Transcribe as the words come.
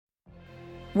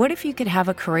What if you could have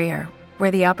a career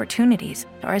where the opportunities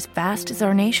are as vast as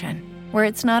our nation, where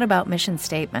it's not about mission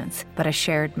statements, but a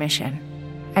shared mission?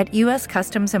 At U.S.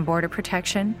 Customs and Border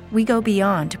Protection, we go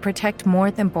beyond to protect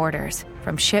more than borders.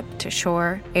 From ship to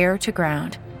shore, air to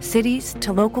ground, cities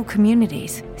to local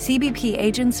communities, CBP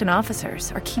agents and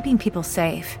officers are keeping people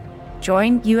safe.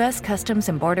 Join U.S. Customs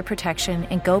and Border Protection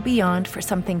and go beyond for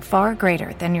something far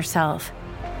greater than yourself.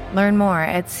 Learn more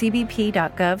at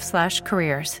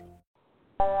cbp.gov/careers.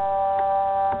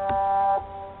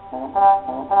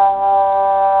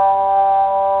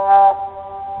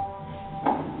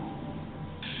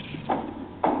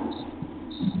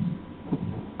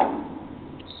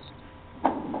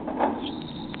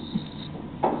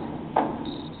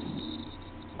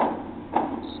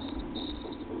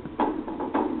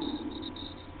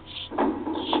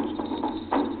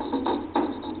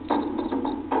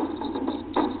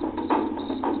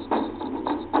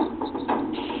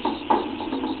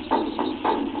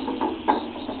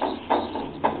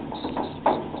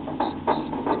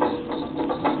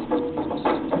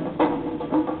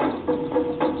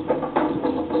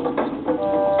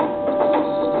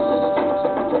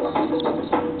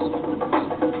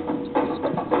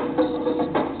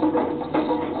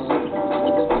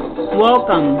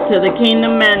 Welcome to the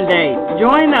Kingdom Mandate.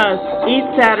 Join us each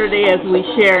Saturday as we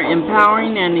share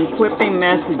empowering and equipping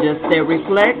messages that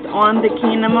reflect on the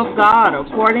kingdom of God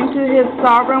according to His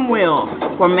sovereign will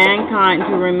for mankind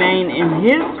to remain in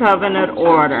His covenant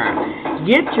order.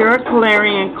 Get your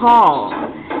clarion call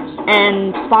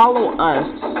and follow us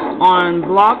on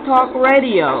Blog Talk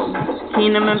Radio,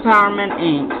 Kingdom Empowerment,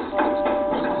 Inc.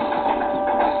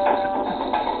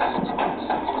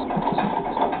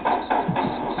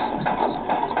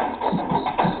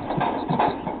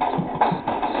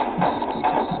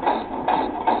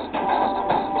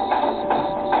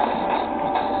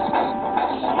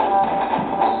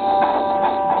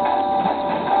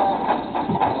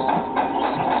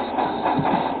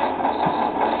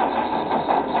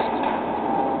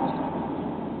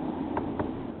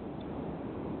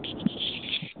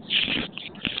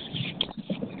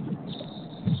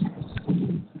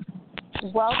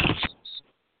 Welcome.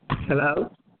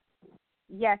 Hello?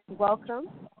 Yes, welcome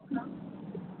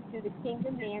to the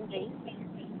Kingdom Mandate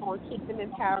on Kingdom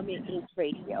Empowerment Inc.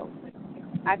 Radio.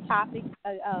 Our topic,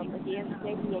 again,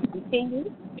 today we will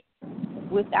continue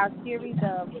with our series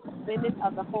of Women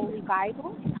of the Holy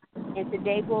Bible, and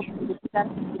today we'll be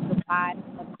discussing the wives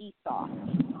of Esau.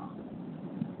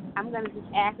 I'm going to just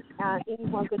ask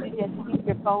anyone could you just use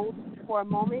your phone for a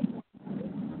moment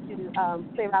to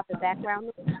clear out the background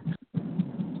noise.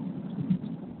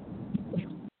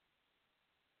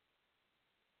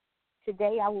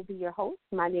 Today I will be your host.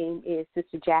 My name is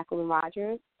Sister Jacqueline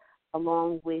Rogers,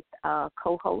 along with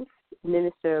co-hosts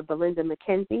Minister Belinda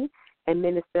McKenzie and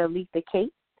Minister Letha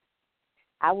Kate.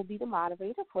 I will be the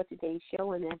moderator for today's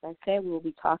show, and as I said, we will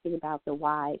be talking about the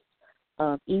wives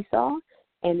of Esau.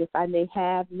 And if I may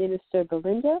have Minister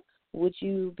Belinda, would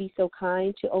you be so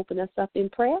kind to open us up in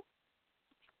prayer?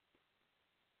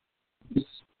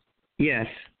 Yes.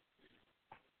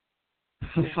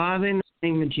 Father, in the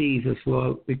name of Jesus,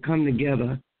 Lord, we come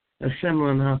together,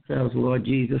 assembling ourselves, Lord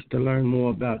Jesus, to learn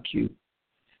more about you.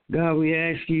 God, we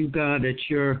ask you, God, that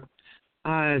your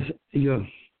eyes, you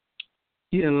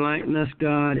enlighten us,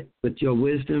 God, with your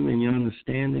wisdom and your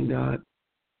understanding, God.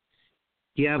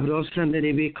 And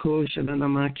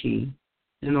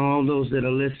all those that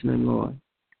are listening, Lord.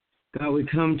 God, we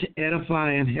come to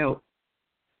edify and help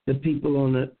the people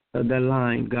on the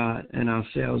line, God, and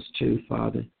ourselves too,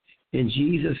 Father. In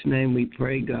Jesus' name we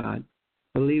pray, God,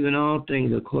 believing all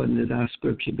things according to thy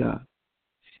scripture, God,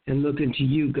 and looking to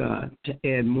you, God, to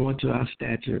add more to our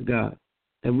stature, God,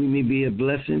 that we may be a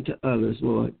blessing to others,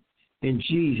 Lord. In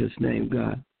Jesus' name,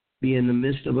 God, be in the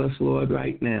midst of us, Lord,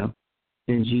 right now.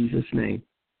 In Jesus' name,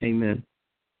 amen.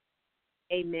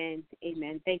 Amen.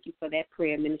 Amen. Thank you for that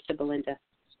prayer, Minister Belinda.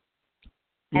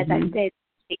 As I said,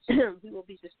 we will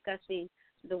be discussing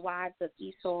the wives of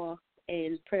Esau,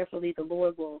 and prayerfully the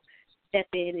Lord will step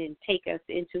in and take us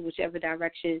into whichever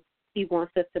direction He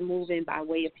wants us to move in by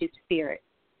way of His Spirit.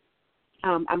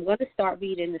 I'm going to start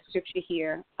reading the scripture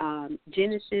here,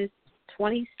 Genesis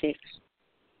 26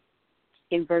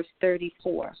 in verse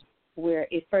 34, where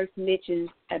it first mentions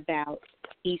about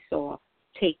Esau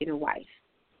taking a wife.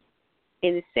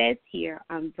 And it says here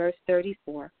on verse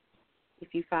 34,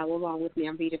 if you follow along with me,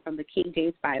 I'm reading from the King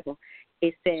James Bible.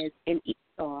 It says, and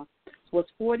Esau was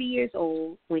 40 years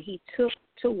old when he took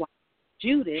to wife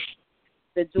Judith,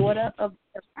 the daughter of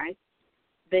Beeri,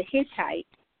 the Hittite,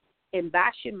 and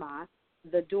Bashemath,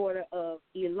 the daughter of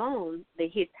Elon, the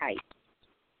Hittite.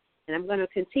 And I'm going to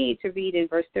continue to read in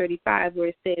verse 35 where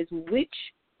it says, which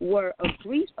were a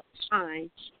grief of mine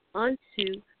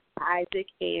unto Isaac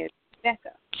and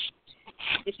Rebekah.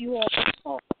 If you all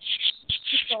recall,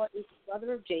 Esau is the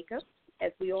brother of Jacob,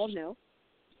 as we all know,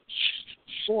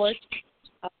 born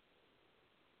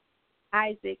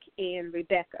Isaac and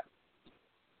Rebekah.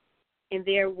 And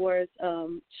there was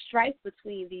strife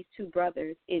between these two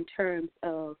brothers in terms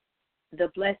of the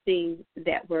blessings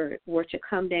that were to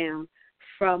come down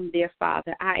from their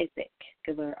father Isaac.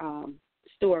 Particular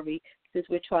story, since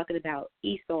we're talking about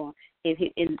Esau and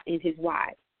his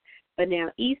wives. But now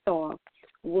Esau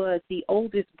was the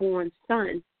oldest born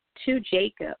son to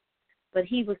Jacob, but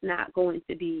he was not going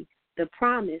to be the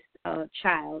promised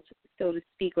child, so to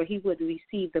speak, or he wouldn't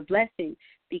receive the blessing,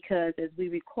 because as we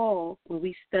recall when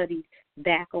we studied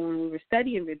back on when we were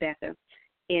studying Rebekah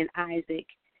and Isaac,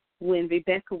 when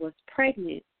Rebekah was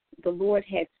pregnant, the Lord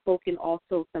had spoken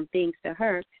also some things to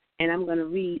her, and I'm going to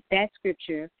read that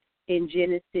scripture in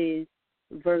Genesis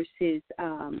verses,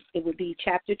 it would be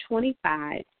chapter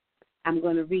 25. I'm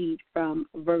going to read from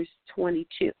verse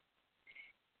 22.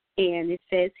 And it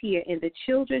says here, and the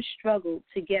children struggled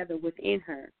together within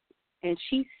her. And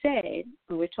she said,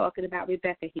 and we're talking about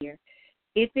Rebekah here,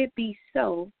 if it be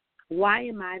so, why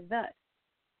am I thus?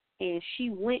 And she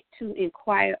went to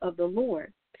inquire of the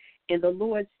Lord. And the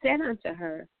Lord said unto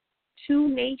her, 2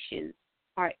 nations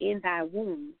are in thy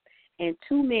womb, and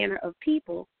 2 manner of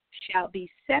people shall be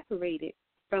separated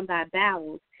from thy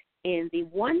bowels, and the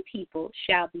one people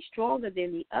shall be stronger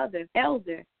than the other,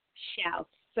 elder shall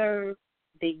serve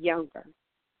the younger.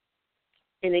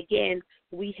 And again,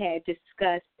 we had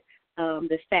discussed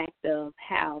the fact of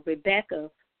how Rebekah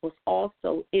was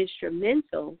also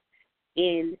instrumental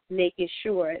in making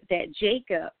sure that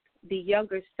Jacob, the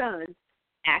younger son,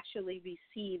 actually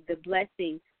received the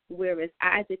blessing, whereas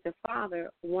Isaac, the father,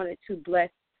 wanted to bless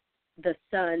the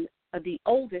son, the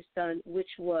older son, which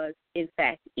was, in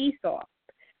fact, Esau.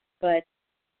 But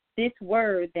this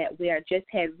word that we just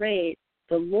had read,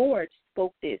 the Lord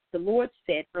spoke this. The Lord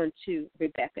said unto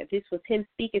Rebekah, this was him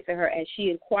speaking to her as she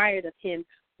inquired of him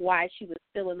why she was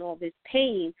feeling all this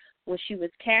pain when she was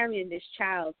carrying this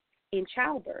child in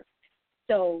childbirth.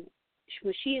 So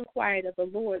when she inquired of the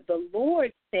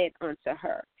Lord said unto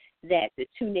her that the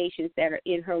 2 nations that are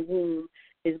in her womb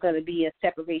is going to be a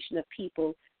separation of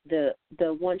people. The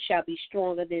one shall be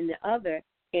stronger than the other,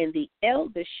 and the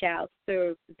elder shall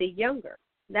serve the younger.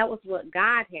 That was what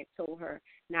God had told her,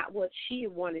 not what she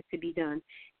wanted to be done.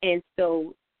 And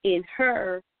so in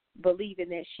her believing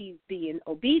that she's being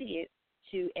obedient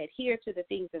to adhere to the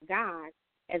things of God,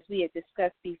 as we had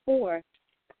discussed before,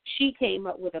 she came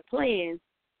up with a plan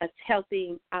of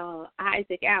helping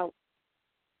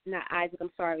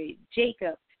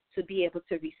Jacob to be able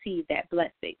to receive that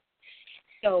blessing.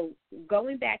 So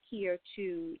going back here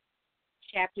to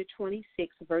chapter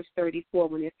 26, verse 34,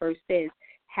 when it first says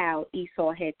how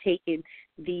Esau had taken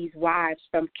these wives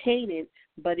from Canaan,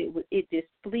 but it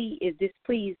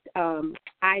displeased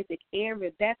Isaac and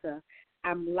Rebekah,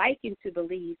 I'm likened to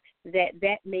believe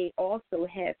that may also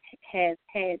have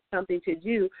had something to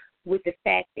do with the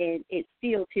fact, and it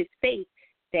sealed his faith,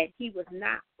 that he was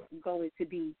not going to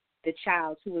be the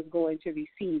child who was going to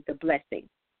receive the blessing.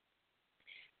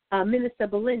 Minister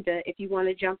Belinda, if you want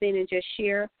to jump in and just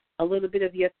share a little bit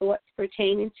of your thoughts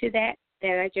pertaining to that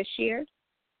I just shared.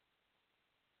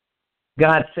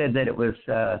 God said that it was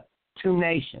 2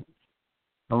 nations,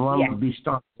 and one would be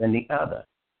stronger than the other.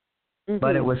 Mm-hmm.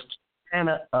 But it was 2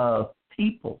 manner of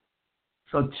people.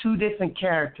 So 2 different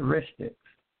characteristics,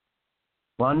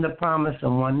 one the promise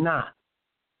and one not.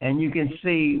 And you can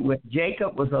see where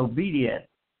Jacob was obedient,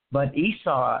 but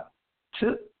Esau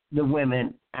took the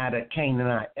women out of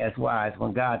Canaanite as wives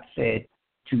when God said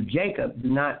to Jacob, do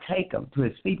not take them, to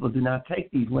his people, do not take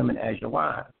these women as your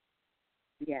wives.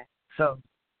 Yes. So,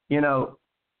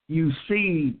 you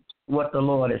see what the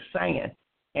Lord is saying.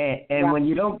 And when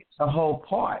you don't get the whole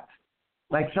part,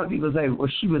 like some people say, well,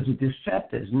 she was a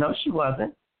deceptive. No, she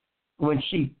wasn't. When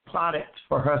she plotted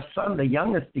for her son, the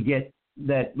youngest, to get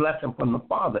that blessing from the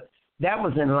father, that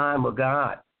was in line with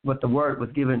God, what the word was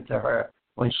given to her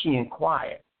when she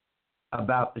inquired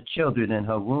about the children in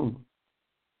her womb.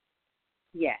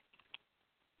 Yes.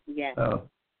 Yes. So,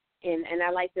 and I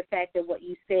like the fact that what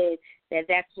you said,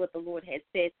 that's what the Lord had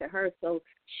said to her. So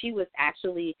she was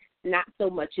actually not so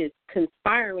much as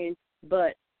conspiring,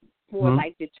 but more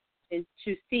like determined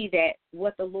to see that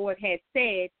what the Lord had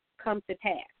said come to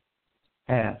pass.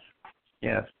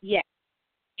 Yes. Yes.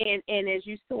 And as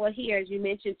you saw here, as you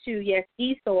mentioned too, yes,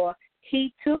 Esau,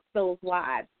 he took those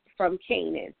wives from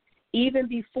Canaan even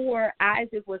before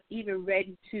Isaac was even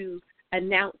ready to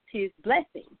announce his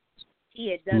blessing.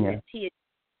 He had done that. He had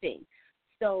done thing.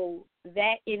 So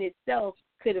that in itself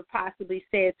could have possibly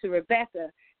said to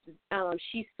Rebekah,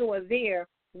 she saw there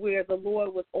where the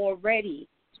Lord was already,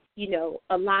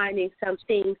 aligning some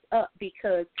things up,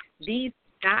 because these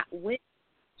are not women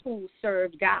who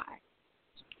served God.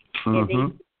 And they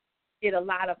did a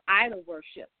lot of idol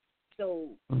worship. So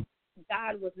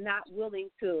God was not willing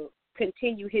to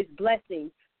continue his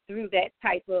blessing through that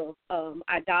type of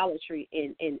idolatry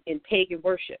and pagan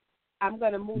worship. I'm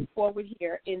going to move forward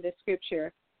here in the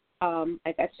scripture.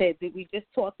 Like I said, we just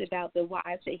talked about the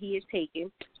wives that he had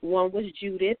taken. One was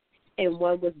Judith and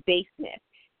one was Basemath.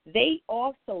 They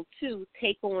also, too,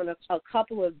 take on a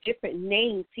couple of different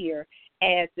names here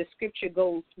as the scripture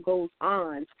goes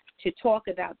on to talk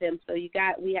about them. So we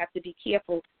have to be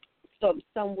careful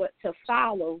somewhat to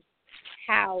follow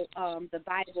how the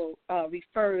Bible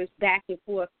refers back and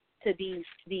forth to these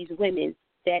women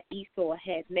that Esau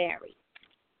had married.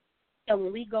 So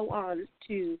when we go on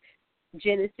to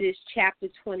Genesis chapter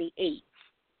 28,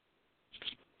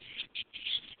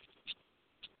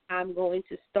 I'm going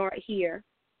to start here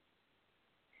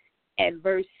at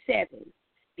verse 7,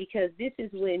 because this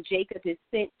is when Jacob is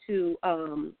sent to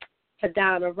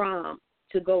Padan Aram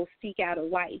to go seek out a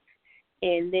wife.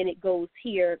 And then it goes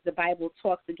here, the Bible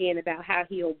talks again about how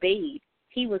he obeyed.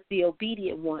 He was the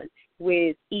obedient one,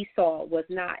 whereas Esau was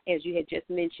not, as you had just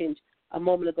mentioned a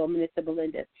moment ago, Minister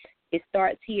Belinda. It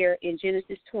starts here in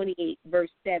Genesis 28,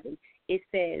 verse 7. It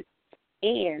says,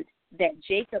 and that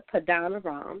Jacob Padan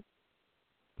Aram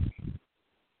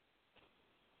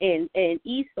and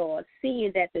Esau,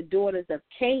 seeing that the daughters of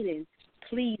Canaan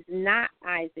pleased not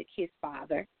Isaac his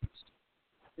father,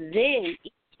 then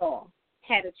Esau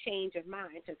had a change of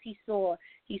mind, because he saw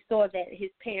that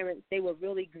his parents, they were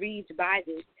really grieved by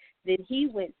this. Then he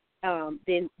went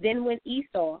then went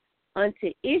Esau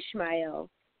unto Ishmael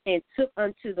and took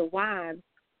unto the wives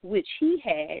which he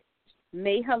had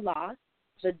Mahalath,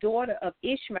 the daughter of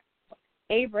Ishmael,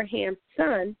 Abraham's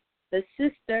son, the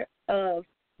sister of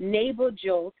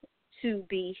Nebajoth, to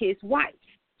be his wife.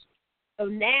 So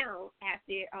now,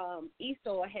 after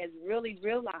Esau has really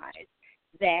realized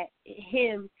that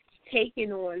him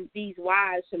taking on these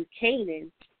wives from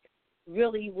Canaan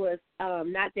really was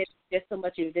not just so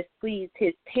much it displeased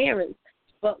his parents,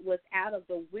 but was out of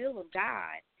the will of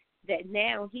God, that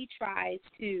now he tries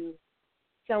to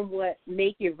somewhat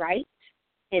make it right,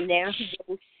 and now he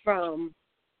goes from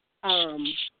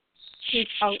his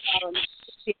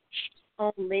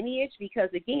own lineage,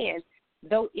 because again,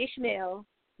 though Ishmael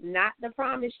not the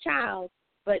promised child,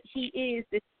 but he is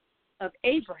the son of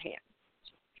Abraham.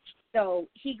 So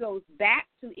he goes back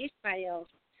to Ishmael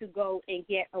to go and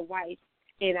get a wife,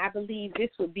 and I believe this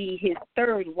would be his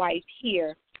third wife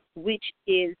here, which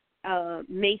is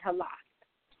Mahalath.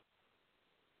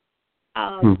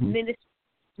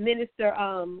 Minister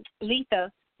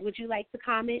Letha, would you like to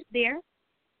comment there?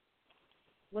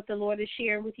 What the Lord is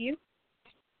sharing with you?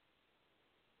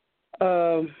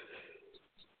 Can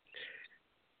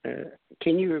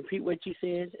you repeat what you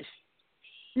said?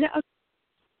 No.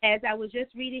 As I was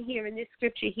just reading here in this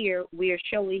scripture here, we are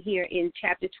showing here in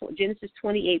Genesis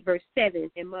 28, verse 7,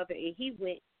 and he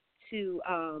went to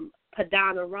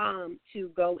Padan Aram to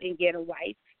go and get a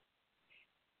wife.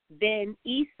 Then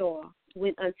Esau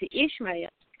went unto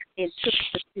Ishmael and took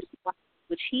the wife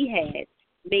which he had,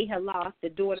 Mahalath, the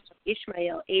daughter of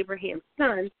Ishmael, Abraham's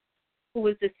son, who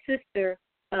was the sister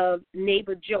of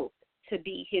Nebajoth, to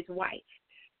be his wife.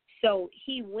 So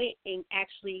he went and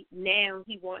actually now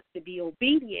he wants to be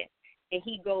obedient, and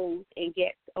he goes and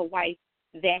gets a wife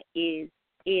that is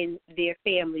in their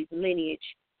family's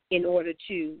lineage in order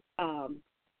to,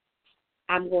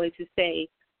 I'm going to say,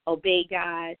 obey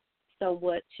God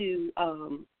somewhat to,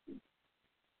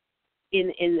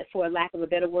 for lack of a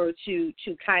better word, to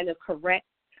kind of correct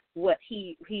what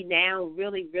he now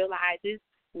really realizes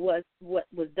was what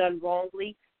was done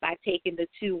wrongly by taking the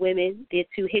two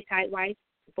Hittite wives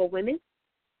for women.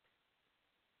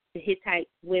 The Hittite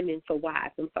women for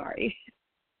wives, I'm sorry.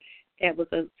 That was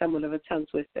somewhat of a tongue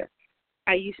twister.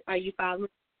 Are you following?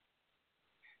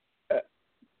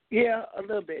 Yeah, a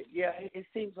little bit. Yeah, it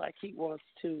seems like he wants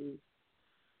to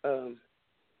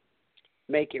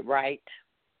make it right.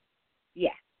 Yeah.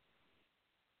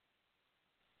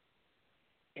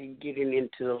 And getting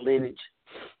into the lineage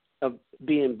of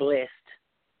being blessed.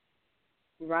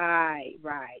 Right.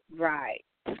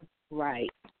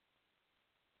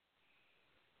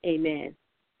 Amen.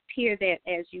 Hear that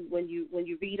as when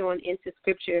you read on into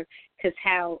scripture, because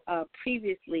how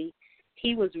previously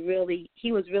he was really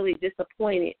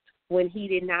disappointed when he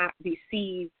did not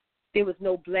receive. There was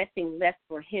no blessing left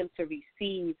for him to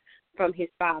receive from his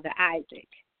father Isaac.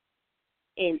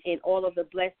 and all of the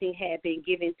blessing had been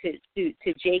given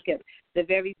to Jacob, the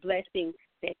very blessing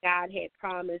that God had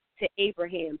promised to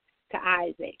Abraham, to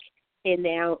Isaac, and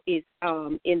now is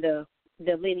in the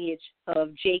lineage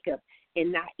of Jacob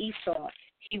and not Esau.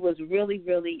 He was really,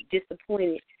 really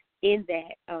disappointed in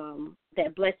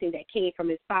that blessing that came from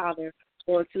his father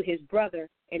onto his brother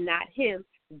and not him,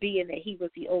 being that he was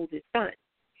the oldest son.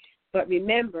 But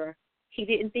remember, he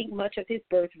didn't think much of his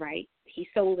birthright. He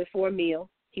sold it for a meal.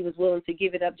 He was willing to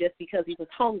give it up just because he was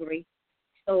hungry.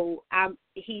 So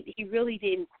he really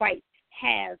didn't quite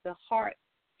have the heart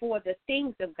for the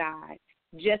things of God.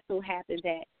 Just so happened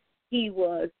that he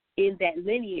was in that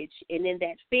lineage and in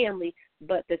that family,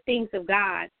 but the things of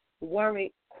God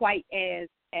weren't quite as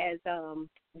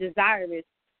desirous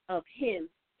of him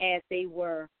as they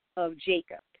were of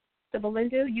Jacob. So,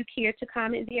 Belinda, you care to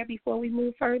comment there before we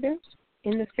move further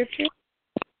in the scripture?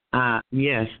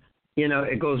 Yes.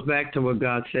 It goes back to what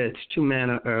God said. Two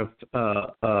manner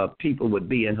of people would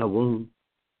be in her womb.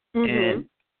 And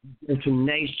the two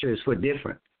natures were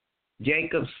different.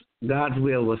 Jacob's, God's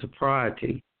will was a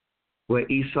priority, where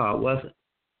Esau wasn't.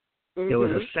 There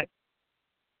was a second.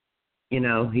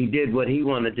 He did what he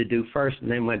wanted to do first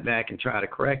and then went back and tried to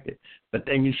correct it. But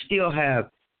then you still have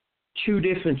two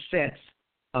different sets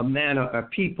of manner of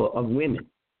people, of women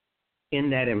in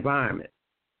that environment.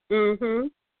 Yes,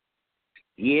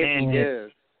 he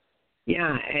does.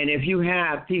 Yeah, and if you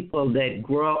have people that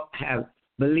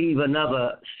believe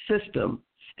another system,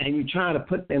 and you try to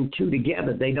put them two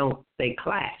together, they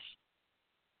clash.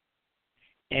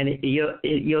 And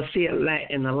you'll see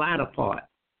it in the latter part,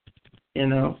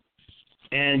 And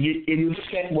if you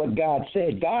look at what God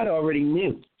said, God already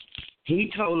knew.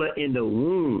 He told her in the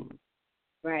womb.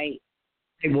 Right.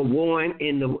 They were born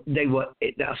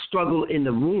a struggle in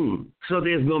the womb. So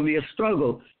there's going to be a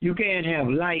struggle. You can't have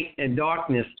light and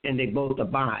darkness and they both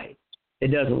abide. It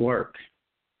doesn't work.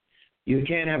 You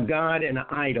can't have God and an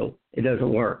idol. It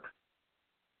doesn't work.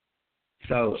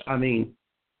 So,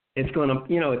 it's going to,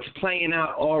 it's playing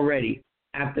out already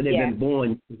after they've been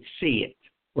born. You see it,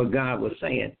 what God was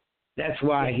saying. That's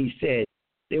why he said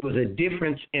there was a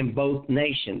difference in both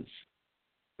nations.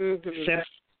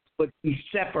 But he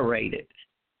separated.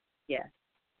 Yes.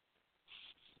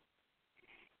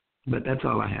 But that's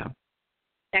all I have.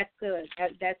 That's good.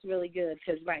 That's really good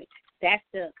because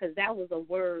because that was a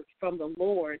word from the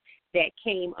Lord that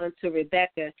came unto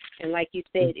Rebekah, and like you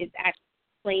said, it's actually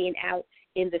playing out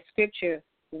in the scripture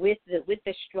with the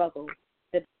struggle,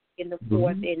 in the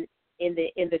forth, in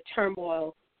the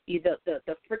turmoil,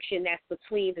 the friction that's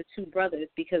between the two brothers,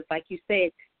 because like you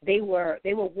said, they were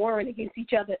warring against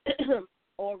each other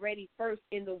already first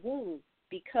in the womb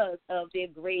because of their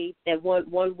grade, that one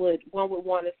would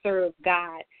want to serve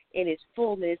God in its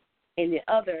fullness, and the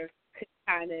other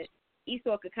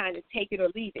Esau could kind of take it or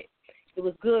leave it. It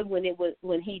was good when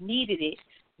he needed it,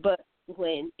 but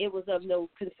when it was of no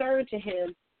concern to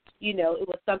him, it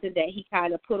was something that he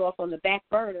kind of put off on the back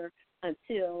burner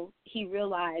until he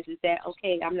realizes that,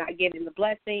 okay, I'm not getting the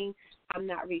blessing, I'm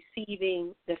not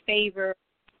receiving the favor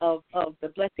of the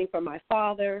blessing from my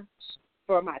father,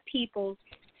 for my people.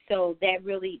 So that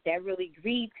really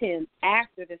grieved him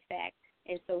after the fact.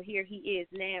 And so here he is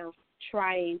now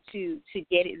trying to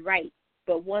get it right.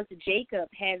 But once Jacob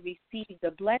had received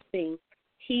the blessing,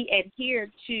 he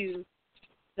adhered to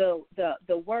the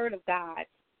word of God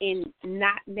in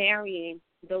not marrying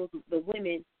the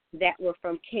women that were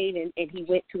from Canaan, and he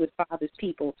went to his father's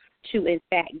people to, in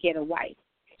fact, get a wife.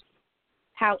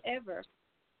 However,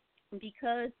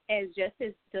 because just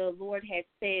as the Lord had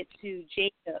said to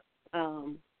Jacob,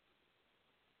 not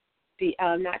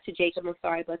to Jacob,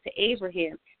 but to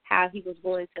Abraham, how he was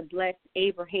going to bless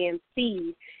Abraham's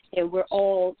seed, and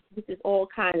this is all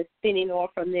kind of spinning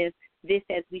off from this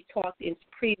as we talked in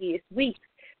previous weeks,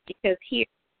 because here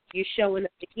you're showing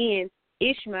up again,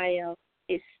 Ishmael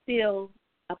is still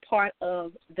a part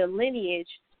of the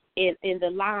lineage in the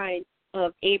line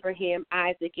of Abraham,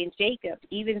 Isaac, and Jacob.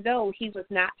 Even though he was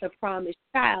not the promised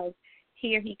child,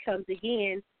 here he comes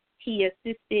again. He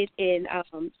assisted in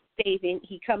saving.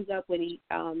 He comes up when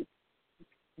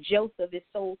Joseph is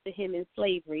sold to him in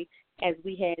slavery, as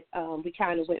we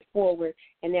kind of went forward,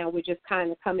 and now we're just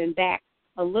kind of coming back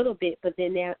a little bit. But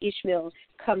then now Ishmael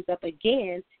comes up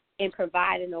again in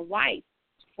providing a wife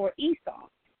for Esau,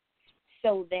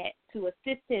 so that to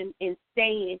assist him in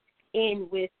staying in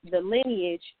with the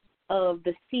lineage of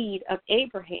the seed of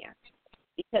Abraham,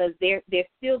 because there's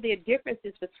still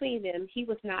differences between them. He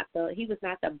was not the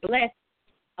blessed,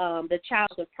 the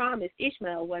child of promise.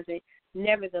 Ishmael wasn't.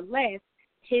 Nevertheless,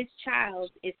 his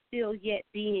child is still yet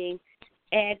being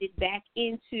added back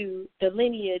into the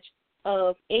lineage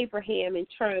of Abraham in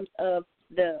terms of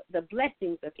the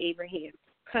blessings of Abraham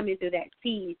coming through that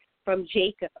seed from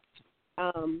Jacob,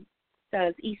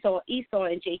 sons Esau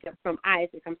and Jacob from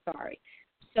Isaac.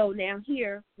 So now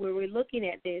here, where we're looking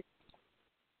at this,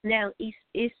 now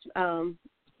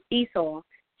Esau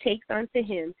takes unto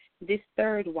him this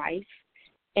third wife,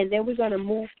 and then we're going to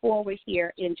move forward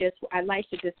here and I'd like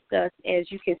to discuss,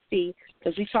 as you can see,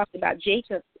 because we talked about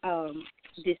Jacob's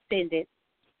descendants,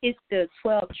 it's the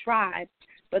 12 tribes,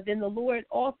 but then the Lord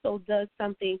also does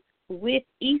something with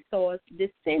Esau's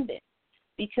descendants,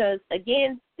 because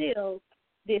again,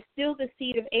 there's still the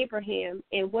seed of Abraham.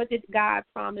 And what did God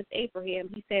promise Abraham?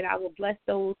 He said, I will bless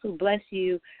those who bless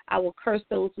you. I will curse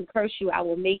those who curse you. I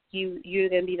will make you're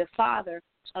going to be the father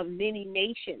of many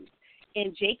nations.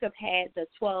 And Jacob had the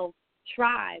 12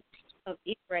 tribes of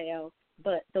Israel,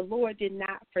 but the Lord did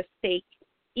not forsake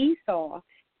Esau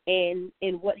and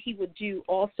what he would do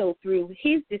also through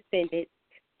his descendants.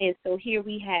 And so here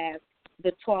we have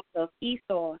the talk of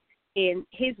Esau and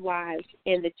his wives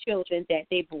and the children that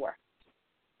they bore.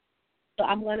 So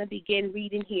I'm going to begin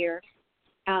reading here.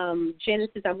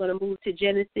 Genesis, I'm going to move to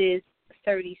Genesis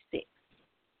 36,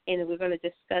 and we're going to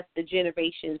discuss the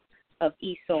generations of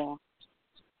Esau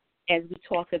as we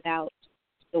talk about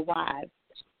the wives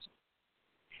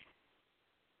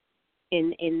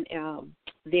and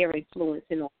their influence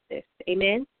in all this.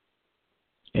 Amen?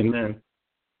 Amen.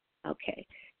 Okay.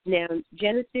 Now,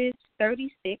 Genesis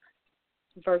 36,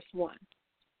 verse 1.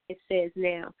 It says,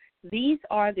 now, these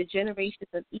are the generations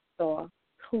of Esau,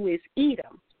 who is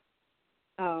Edom.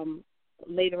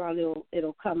 Later on,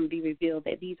 it'll come and be revealed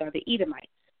that these are the Edomites.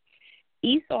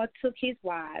 Esau took his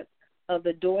wives of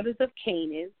the daughters of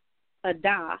Canaan,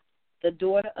 Adah, the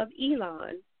daughter of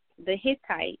Elon, the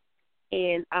Hittite,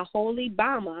 and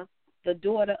Aholibama, the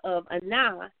daughter of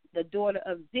Anah, the daughter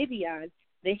of Zibeon,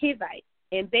 the Hivite,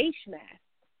 and Bashmath,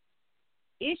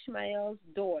 Ishmael's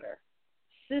daughter,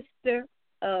 sister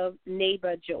of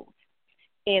Nebajoth.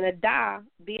 And Adah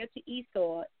bare to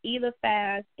Esau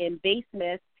Eliphaz, and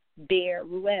Basemath bare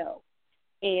Ruel.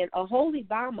 And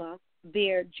Aholibama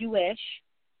bare Jeush,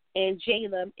 and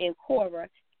Jalem, and Korah.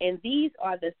 And these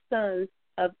are the sons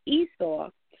of Esau,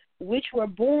 which were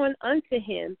born unto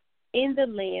him in the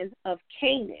land of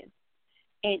Canaan.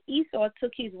 And Esau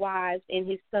took his wives and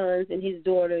his sons and his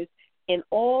daughters and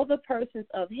all the persons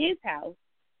of his house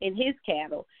and his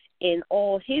cattle and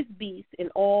all his beasts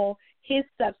and all his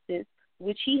substance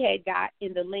which he had got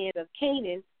in the land of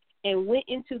Canaan, and went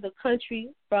into the country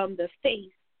from the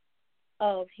face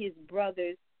of his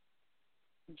brothers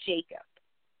Jacob.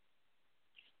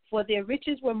 For their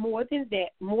riches were more than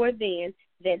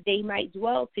that they might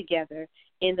dwell together,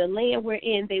 and the land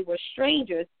wherein they were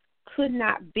strangers could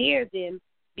not bear them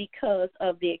because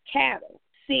of their cattle.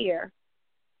 Seir,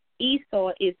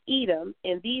 Esau is Edom,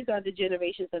 and these are the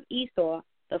generations of Esau,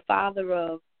 the father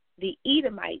of the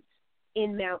Edomites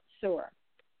in Mount Seir.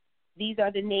 These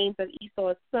are the names of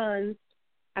Esau's sons.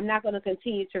 I'm not going to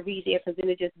continue to read there because then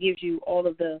it just gives you all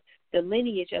of the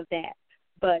lineage of that.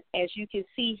 But as you can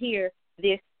see here,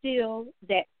 there's still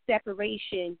that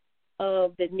separation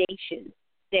of the nations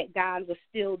that God was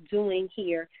still doing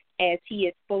here, as he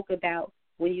had spoke about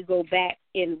when you go back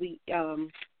and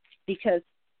because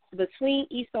between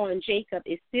Esau and Jacob,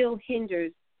 it still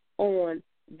hinders on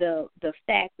the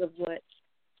fact of what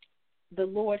the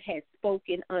Lord had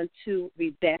spoken unto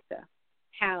Rebekah,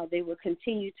 how they will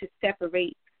continue to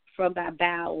separate from thy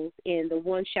bowels, and the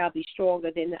one shall be stronger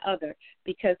than the other.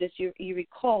 Because as you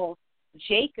recall,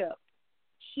 Jacob,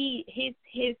 his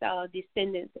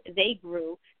descendants, they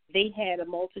grew. They had a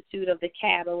multitude of the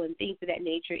cattle and things of that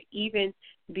nature. Even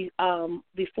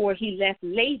before he left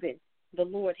Laban, the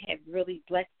Lord had really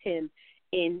blessed him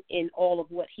in all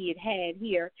of what he had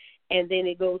here. And then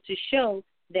it goes to show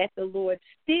that the Lord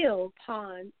still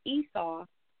pawned Esau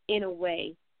in a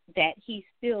way that he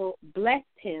still blessed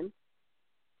him,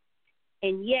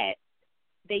 and yet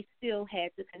they still had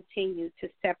to continue to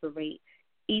separate.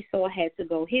 Esau had to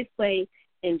go his way,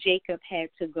 and Jacob had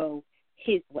to go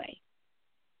his way.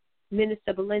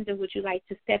 Minister Belinda, would you like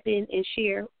to step in and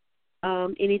share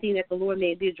anything that the Lord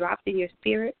may be dropped in your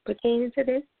spirit pertaining to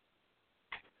this?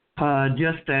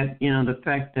 Just that, the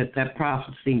fact that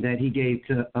prophecy that he gave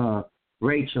to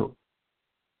Rachel,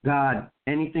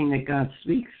 anything that God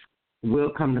speaks will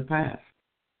come to pass.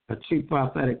 A true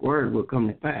prophetic word will come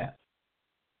to pass.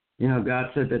 God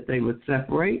said that they would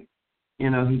separate.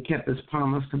 He kept his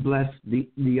promise to bless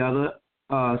the other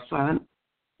son,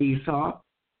 Esau,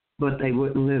 but they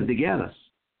wouldn't live together.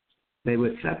 They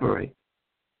would separate.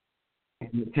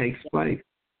 And it takes place.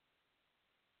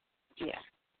 Yeah.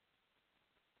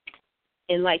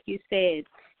 And like you said,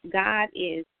 God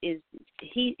is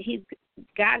he's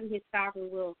God in his sovereign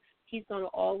will. He's going to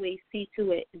always see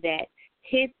to it that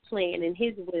his plan and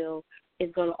his will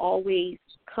is going to always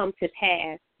come to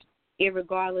pass,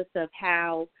 irregardless of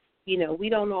how, we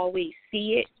don't always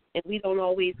see it and we don't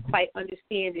always quite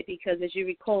understand it, because as you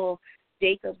recall,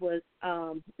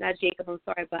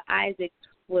 Isaac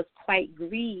was quite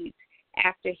grieved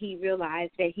after he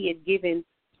realized that he had given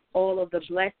all of the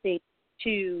blessing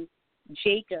to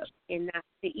Jacob and not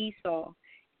to Esau.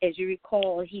 As you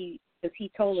recall, he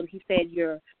told him, he said,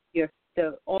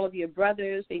 all of your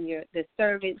brothers and the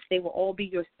servants, they will all be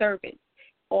your servants.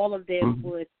 All of them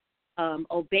would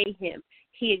obey him.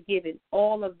 He had given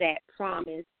all of that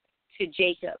promise to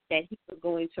Jacob that he was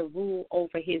going to rule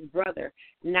over his brother,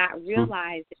 not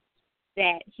realizing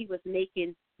that he was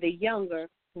making the younger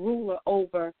ruler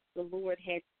over the Lord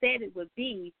had said it would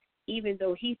be, even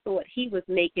though he thought he was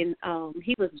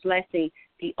blessing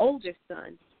the older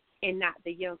son and not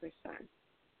the younger son.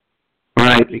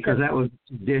 Right, because that was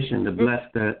the tradition to bless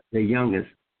the youngest.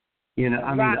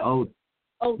 The old.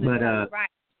 But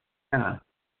right.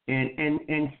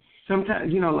 And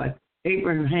sometimes, like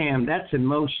Abraham, that's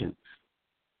emotion.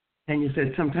 And you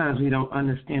said sometimes we don't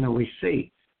understand or we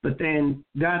see. But then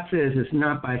God says it's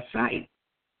not by sight.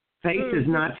 Faith is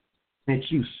not that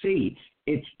you see.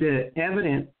 It's the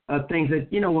evidence of things that,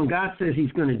 when God says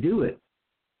he's going to do it,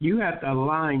 you have to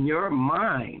align your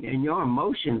mind and your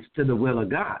emotions to the will of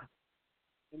God.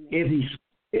 Amen.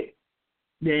 If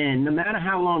then no matter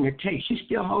how long it takes, you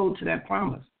still hold to that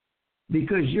promise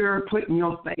because you're putting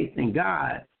your faith in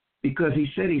God, because he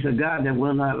said he's a God that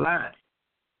will not lie.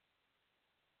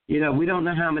 We don't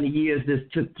know how many years this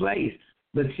took place,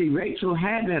 but see, Rachel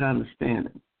had that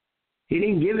understanding. He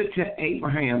didn't give it to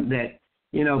Abraham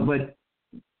but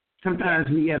sometimes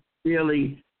we have to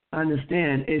really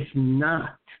understand it's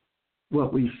not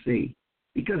what we see,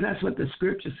 because that's what the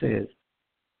scripture says.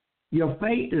 Your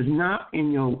faith is not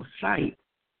in your sight.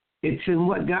 It's in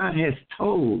what God has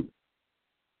told,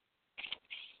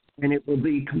 and it will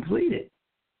be completed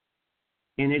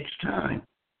in its time.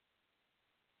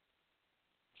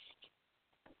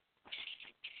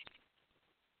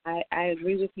 I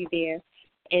agree with you there.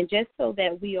 And just so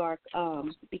that we are,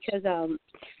 because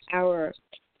our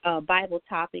Bible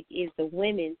topic is the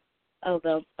women of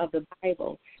the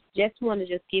Bible, just want to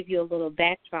just give you a little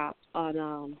backdrop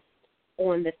on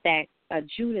the fact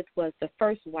Judith was the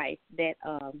first wife that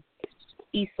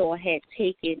Esau had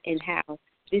taken, and how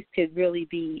this could really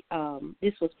be,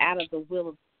 this was out of the will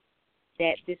of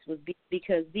that this was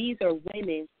because these are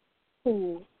women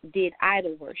who did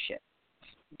idol worship.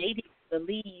 They didn't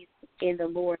believe in the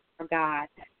Lord our God,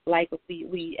 like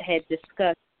we had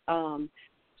discussed. I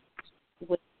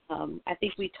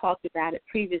think we talked about it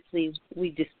previously.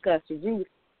 We discussed Ruth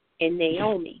and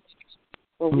Naomi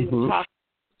when we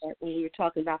were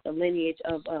talking about the lineage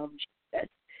of Jesus.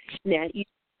 Now,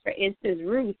 for instance,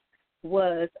 Ruth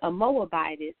was a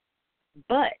Moabitess,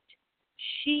 but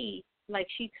she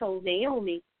told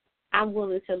Naomi, "I'm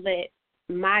willing to let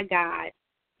my God,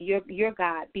 your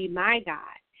God, be my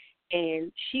God."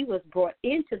 And she was brought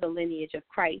into the lineage of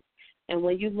Christ. And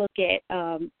when you look at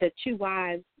the two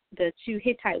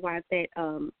Hittite wives that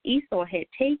Esau had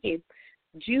taken,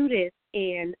 Judith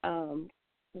and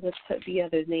what's the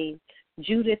other name?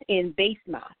 Judith and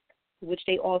Basemath, which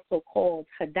they also called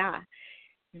Haddah.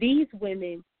 These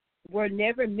women were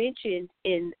never mentioned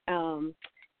in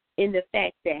the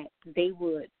fact that they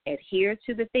would adhere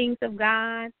to the things of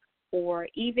God, or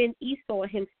even Esau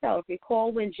himself.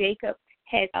 Recall when Jacob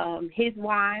had his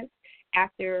wives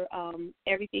after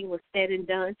everything was said and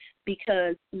done,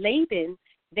 because Laban,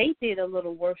 they did a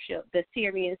little worship. The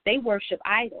Syrians, they worship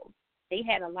idols. They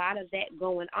had a lot of that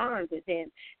going on with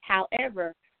them.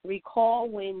 However, recall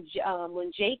when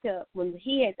Jacob, when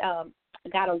he had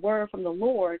got a word from the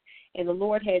Lord, and the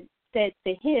Lord had said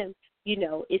to him,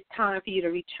 it's time for you to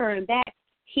return back.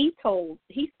 He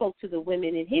spoke to the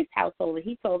women in his household, and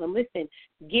he told them, listen,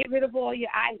 get rid of all your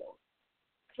idols.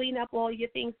 Clean up all your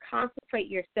things, consecrate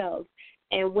yourselves.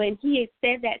 And when he had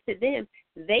said that to them,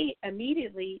 they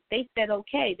immediately, they said,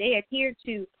 okay, they adhered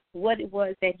to what it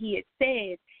was that he had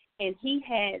said, and he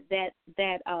had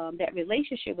that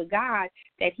relationship with God,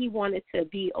 that he wanted to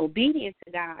be obedient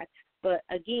to God. But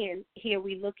again, here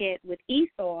we look at with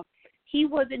Esau, he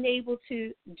wasn't able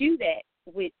to do that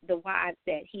with the wives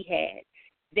that he had.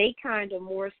 They kind of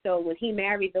more so, when he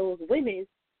married those women,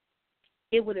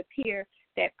 it would appear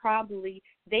that probably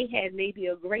they had maybe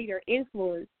a greater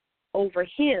influence over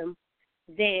him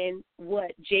than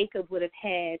what Jacob would have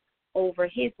had over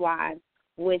his wives,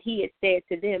 when he had said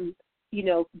to them,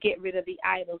 get rid of the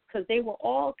idols, because they were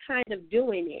all kind of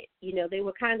doing it. They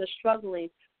were kind of struggling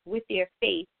with their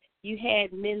faith. You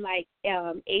had men like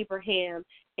Abraham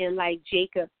and like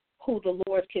Jacob, who the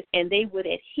Lord kissed, and they would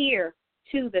adhere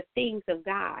to the things of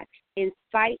God in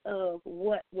spite of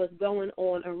what was going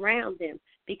on around them.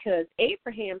 Because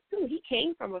Abraham, too, he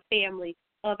came from a family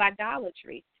of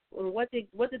idolatry. And what did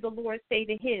the Lord say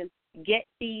to him? Get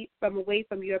thee from away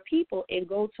from your people and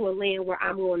go to a land where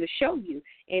I'm going to show you.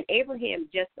 And Abraham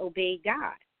just obeyed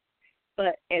God.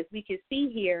 But as we can see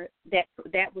here, that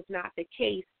was not the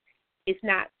case. It's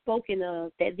not spoken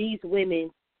of that these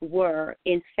women were,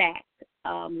 in fact,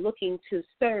 looking to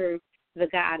serve the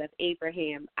God of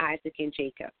Abraham, Isaac, and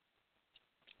Jacob.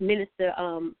 Minister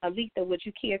Aletha, would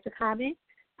you care to comment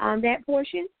on that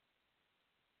portion?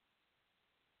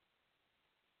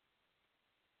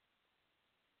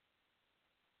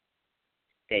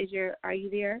 Are you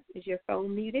there? Is your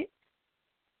phone muted?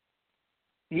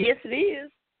 Yes, it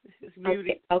is. It's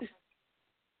muted.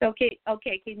 Okay.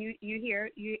 Can you hear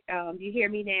you hear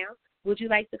me now? Would you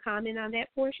like to comment on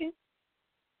that portion?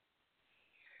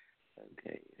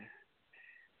 Okay.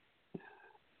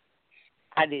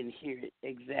 I didn't hear it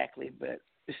exactly, but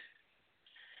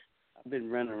I've been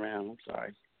running around. I'm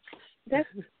sorry.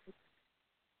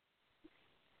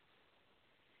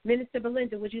 Minister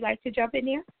Belinda, would you like to jump in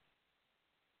there?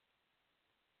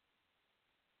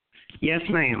 Yes,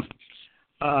 ma'am.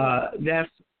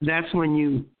 That's when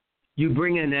you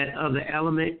bring in that other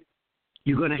element,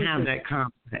 you're going to have that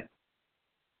conflict.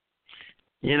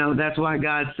 That's why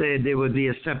God said there would be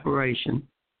a separation.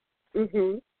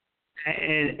 Mm-hmm.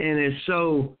 And it's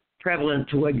so prevalent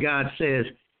to what God says.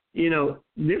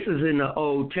 This is in the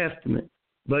Old Testament,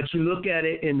 but you look at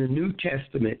it in the New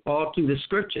Testament, all through the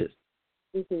scriptures.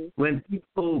 Mm-hmm. When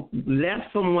people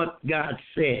left from what God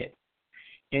said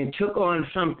and took on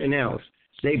something else,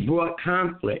 they brought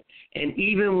conflict. And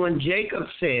even when Jacob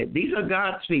said, these are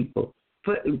God's people,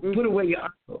 put away your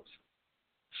idols.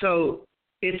 So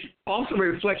it's also a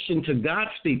reflection to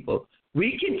God's people.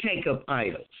 We can take up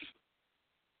idols.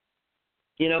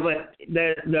 But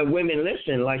the women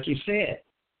listen, like you said.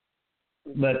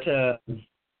 But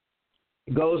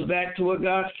it goes back to what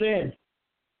God said.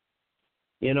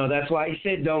 That's why he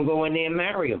said, don't go in there and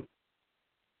marry them.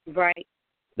 Right.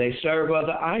 They serve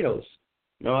other idols,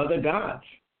 no other gods.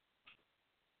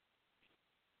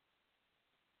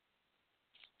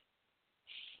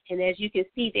 And as you can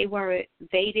see, they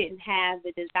didn't have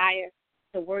the desire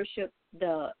to worship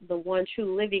the one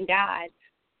true living God.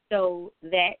 So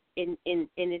that in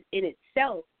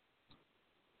itself,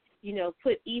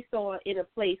 put Esau in a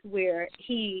place where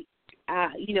he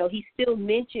still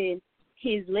mentioned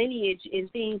his lineage and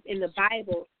things in the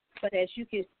Bible, but as you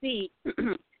can see,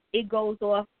 it goes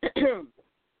off to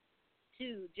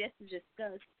just to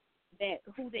discuss that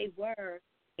who they were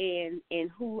and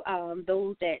who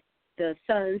those that the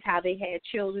sons, how they had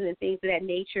children and things of that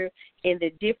nature, and the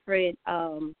different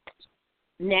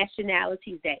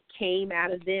nationalities that came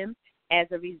out of them as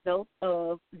a result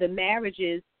of the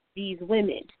marriages these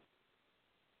women.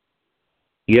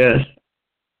 Yes.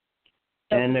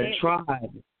 And the tribe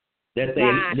that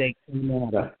they came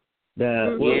out of.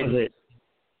 What was it?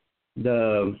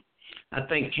 I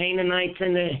think Canaanites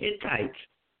and the Hittites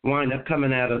wind up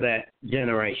coming out of that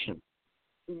generation.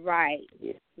 Right.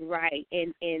 Right.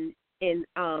 And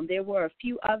there were a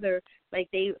few other,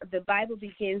 the Bible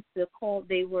begins to call,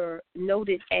 they were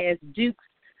noted as dukes,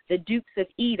 the dukes of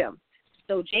Edom.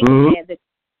 So Jacob had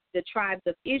the tribes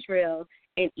of Israel,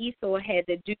 and Esau had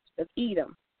the dukes of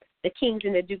Edom, the kings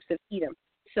and the dukes of Edom.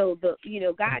 So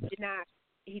God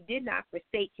did not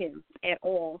forsake him at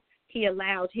all. He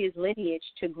allowed his lineage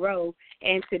to grow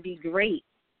and to be great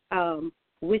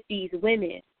with these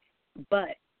women.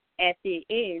 But at the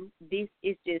end, this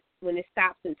is just when it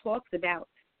stops and talks about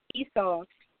Esau,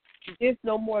 there's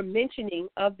no more mentioning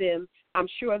of them. I'm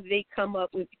sure they come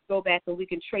up, we go back and we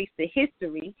can trace the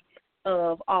history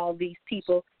of all these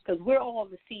people, because we're all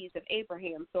the seeds of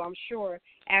Abraham. So I'm sure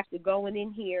after going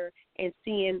in here and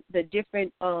seeing the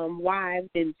different wives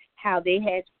and how they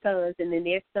had sons and then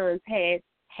their sons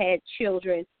had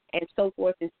children and so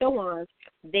forth and so on,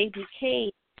 they became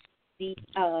the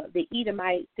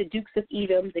Edomites, the dukes of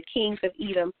Edom, the kings of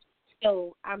Edom.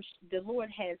 So the Lord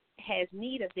has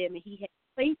need of them, and he has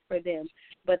place for them,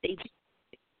 but they do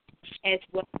as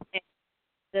well as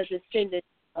the descendants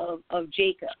of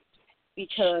Jacob,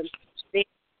 because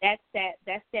that's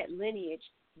that lineage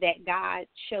that God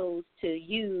chose to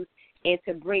use and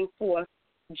to bring forth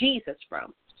Jesus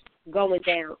from, going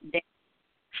down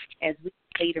as we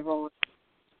later on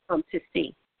come to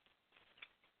see.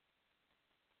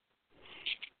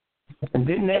 And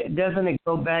doesn't it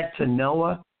go back to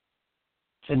Noah,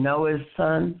 to Noah's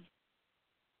sons?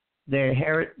 Their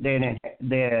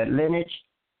lineage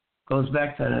goes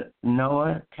back to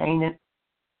Noah, Canaan,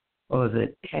 or is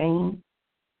it Cain?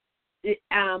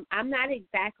 I'm not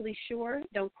exactly sure.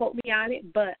 Don't quote me on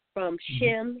it, but from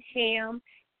Shem, Ham,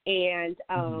 and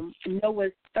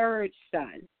Noah's third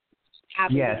son.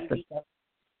 Yes.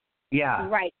 Yeah.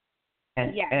 Right.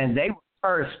 And they were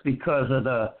cursed because of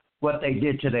what they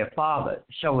did to their father,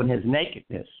 showing his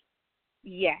nakedness.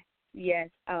 Yes.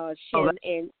 Shem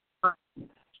and.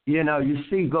 You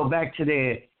see, go back to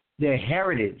their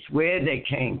heritage, where they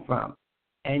came from,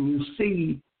 and you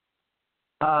see.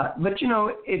 But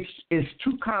it's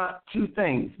two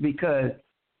things, because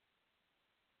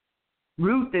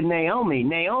Ruth and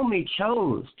Naomi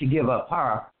chose to give up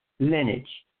her lineage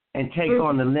and take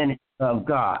on the lineage of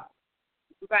God.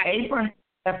 Right. Abraham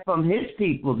left from his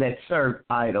people that served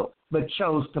idol, but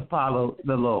chose to follow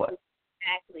the Lord.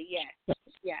 Exactly. Yes.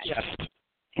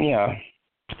 Yeah.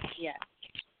 Yeah.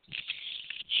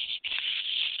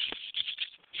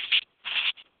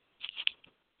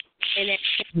 And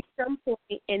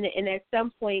at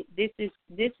some point, this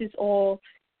is all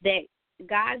that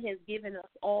God has given us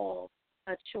all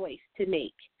a choice to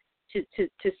make,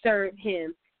 to serve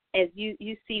Him. As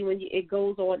you see, when it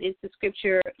goes on into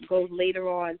Scripture, goes later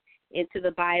on into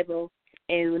the Bible,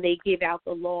 and when they give out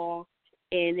the law,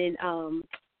 and in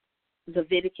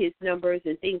Leviticus, Numbers,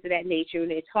 and things of that nature,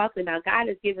 and they're talking about God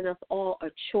has given us all a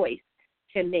choice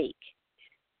to make,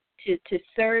 to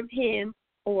serve Him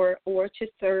or to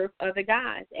serve other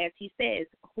gods. As He says,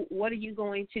 what are you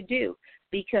going to do?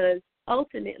 Because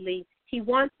ultimately, He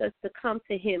wants us to come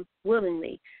to Him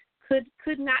willingly.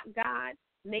 Could not God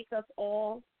make us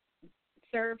all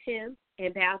serve Him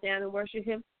and bow down and worship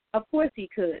Him? Of course He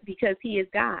could, because He is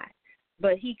God.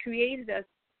 But He created us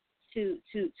to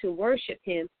worship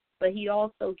Him, but He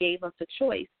also gave us a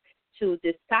choice to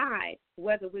decide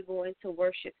whether we're going to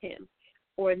worship Him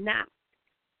or not.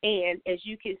 And as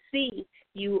you can see,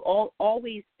 you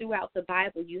always throughout the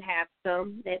Bible, you have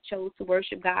some that chose to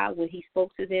worship God when He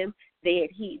spoke to them. They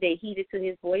heeded to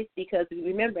His voice, because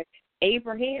remember,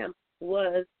 Abraham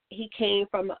he came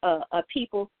from a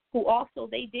people who also,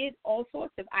 they did all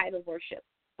sorts of idol worship.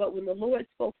 But when the Lord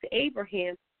spoke to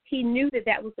Abraham, he knew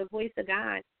that was the voice of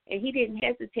God, and he didn't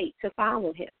hesitate to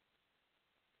follow Him,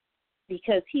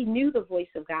 because he knew the voice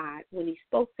of God when He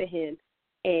spoke to him,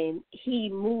 and he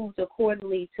moved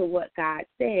accordingly to what God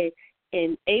said.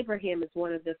 And Abraham is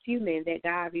one of the few men that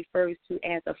God refers to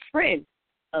as a friend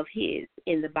of His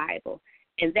in the Bible.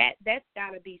 And that's got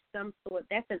to be some sort,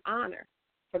 that's an honor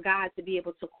for God to be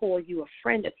able to call you a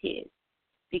friend of His,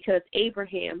 because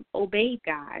Abraham obeyed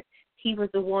God. He was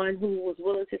the one who was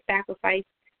willing to sacrifice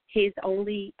his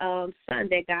only son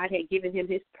that God had given him,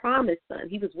 his promised son.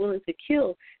 He was willing to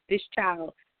kill this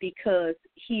child because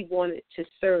he wanted to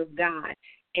serve God.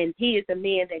 And he is a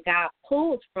man that God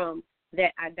pulled from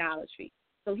that idolatry.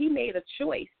 So he made a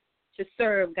choice to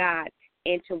serve God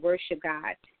and to worship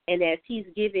God. And as He's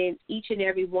given each and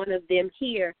every one of them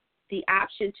here the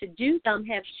option to do, some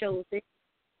have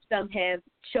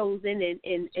chosen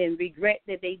and regret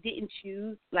that they didn't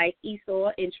choose, like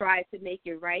Esau, and tried to make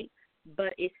it right.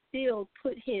 But it still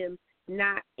put him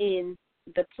not in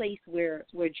the place where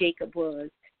Jacob was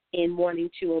in wanting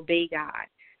to obey God.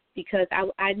 Because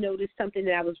I noticed something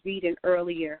that I was reading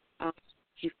earlier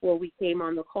before we came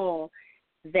on the call,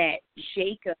 that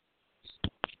Jacob,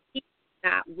 he's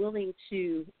not willing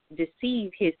to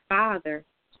deceive his father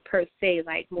per se,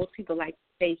 like most people like to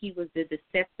say he was the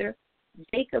deceptor.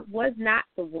 Jacob was not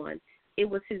the one. It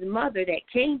was his mother that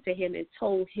came to him and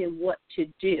told him what to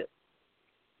do.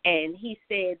 And he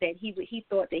said that he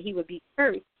thought that he would be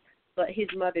cursed, but his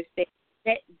mother said,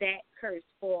 let that curse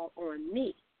fall on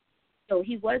me. So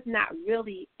he was not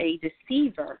really a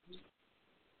deceiver.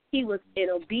 He was an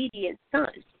obedient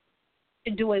son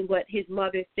to doing what his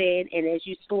mother said. And as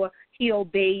you saw, he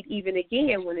obeyed even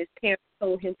again when his parents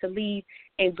told him to leave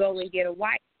and go and get a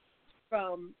wife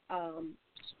from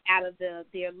out of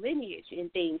their lineage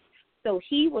and things. So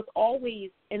he was always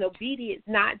an obedience,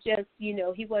 not just, he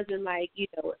wasn't like,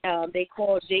 they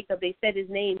called Jacob, they said his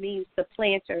name means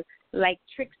supplanter, like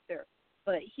trickster.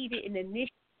 But he didn't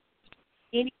initiate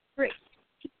any tricks.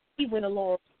 He went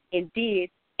along and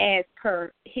did as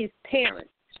per his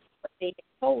parents, what they had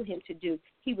told him to do.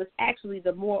 He was actually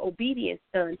the more obedient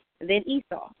son than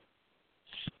Esau.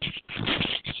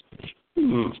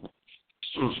 You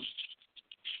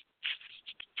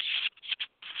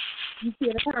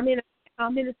see the comment,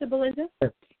 Minister Belinda?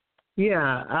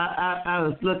 Yeah, I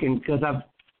was looking because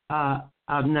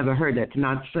I've never heard that.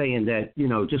 Not saying that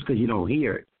just because you don't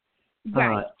hear it,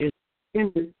 Right.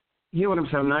 Hear what I'm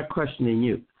saying? I'm not questioning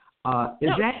you. Is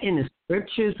that in the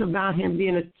scriptures about him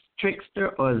being a trickster,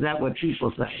 or is that what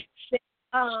people say?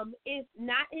 It's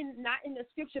not in the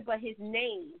scripture, but his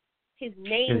name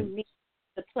means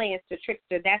the plans to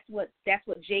trickster. That's what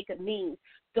Jacob means.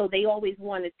 So they always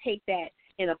want to take that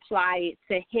and apply it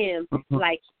to him,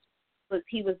 like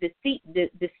he was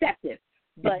deceptive.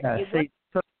 But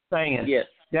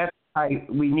that's why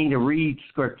we need to read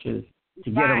scriptures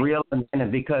to get a real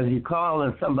understanding, because you're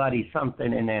calling somebody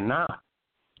something and they're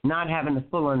not having the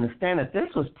full understanding. This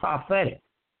was prophetic.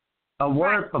 A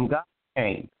word from God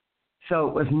came. So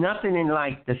it was nothing in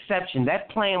like deception. That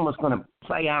plan was going to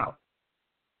play out.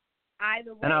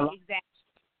 Either way, exactly.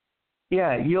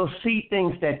 Yeah, you'll see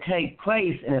things that take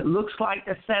place, and it looks like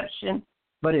deception,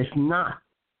 but it's not.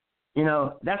 You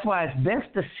know, that's why it's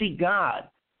best to seek God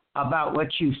about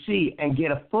what you see and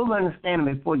get a full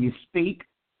understanding before you speak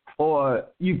or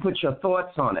you put your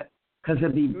thoughts on it, because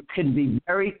it could be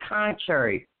very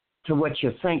contrary to what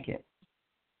you're thinking.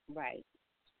 Right.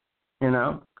 You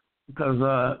know,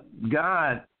 because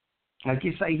God, like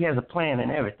you say, he has a plan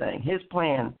and everything. His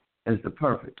plan is the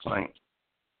perfect plan.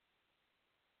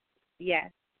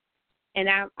 Yes. And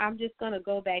I'm just going to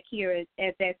go back here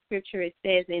at that scripture. It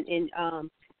says in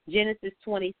Genesis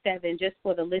 27, just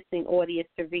for the listening audience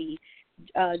to read.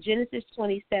 Genesis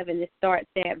 27, it starts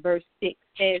at verse 6,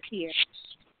 says here,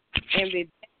 and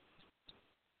Rebekah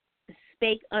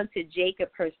spake unto Jacob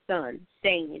her son,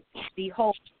 saying,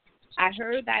 Behold, I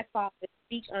heard thy father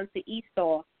speak unto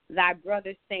Esau thy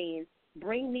brother, saying,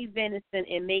 Bring me venison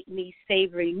and make me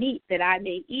savory meat, that I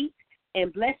may eat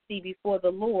and bless thee before the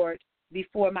Lord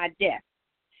before my death.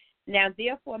 Now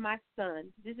therefore, my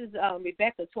son, this is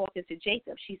Rebekah talking to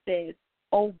Jacob. She says,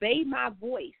 Obey my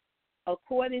voice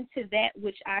according to that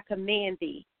which I command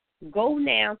thee. Go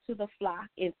now to the flock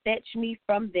and fetch me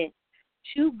from thence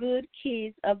 2 good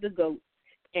kids of the goats,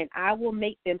 and I will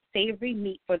make them savory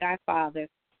meat for thy father,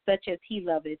 such as he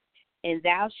loveth. And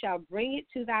thou shalt bring it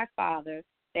to thy father,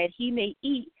 that he may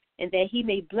eat, and that he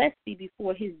may bless thee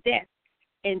before his death.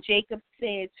 And Jacob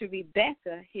said to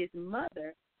Rebekah his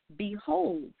mother,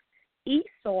 Behold,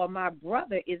 Esau my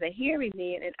brother is a hairy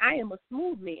man, and I am a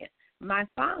smooth man. My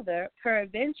father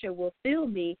peradventure will fill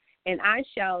me, and I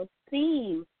shall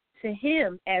seem to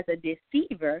him as a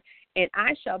deceiver, and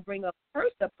I shall bring a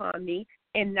curse upon me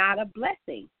and not a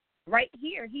blessing. Right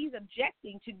here, he's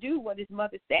objecting to do what his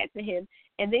mother said to him.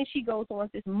 And then she goes on,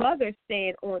 his mother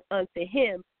said unto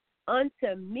him,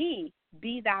 Unto me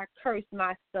be thy curse,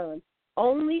 my son.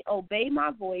 Only obey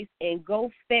my voice and go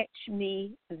fetch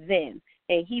me then.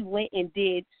 And he went and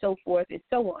did so forth and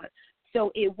so on.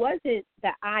 So it wasn't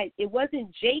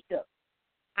Jacob's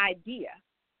idea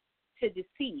to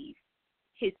deceive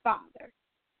his father.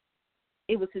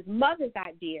 It was his mother's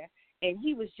idea, and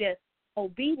he was just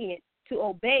obedient to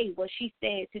obey what she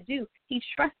said to do. He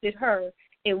trusted her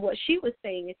in what she was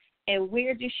saying. And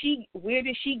where did she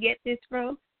get this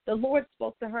from? The Lord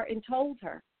spoke to her and told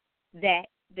her that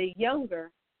the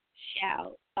younger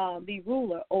shall be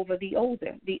ruler over the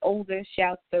older. The older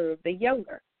shall serve the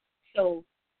younger. So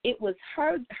it was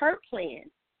her plan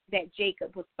that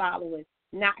Jacob was following,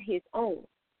 not his own.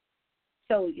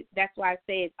 So that's why I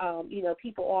said,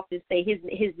 people often say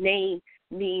his name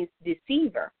means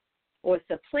deceiver, or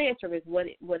supplanter is what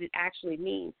it actually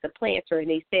means, supplanter, and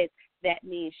they said that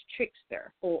means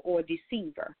trickster or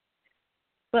deceiver.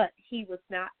 But he was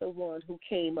not the one who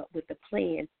came up with the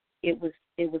plan. It was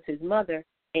his mother,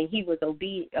 and he was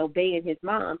obeying his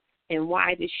mom. And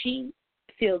why did she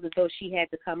feel as though she had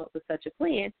to come up with such a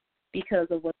plan? Because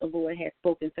of what the Lord had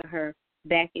spoken to her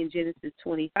back in Genesis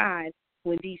 25,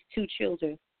 when these 2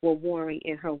 children were warring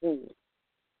in her womb.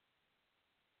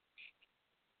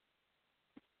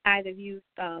 Either of you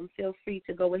feel free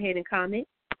to go ahead and comment.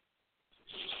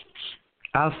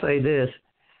 I'll say this.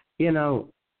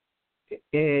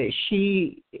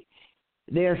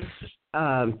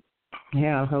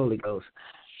 Holy Ghost.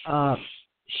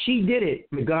 She did it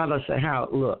regardless of how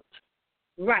it looked.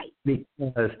 Right.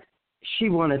 Because she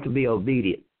wanted to be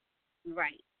obedient.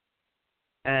 Right.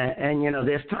 And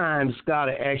there's times God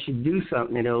will actually do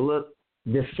something and it'll look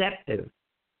deceptive.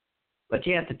 But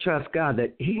you have to trust God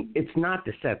that it's not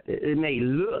deceptive. It may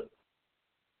look.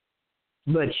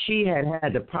 But she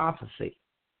had the prophecy.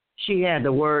 She had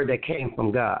the word that came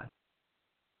from God.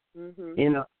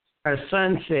 Mm-hmm. Her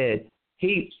son said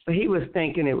he was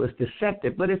thinking it was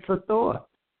deceptive, but it's a thought.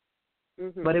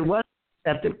 Mm-hmm. But it wasn't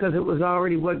deceptive because it was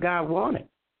already what God wanted.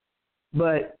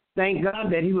 But thank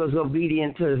God that he was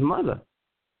obedient to his mother.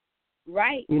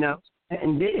 Right.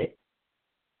 And did it.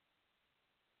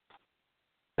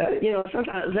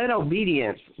 Sometimes that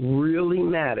obedience really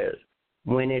matters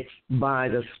when it's by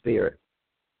the Spirit.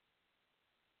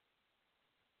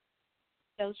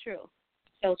 So true.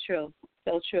 So true.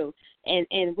 So true.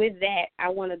 And with that, I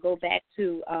want to go back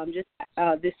to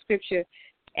this scripture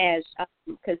as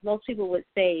because most people would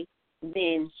say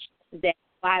then that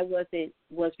why was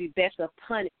Rebecca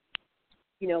punished,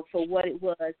 for what it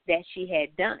was that she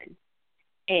had done.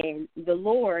 And the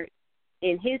Lord,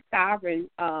 in his sovereign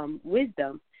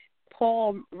wisdom,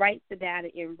 Paul writes about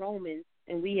it in Romans,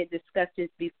 and we had discussed this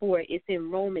before. It's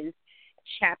in Romans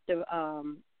chapter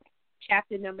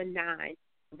number 9,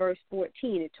 verse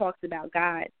 14. It talks about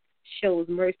God shows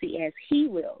mercy as he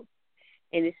wills.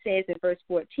 And it says in verse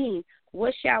 14,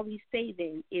 what shall we say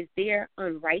then? Is there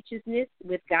unrighteousness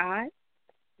with God?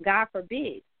 God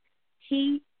forbid.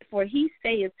 For he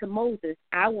saith to Moses,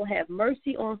 I will have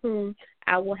mercy on whom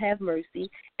I will have mercy,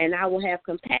 and I will have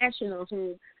compassion on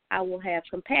whom I will have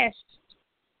compassion.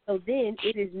 So then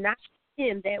it is not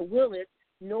him that willeth,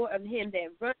 nor of him that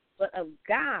runneth, but of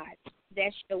God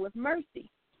that showeth mercy.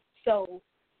 So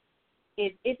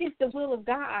if it's the will of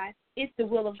God, it's the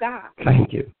will of God.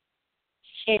 Thank you.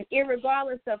 And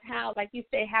irregardless of how, like you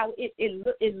say, how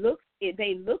they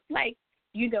looked like,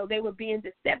 they were being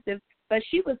deceptive, but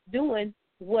she was doing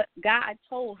what God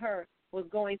told her was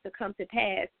going to come to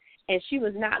pass, and she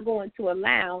was not going to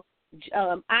allow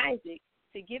Isaac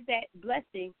to give that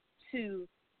blessing to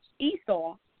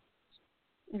Esau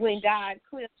when God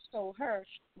clearly told her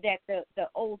that the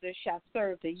older shall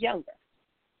serve the younger.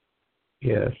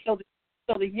 Yes. So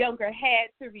the younger had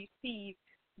to receive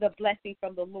the blessing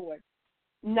from the Lord.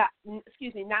 Not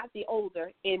the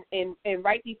older. And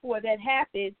right before that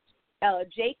happened,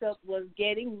 Jacob was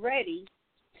getting ready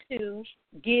to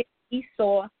give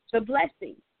Esau the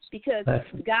blessing because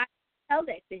God told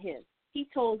that to him. He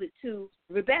told it to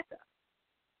Rebekah.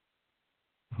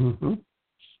 Mm-hmm.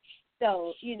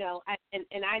 So,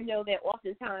 I know that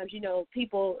oftentimes,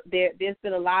 people, there's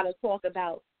been a lot of talk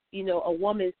about, a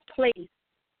woman's place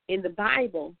in the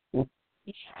Bible,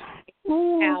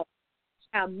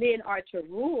 how men are to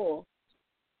rule.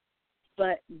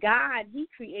 But God, he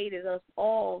created us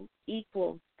all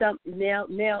equal, some male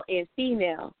and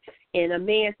female, and a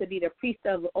man to be the priest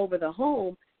over the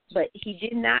home. But he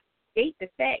did not state the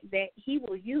fact that he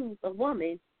will use a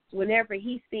woman whenever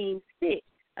he seems fit.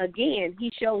 Again,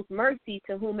 he shows mercy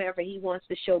to whomever he wants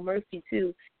to show mercy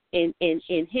to, and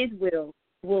his will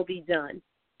be done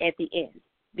at the end.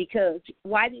 Because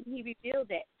why didn't he reveal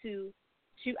that to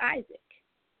Isaac?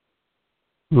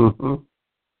 Mm-hmm.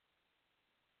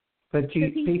 But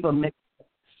people mix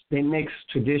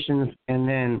traditions and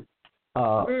then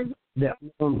their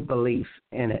own beliefs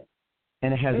in it,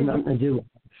 and it has nothing to do with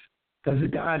it. Because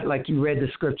God, like you read the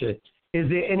scripture, is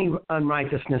there any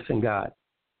unrighteousness in God?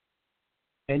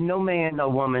 And no man, no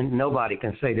woman, nobody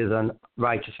can say there's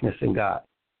unrighteousness in God.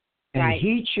 And right.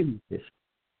 He chooses.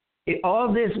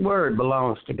 All this word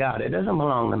belongs to God. It doesn't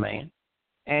belong to man.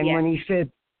 And when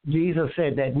Jesus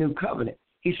said that new covenant,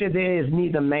 he said there is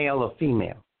neither male or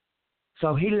female.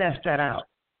 So he left that out.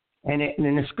 And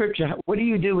in the scripture, what do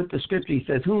you do with the scripture? He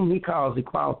says, whom he calls, he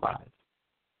qualifies.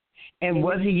 And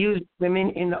was he using women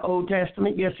in the Old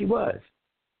Testament? Yes, he was.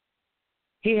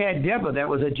 He had Deborah that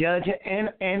was a judge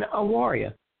and a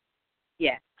warrior.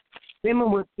 Yeah. Women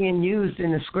were being used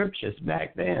in the scriptures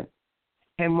back then.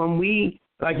 And when we,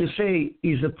 like you say,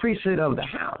 he's the priesthood of the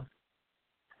house.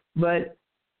 But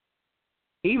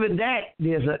even that,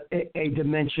 there's a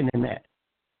dimension in that.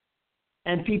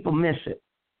 And people miss it.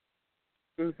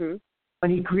 Mm-hmm.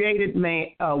 When he created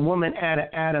a woman out of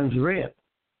Adam's rib,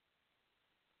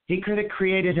 he could have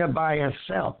created her by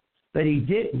herself, but he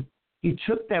didn't. He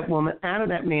took that woman out of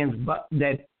that man's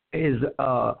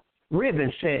rib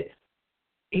and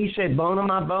said, bone of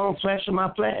my bone, flesh of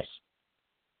my flesh.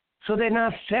 So they're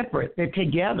not separate; they're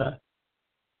together.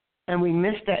 And we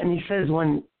miss that. And he says,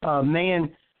 when a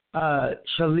man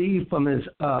shall leave from his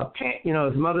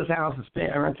his mother's house, his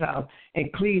parents' house,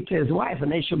 and cleave to his wife,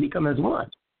 and they shall become as one.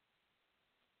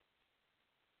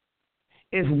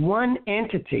 It's one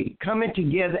entity coming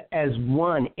together as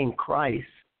one in Christ,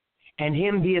 and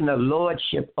him being the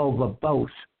lordship over both.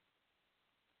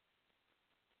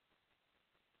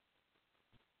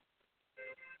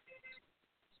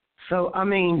 So,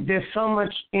 there's so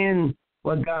much in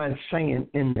what God's saying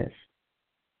in this.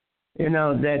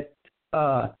 That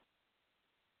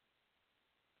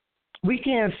we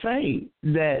can't say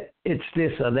that it's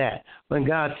this or that when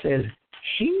God says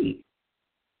he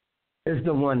is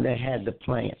the one that had the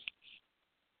plan.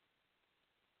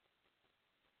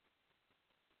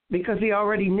 Because he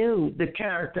already knew the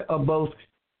character of both.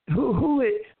 Who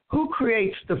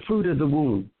creates the fruit of the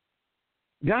womb?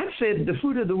 God said the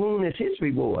fruit of the womb is his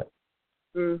reward.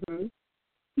 Mm-hmm.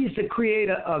 He's the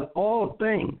creator of all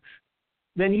things.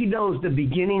 Then he knows the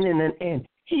beginning and the end.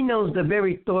 He knows the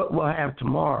very thought we'll have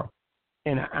tomorrow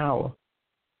in an hour.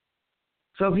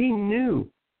 So he knew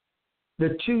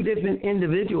the two different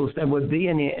individuals that would be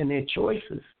in their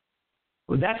choices.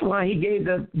 Well, that's why he gave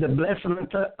the blessing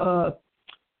to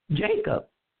Jacob,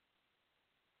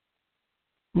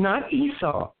 not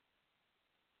Esau.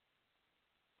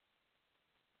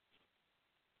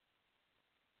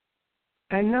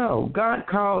 And no, God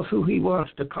calls who he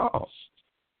wants to call.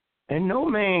 And no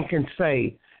man can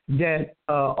say that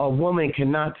a woman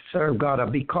cannot serve God or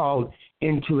be called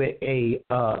into a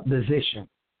position.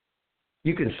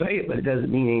 You can say it, but it doesn't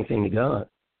mean anything to God.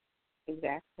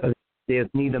 Exactly. There's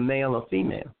neither male or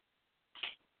female.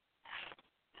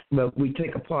 But we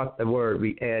take apart the word,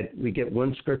 we get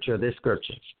one scripture or this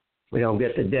scripture. We don't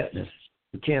get the depthness.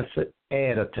 We can't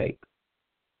add or take.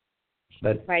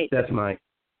 But right. That's my...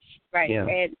 Right. Yeah.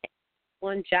 Add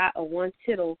one jot or one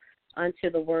tittle unto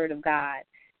the word of God.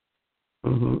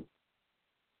 Mm-hmm.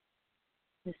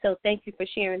 So thank you for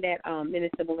sharing that,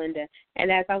 Minister Belinda.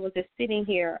 And as I was just sitting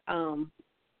here,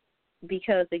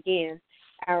 because again,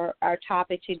 our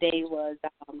topic today was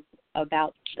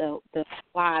about the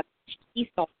wives of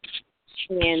Esau.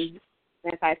 And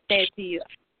as I said to you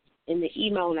in the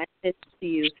email, and I said to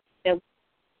you, that we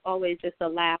always just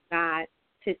allow God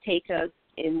to take us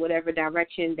in whatever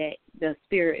direction that the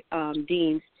Spirit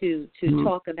deems to mm-hmm.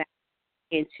 talk about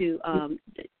and to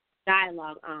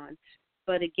dialogue on.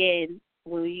 But again,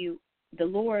 when the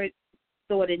Lord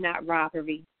thought it not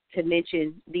robbery to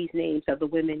mention these names of the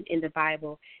women in the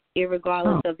Bible,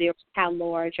 irregardless of how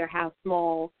large or how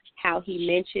small, how he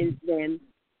mentions them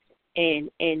and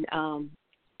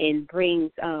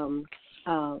brings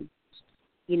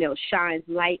shines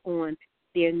light on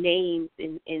their names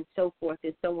and so forth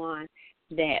and so on,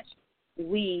 that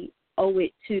we owe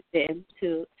it to them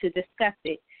to discuss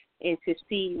it and to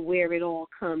see where it all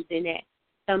comes in at.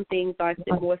 Some things are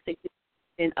more significant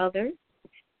than others,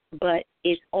 but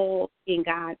it's all in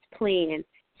God's plan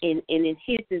and in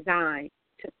his design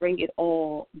to bring it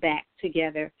all back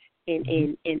together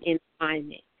in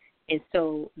alignment. And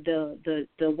so the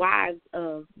wives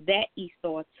of that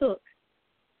Esau took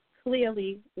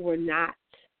clearly were not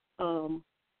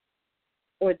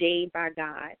ordained by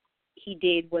God. He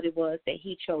did what it was that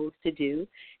he chose to do,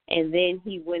 and then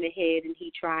he went ahead and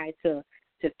he tried to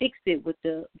fix it with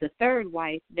the third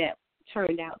wife that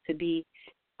turned out to be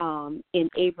in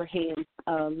Abraham's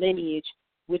lineage,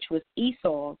 which was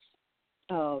Ishmael's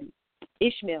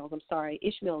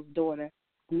daughter,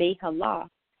 Mahalah.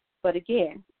 But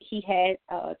again, he had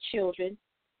children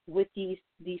with these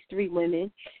three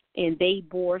women, and they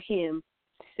bore him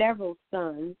several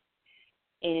sons.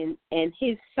 And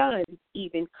his sons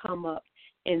even come up,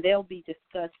 and they'll be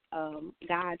discussed.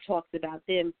 God talks about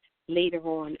them later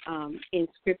on in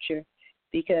Scripture,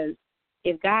 because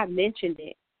if God mentioned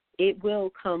it, it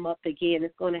will come up again.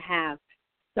 It's going to have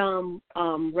some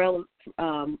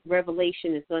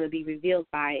revelation is going to be revealed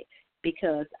by it,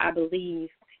 because I believe,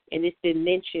 and it's been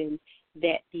mentioned,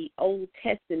 that the Old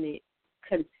Testament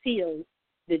conceals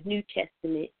the New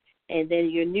Testament, and then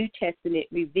your New Testament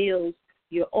reveals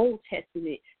your Old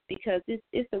Testament, because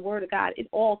it's the Word of God. It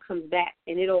all comes back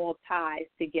and it all ties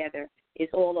together.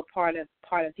 It's all a part of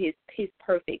his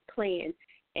perfect plan,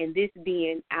 and this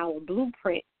being our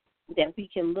blueprint that we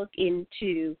can look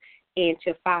into and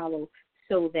to follow,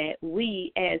 so that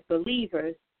we as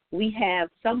believers, we have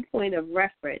some point of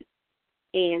reference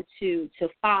and to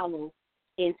follow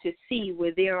and to see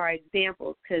where there are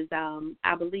examples, because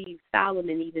I believe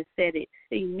Solomon even said it,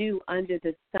 they knew under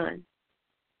the sun.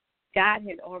 God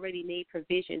had already made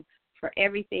provision for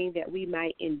everything that we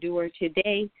might endure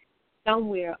today.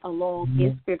 Somewhere along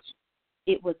in Scripture,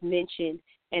 it was mentioned,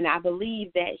 and I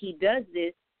believe that he does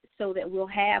this so that we'll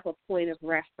have a point of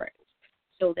reference,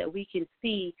 so that we can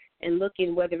see and look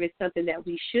in whether it's something that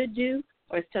we should do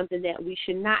or something that we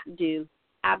should not do.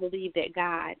 I believe that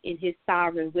God, in his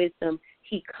sovereign wisdom,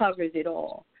 he covers it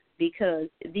all, because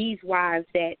these wives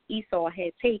that Esau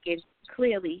had taken,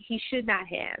 clearly he should not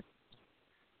have.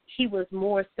 He was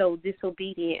more so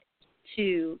disobedient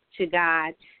to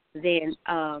God than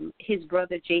his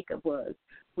brother Jacob was,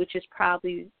 which is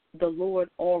probably the Lord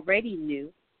already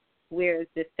knew where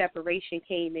the separation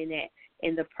came in at,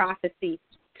 and the prophecy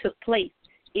took place.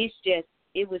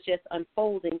 It was just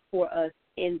unfolding for us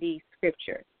in these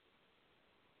scriptures,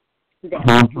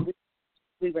 that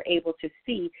we were able to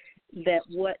see that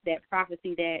what that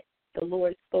prophecy that the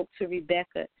Lord spoke to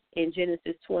Rebekah in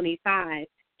Genesis 25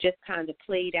 just kind of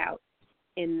played out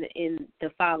in the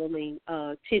following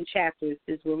 10 chapters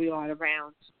is where we are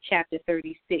around chapter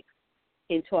 36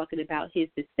 in talking about his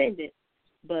descendants.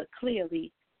 But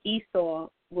clearly Esau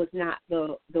was not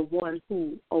the one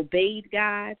who obeyed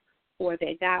God, or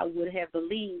that God would have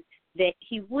believed that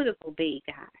he would have obeyed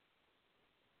God.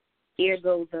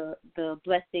 Ergo, the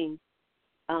blessing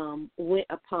went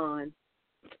upon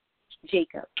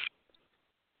Jacob.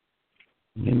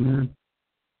 Amen.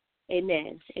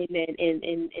 Amen. Amen.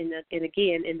 And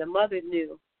again, and the mother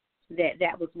knew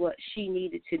that was what she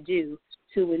needed to do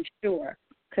to ensure.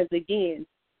 Because again,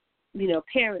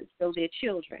 parents know their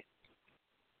children.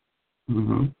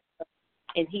 Mm-hmm.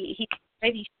 And he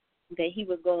already showed that he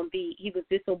was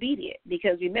disobedient.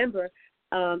 Because remember,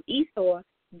 Esau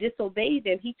disobeyed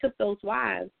them. He took those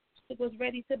wives. He was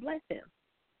ready to bless him.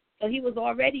 So he was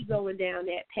already going down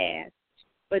that path.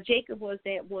 But Jacob was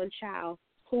that one child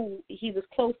who he was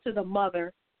close to the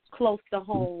mother, close to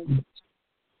home.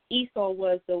 Esau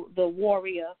was the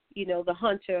warrior, the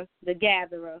hunter, the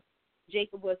gatherer.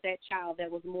 Jacob was that child that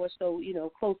was more so,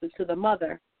 closer to the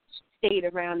mother, stayed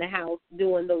around the house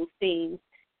doing those things,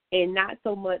 and not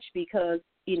so much because,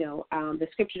 the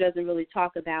scripture doesn't really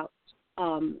talk about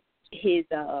his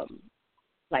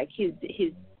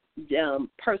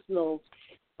personal,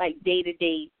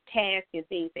 day-to-day tasks and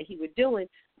things that he was doing,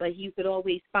 but you could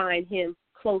always find him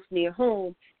close near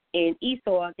home. And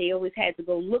Esau, they always had to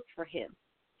go look for him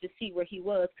to see where he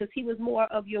was, because he was more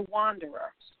of your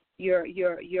wanderer,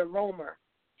 your roamer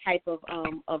type of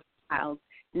child,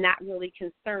 not really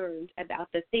concerned about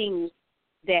the things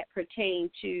that pertain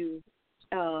to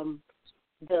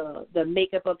the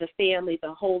makeup of the family,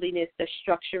 the holiness, the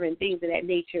structure, and things of that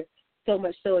nature. So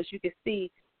much so, as you can see,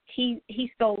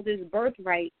 he sold his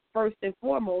birthright first and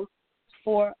foremost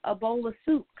for a bowl of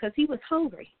soup because he was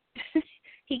hungry.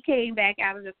 He came back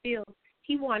out of the field.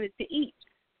 He wanted to eat.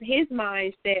 His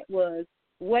mindset was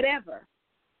whatever.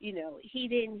 He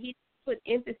didn't put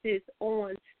emphasis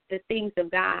on the things of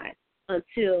God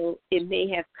until it may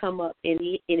have come up and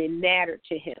it mattered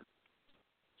to him.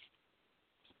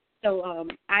 So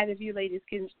either of you ladies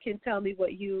can tell me what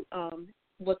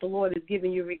the Lord has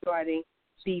given you regarding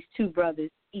these two brothers,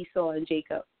 Esau and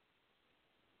Jacob.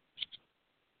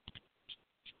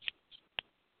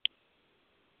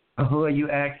 Who are you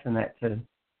asking that to?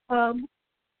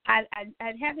 I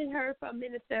haven't heard from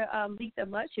Minister Lisa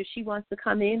much. If she wants to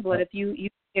come in, but if you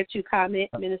get to comment,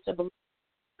 Minister,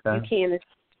 you can.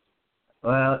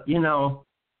 Well,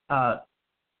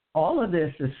 all of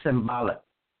this is symbolic.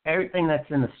 Everything that's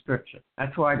in the scripture.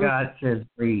 That's why God says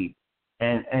read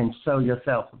and show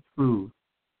yourself approved.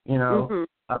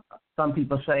 Some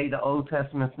people say the Old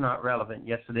Testament's not relevant.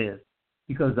 Yes, it is.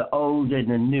 Because the old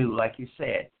and the new, like you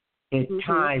said, it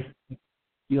ties.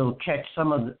 You'll catch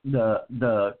some of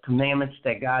the commandments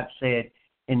that God said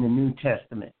in the New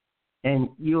Testament. And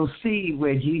you'll see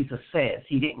where Jesus says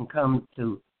he didn't come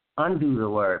to undo the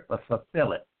word, but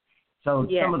fulfill it. So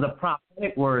some of the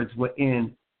prophetic words were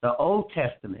in the Old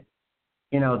Testament,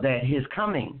 that his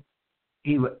coming,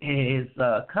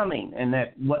 coming, and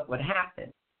that what would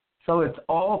happen. So it's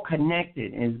all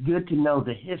connected, and it's good to know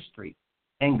the history.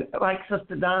 And like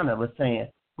Sister Donna was saying,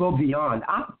 go beyond.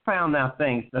 I found out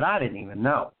things that I didn't even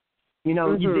know. Then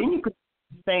you could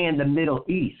stay in the Middle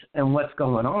East and what's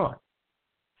going on.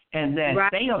 And that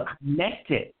they are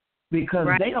connected because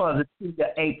they are the seed of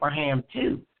Abraham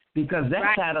too, because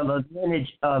that's out of the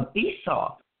lineage of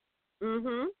Esau.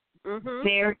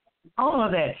 There, all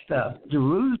of that stuff,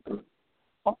 Jerusalem,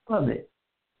 all of it.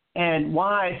 And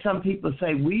why some people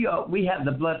say we have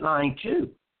the bloodline too.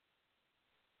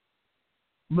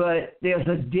 But there's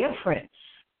a difference,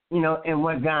 in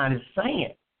what God is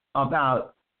saying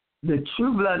about the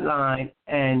true bloodline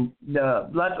and the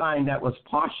bloodline that was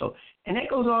partial. And that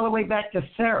goes all the way back to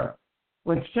Sarah.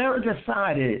 When Sarah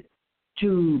decided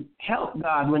to help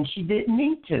God when she didn't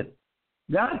need to,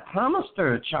 God promised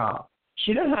her a child.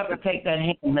 She doesn't have to take that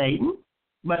handmaiden,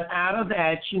 but out of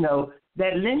that,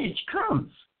 that lineage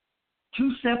comes.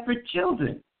 Two separate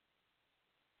children.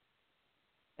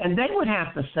 And they would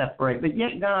have to separate, but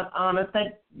yet God honored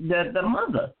the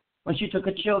mother when she took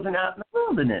her children out in the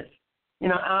wilderness,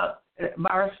 out by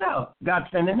herself. God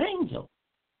sent an angel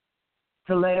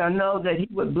to let her know that he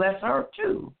would bless her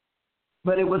too.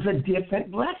 But it was a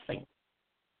different blessing.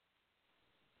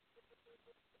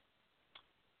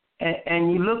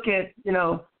 And you look at,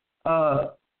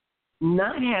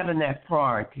 not having that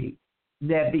priority,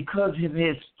 that because of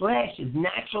his flesh, his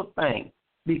natural thing,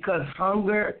 because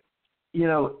hunger,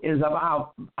 is of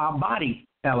our body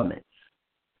elements.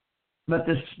 But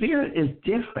the spirit is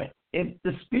different. If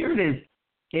the spirit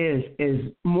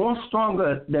is more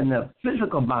stronger than the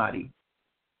physical body,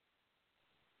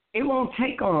 it won't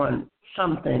take on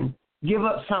something, give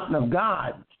up something of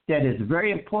God that is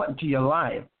very important to your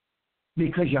life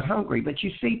because you're hungry. But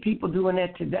you see people doing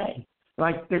that today.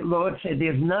 Like the Lord said,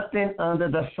 there's nothing under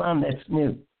the sun that's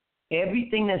new.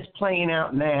 Everything that's playing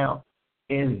out now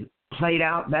is played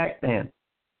out back then.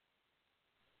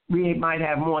 We might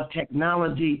have more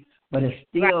technology, but it's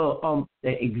still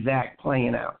the exact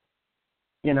playing out.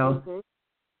 You know,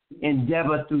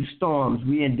 endeavor through storms.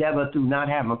 We endeavor through not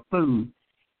having food.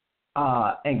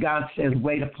 And God says,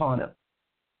 wait upon him.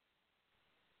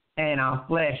 And our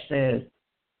flesh says,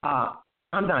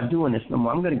 I'm not doing this no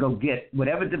more. I'm going to go get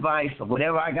whatever device or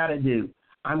whatever I got to do.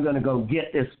 I'm going to go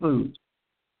get this food.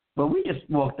 But we just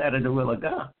walked out of the will of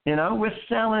God. You know, we're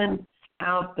selling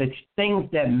out the things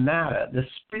that matter, the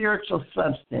spiritual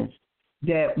substance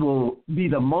that will be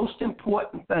the most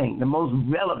important thing, the most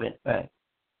relevant thing.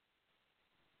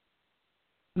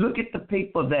 Look at the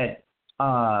people that,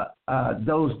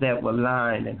 those that were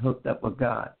lying and hooked up with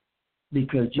God.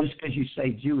 Because just because you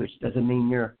say Jewish doesn't mean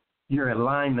you're in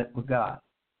alignment with God.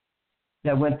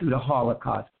 That went through the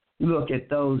Holocaust. Look at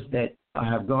those that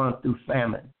have gone through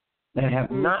famine, that have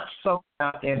not sold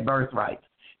out their birthrights.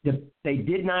 They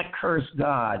did not curse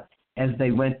God as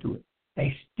they went through it.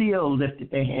 They still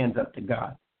lifted their hands up to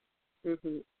God.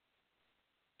 Mm-hmm.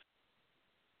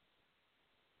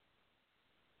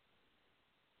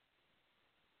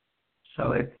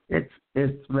 So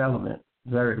it's relevant,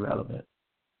 very relevant.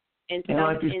 And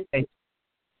like you say,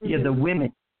 the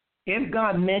women, if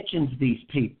God mentions these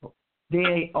people,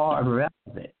 they are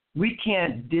relevant. We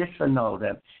can't disannul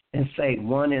them and say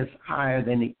one is higher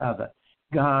than the other.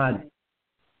 God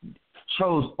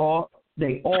chose all,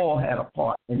 they all had a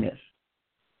part in this.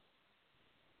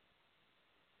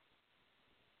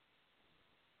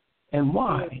 And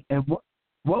why? And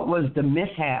what was the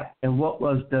mishap and what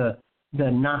was the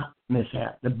not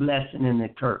mishap, the blessing and the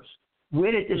curse?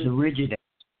 Where did this originate?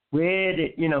 Where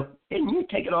did, and you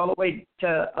take it all the way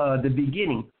to the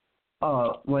beginning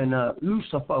when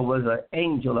Lucifer was an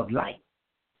angel of light.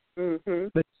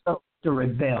 But to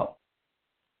rebel.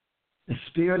 The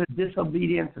spirit of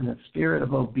disobedience and the spirit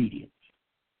of obedience.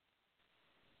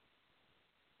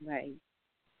 Right.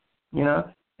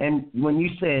 And when you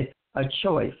said a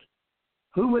choice,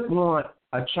 who would want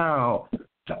a child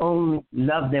to only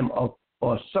love them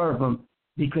or serve them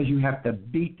because you have to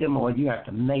beat them or you have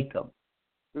to make them?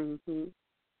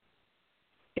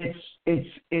 There's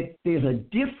a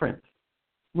difference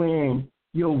when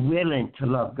you're willing to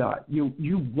love God. You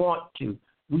want to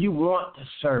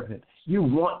serve him. You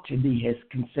want to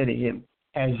consider him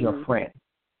as your friend.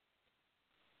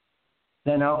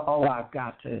 Then I've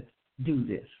got to do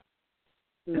this.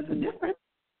 There's a difference.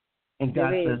 And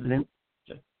God says it in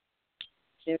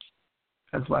Scripture.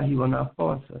 That's why he will not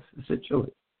force us. It's a choice.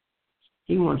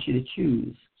 He wants you to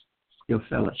choose your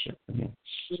fellowship with him.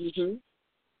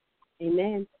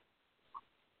 Amen.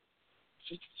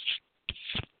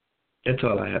 That's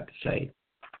all I have to say.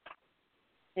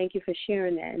 Thank you for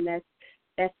sharing that, and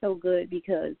that's so good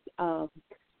because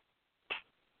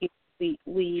we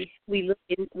look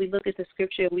at the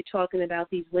scripture and we're talking about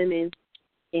these women,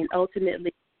 and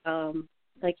ultimately,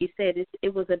 like you said,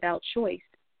 it was about choice.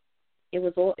 It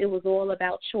was all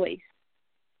about choice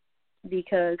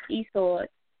because Esau,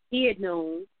 he had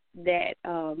known that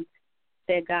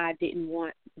that God didn't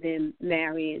want them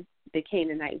marrying the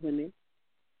Canaanite women.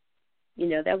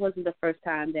 That wasn't the first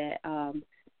time that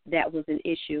that was an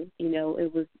issue.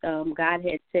 It was God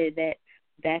had said that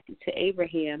back to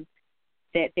Abraham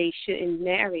that they shouldn't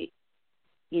marry,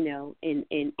 and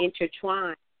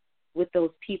intertwine with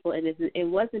those people. And it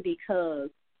wasn't because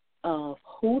of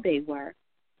who they were.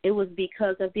 It was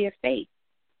because of their faith.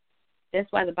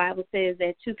 That's why the Bible says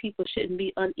that two people shouldn't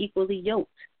be unequally yoked.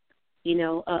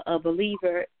 A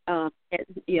believer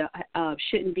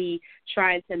shouldn't be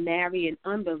trying to marry an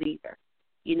unbeliever.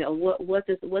 What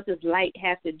does light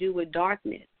have to do with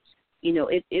darkness?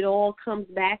 It all comes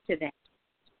back to that.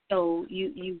 So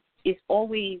it's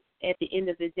always, at the end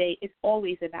of the day, it's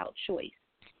always about choice.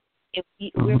 If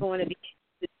we're going to be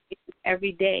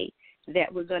every day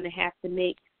that we're going to have to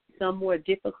make some more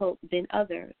difficult than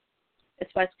others.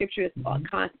 That's why Scripture is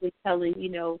constantly telling,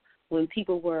 when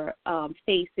people were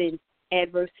facing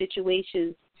adverse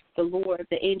situations,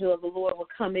 the angel of the Lord would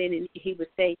come in and he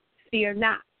would say, "Fear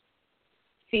not,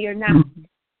 fear not,"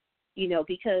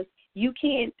 because you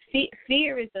can't.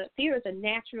 Fear is a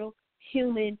natural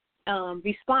human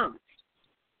response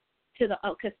to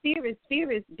because fear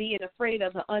is being afraid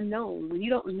of the unknown. When you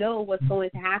don't know what's going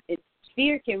to happen,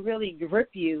 fear can really grip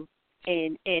you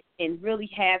and really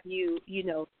have you,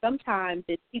 sometimes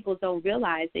that people don't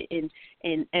realize it.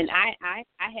 And I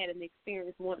had an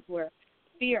experience once where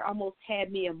fear almost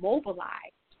had me immobilized,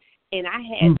 and I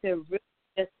had to really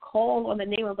just call on the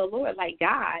name of the Lord, like,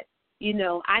 God,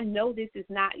 I know this is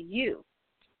not you.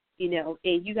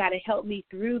 And you got to help me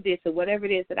through this or whatever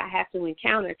it is that I have to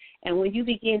encounter. And when you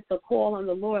begin to call on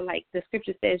the Lord, like the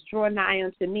scripture says, draw nigh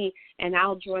unto me and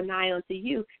I'll draw nigh unto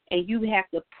you. And you have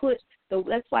to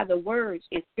that's why the word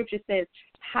in scripture says,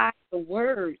 hide the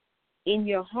word in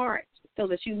your heart so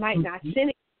that you might not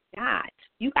sin against God.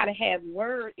 You got to have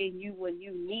word in you when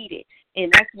you need it.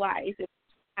 And that's why it's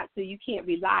so you can't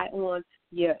rely on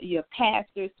your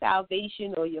pastor's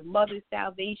salvation or your mother's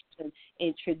salvation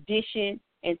and tradition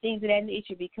and things of that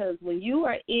nature, because when you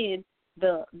are in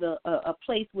a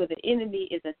place where the enemy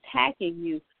is attacking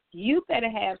you, you better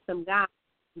have some God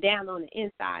down on the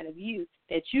inside of you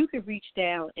that you can reach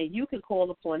down and you can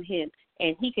call upon him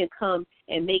and he can come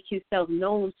and make himself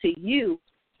known to you,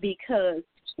 because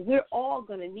we're all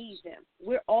going to need them.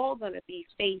 We're all going to be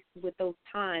faced with those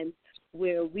times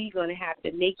where we're going to have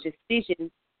to make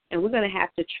decisions and we're going to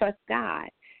have to trust God.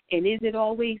 And is it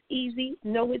always easy?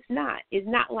 No, it's not. It's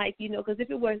not like, because if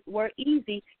it were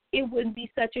easy, it wouldn't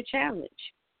be such a challenge.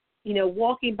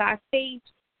 Walking by faith,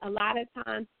 a lot of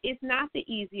times it's not the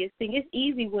easiest thing. It's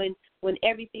easy when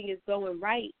everything is going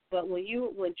right, but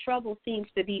when trouble seems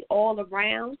to be all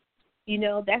around,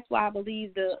 that's why I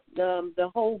believe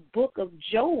the whole book of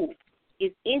Job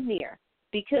is in there,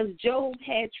 because Job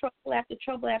had trouble after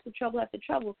trouble after trouble after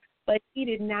trouble, but he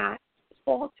did not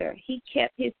falter. He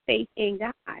kept his faith in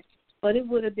God. But it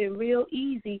would have been real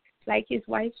easy, like his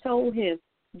wife told him,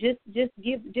 just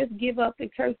give up and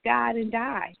curse God and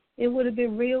die. It would have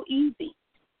been real easy.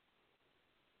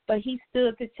 But he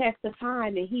stood the test of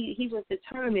time, and he was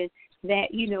determined that,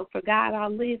 for God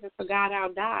I'll live and for God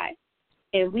I'll die.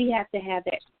 And we have to have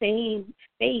that same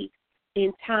faith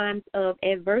in times of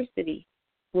adversity.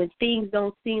 When things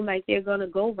don't seem like they're going to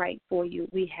go right for you,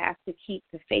 we have to keep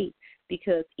the faith,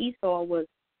 because Esau was,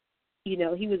 he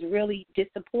was really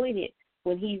disappointed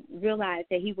when he realized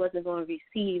that he wasn't going to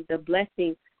receive the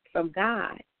blessing from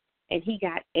God. And he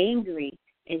got angry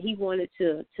and he wanted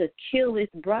to kill his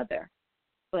brother.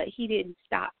 But he didn't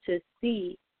stop to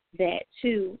see that,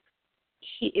 too.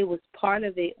 It was part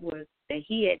of it was that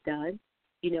he had done.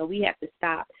 We have to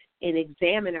stop and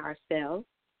examine ourselves.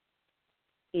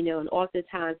 And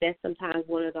oftentimes that's sometimes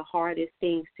one of the hardest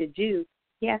things to do.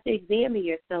 You have to examine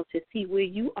yourself to see where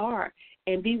you are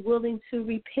and be willing to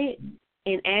repent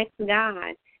and ask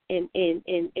God and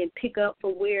pick up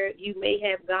from where you may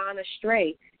have gone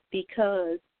astray,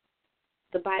 because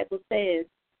the Bible says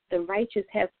the righteous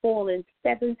have fallen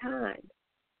 7 times.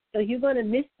 So you're going to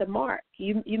miss the mark.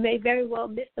 You may very well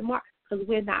miss the mark because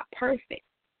we're not perfect.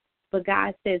 But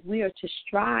God says we are to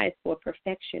strive for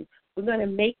perfection. We're going to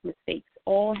make mistakes.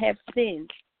 All have sinned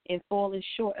and fallen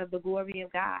short of the glory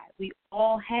of God. We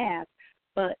all have,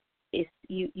 but it's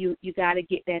you got to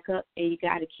get back up, and you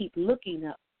got to keep looking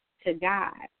up to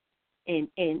God and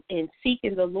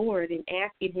seeking the Lord and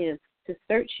asking him to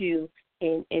search you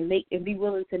and be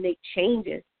willing to make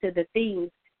changes to the things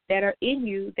that are in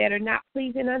you that are not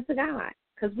pleasing unto God.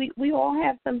 Because we all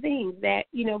have some things that,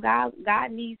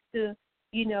 God needs to,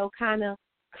 kind of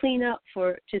clean up,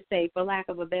 for lack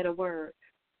of a better word.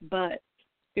 But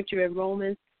scripture in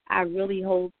Romans, I really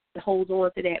hold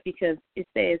on to that, because it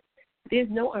says there's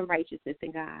no unrighteousness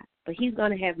in God, but he's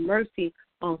going to have mercy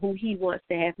on who he wants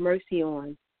to have mercy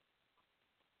on,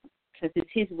 because it's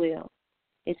his will.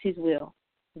 It's his will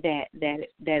that's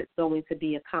going to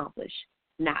be accomplished,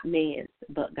 not man's,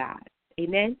 but God.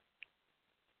 Amen?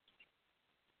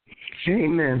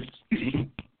 Amen.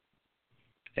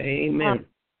 Amen.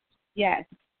 Yes.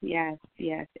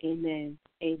 Amen.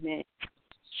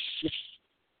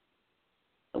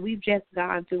 We've just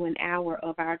gone through an hour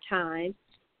of our time.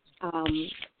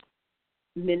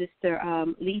 Minister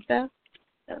Lisa,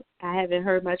 I haven't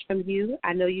heard much from you.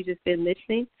 I know you've just been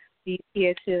listening. Do you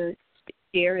care to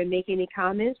share and make any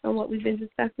comments on what we've been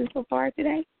discussing so far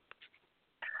today?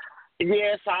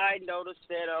 Yes, I noticed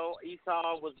that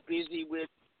Esau was busy with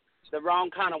the wrong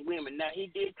kind of women. Now, he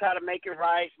did try to make it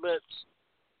right, but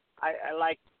I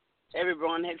like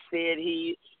everyone had said,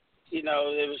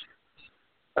 there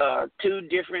was 2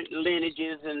 different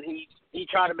lineages, and he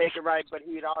tried to make it right, but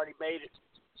he had already made it.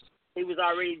 He was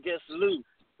already just loose,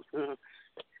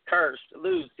 cursed,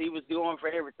 loose. He was going for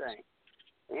everything.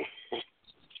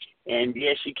 And,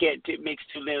 yes, you can't mix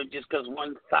 2 lineages because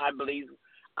one side believes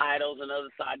idols and the other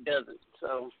side doesn't.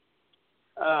 So,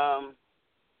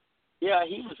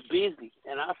 he was busy.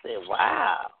 And I said,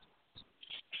 wow.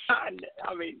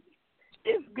 I mean,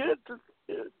 it's good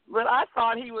but I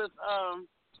thought he was.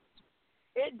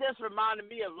 It just reminded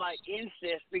me of like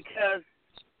incest because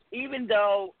even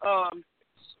though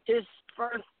his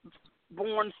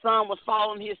firstborn son was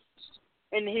following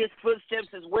in his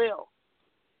footsteps as well.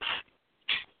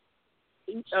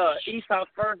 Esau's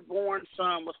firstborn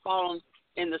son was following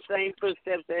in the same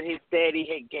footsteps that his daddy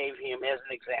had gave him as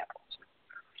an example.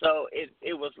 So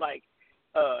it was like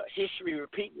history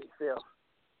repeating itself.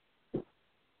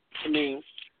 I mean,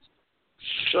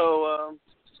 so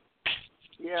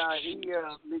yeah, he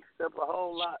mixed up a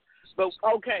whole lot. But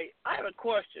okay, I have a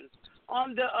question.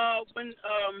 On the when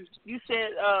you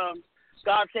said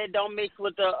God said don't mix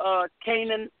with the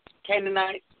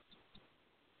Canaanite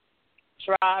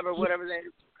tribe or whatever that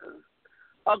is.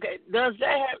 Okay, does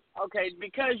that have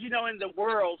because in the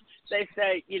world they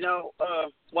say,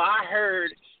 well I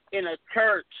heard in a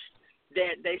church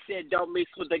that they said don't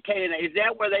mix with the Canaanite. Is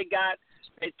that where they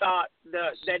thought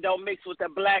that don't mix with the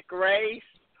black race?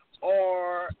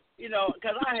 Or,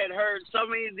 because I had heard so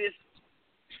many of this,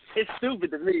 it's stupid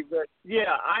to me, but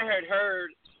yeah, I had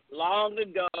heard long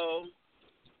ago,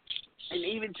 and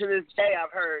even to this day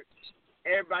I've heard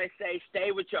everybody say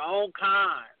stay with your own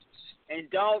kind and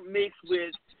don't mix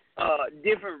with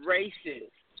different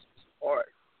races or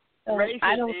races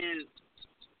I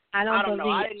don't know.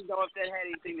 I didn't know if that had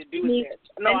anything to do with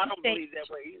that. No, I don't believe that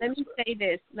way either.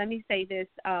 Let me say this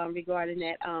regarding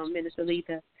that, Minister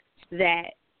Letha,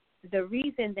 that the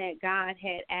reason that God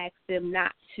had asked them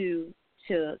not to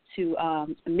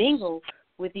mingle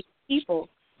with these people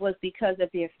was because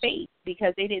of their faith,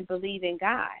 because they didn't believe in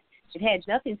God. It had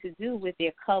nothing to do with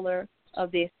their color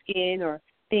of their skin or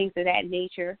things of that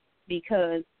nature,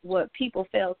 because what people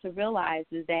fail to realize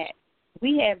is that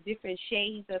we have different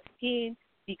shades of skin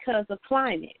because of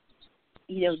climate.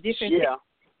 Different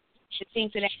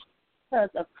things of that because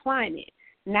of climate,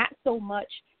 not so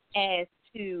much as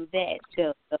to that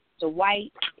the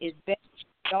white is better,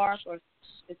 dark, or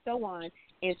so on.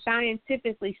 And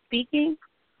scientifically speaking,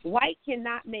 white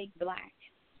cannot make black.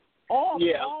 All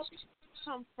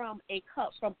come from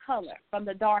from color, from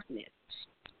the darkness.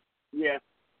 Yeah.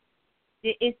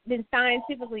 It's been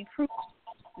scientifically proven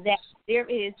that there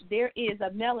is a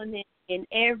melanin in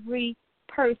every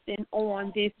person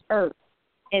on this earth,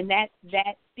 and that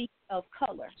speaks of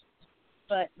color.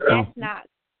 But that's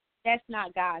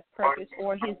not God's purpose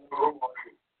or His.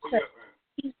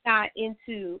 He's not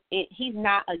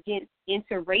against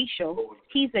interracial.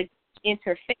 He's against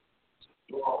interfaith.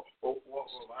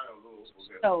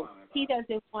 So He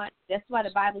doesn't want. That's why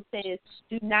the Bible says,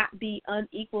 "Do not be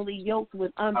unequally yoked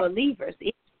with unbelievers."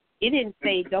 It didn't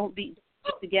say don't be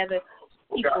together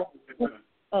people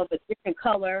of a different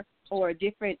color or a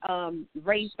different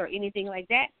race or anything like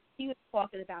that. He was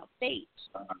talking about faith.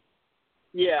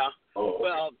 Yeah.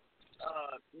 Well.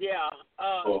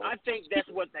 I think that's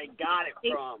what they got it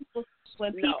from.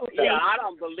 When people I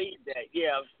don't believe that.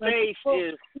 Yeah, faith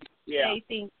is. Yeah. They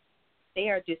think they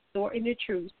are distorting the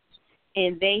truth,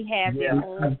 and they have their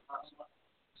own.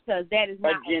 Because that is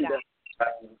not agenda.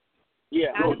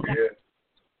 Yeah.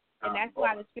 And that's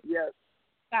why the scripture.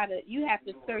 You have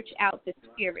to search out the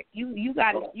spirit. You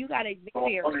gotta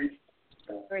experience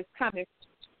where it's coming,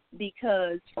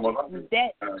 because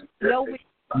that no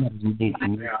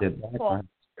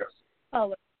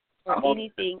color or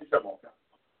anything.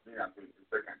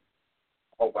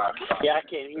 Yeah, I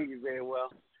can't hear you very well.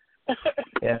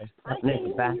 Yeah,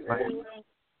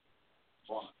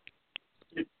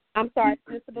 I'm sorry,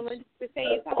 Mr. Belinda, you were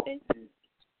saying something?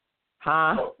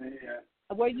 Huh?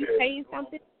 Were you saying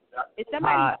something? Is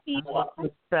somebody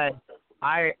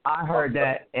I heard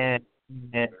that in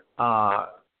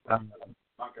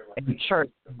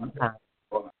church,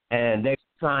 and they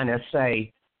were trying to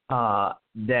say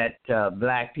that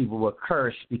black people were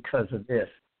cursed because of this.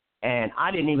 And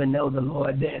I didn't even know the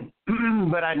Lord then,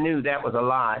 but I knew that was a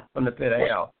lie from the pit of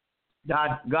hell.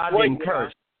 God didn't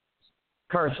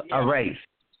curse a race.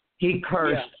 He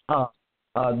cursed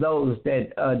those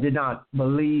that did not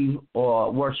believe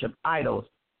or worship idols.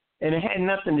 And it had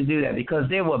nothing to do with that, because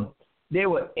there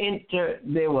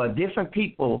were different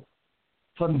people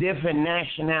from different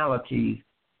nationalities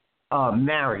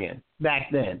marrying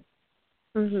back then.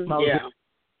 Mm-hmm.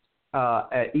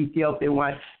 Ethiopian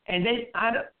wife, and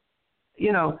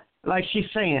like she's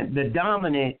saying, the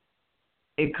dominant,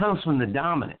 it comes from the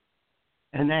dominant,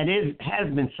 and that has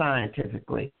been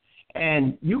scientifically.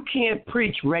 And you can't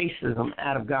preach racism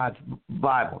out of God's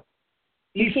Bible.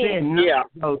 He said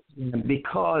no to them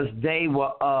because they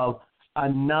were of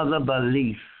another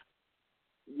belief.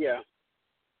 Yeah.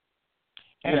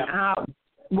 And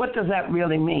what does that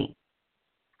really mean?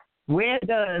 Where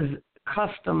does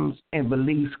customs and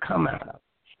beliefs come out of.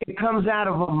 It comes out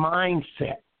of a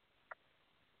mindset,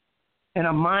 and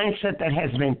a mindset that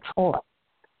has been taught.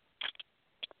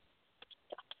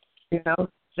 You know,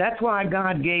 that's why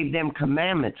God gave them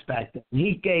commandments back then.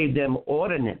 He gave them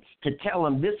ordinance to tell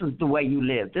them this is the way you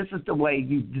live. This is the way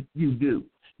you do.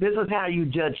 This is how you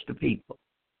judge the people.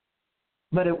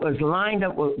 But it was lined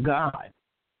up with God.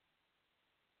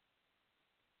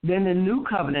 Then the new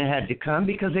covenant had to come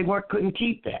because they couldn't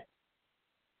keep that.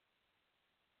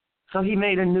 So he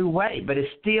made a new way, but it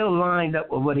still lined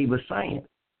up with what he was saying.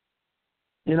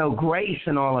 You know, grace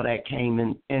and all of that came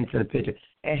into the picture.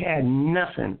 It had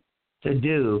nothing to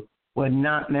do with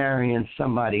not marrying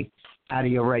somebody out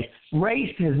of your race.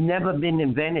 Race has never been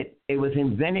invented. It was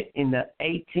invented in the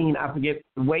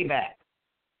way back.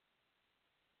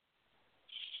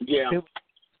 Yeah. As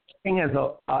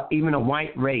even a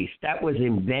white race, that was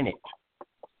invented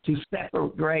to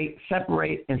separate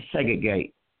and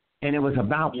segregate, and it was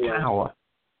about power.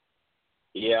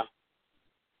 Yeah.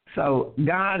 So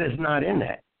God is not in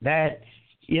that. That,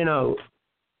 you know,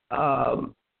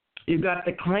 you got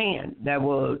the Klan that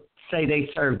will say they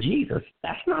serve Jesus.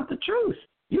 That's not the truth.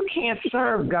 You can't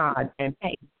serve God and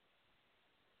hate.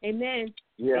 Amen.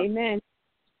 Yeah. Amen.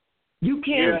 You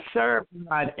can't serve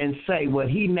God and say what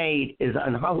he made is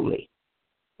unholy.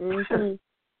 Mm-hmm.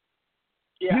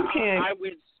 Yeah, you can't. I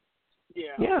would.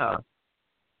 Yeah. Yeah.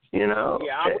 You know.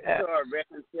 Yeah, I went to a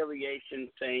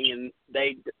reconciliation thing, and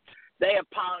they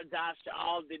apologized to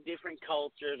all the different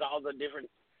cultures, and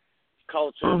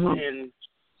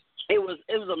it was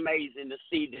amazing to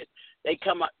see that they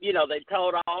come up. You know, they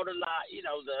told all the lie. You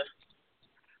know,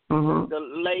 the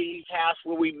lady's house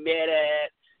where we met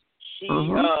at. She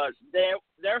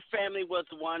their family was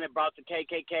the one that brought the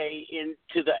KKK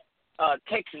into the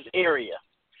Texas area.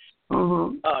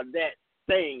 That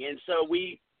thing, and so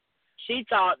she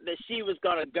thought that she was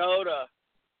going to go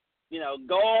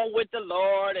on with the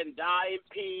Lord and die in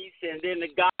peace, and then the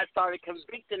God started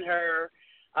convicting her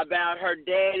about her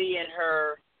daddy and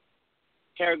her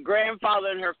grandfather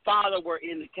and her father were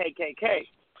in the KKK,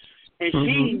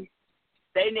 and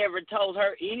they never told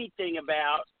her anything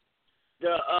about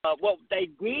what they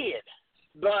did,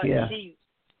 but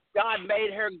God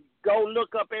made her go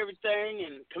look up everything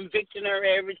and convicting her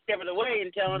every step of the way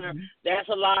and telling her that's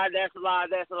a lie, that's a lie,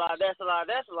 that's a lie, that's a lie,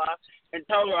 that's a lie, and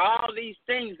told her all these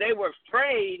things. They were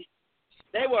afraid.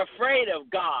 They were afraid of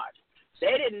God.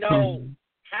 They didn't know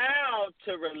how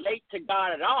to relate to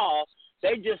God at all.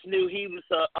 They just knew he was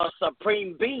a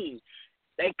supreme being.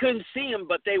 They couldn't see him,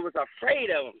 but they was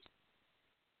afraid of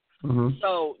him.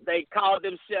 So they called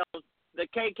themselves, the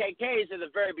KKKs in the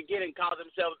very beginning called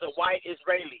themselves the white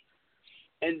Israelis.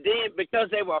 And then because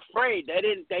they were afraid,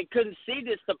 they couldn't see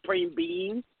this supreme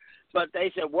being, but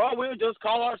they said, well, we'll just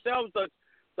call ourselves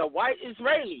the white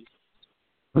Israelis.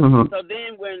 So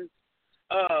then when,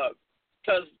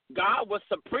 because God was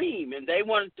supreme and they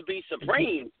wanted to be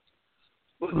supreme,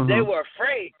 they were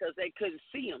afraid because they couldn't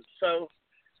see him. So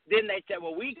then they said,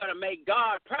 well, we're going to make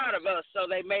God proud of us. So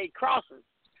they made crosses.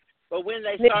 But when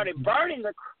they started burning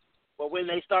the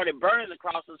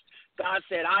crosses, God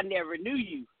said, I never knew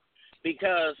you.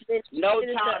 Because no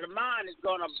child of mine is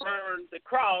going to burn the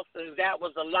cross, and that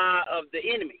was a lie of the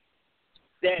enemy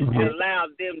that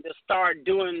allowed them to start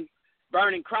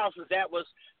burning crosses. That was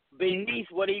beneath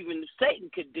what even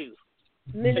Satan could do.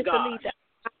 Minister Lisa,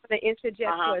 I'm going to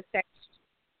interject for a second,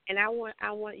 and I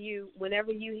want you,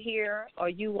 whenever you hear or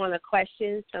you want to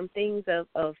question some things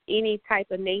of any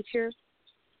type of nature,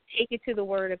 take it to the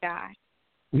Word of God.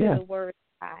 To the Word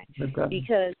of God,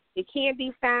 because it can't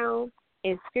be found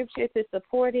in Scripture to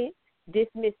support it,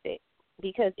 dismiss it,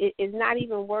 because it is not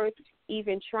even worth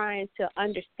even trying to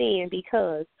understand,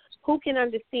 because who can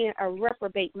understand a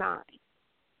reprobate mind?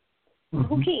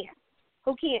 Who can?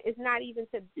 It's not even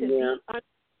to be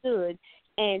understood.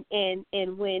 And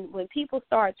when people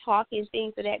start talking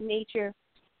things of that nature,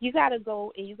 you got to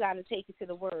go and you got to take it to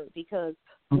the Word, because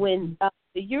when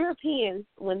the Europeans,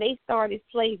 when they started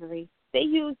slavery, they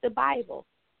used the Bible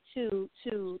to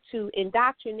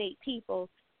indoctrinate people,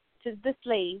 to the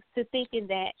slaves, to thinking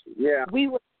that we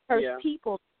were cursed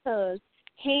people because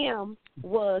Ham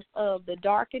was of the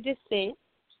darker descent.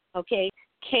 Okay,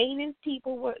 the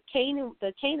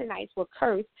Canaanites were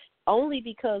cursed only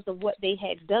because of what they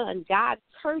had done. God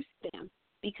cursed them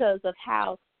because of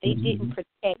how they didn't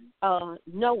protect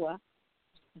Noah,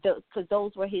 because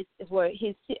those were his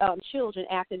children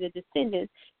after the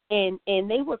descendants. And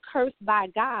they were cursed by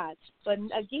God, but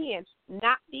again,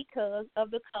 not because of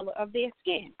the color of their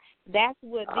skin. That's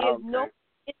what there's no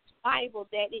in the Bible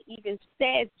that it even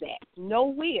says that.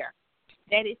 Nowhere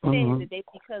that it says that they,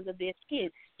 because of their skin,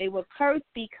 they were cursed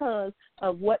because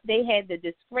of what they had, the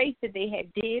disgrace that they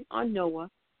had did on Noah.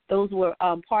 Those were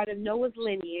part of Noah's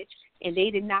lineage, and they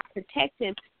did not protect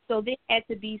him. So there had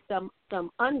to be some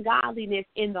ungodliness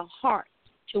in the heart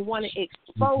to want to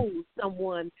expose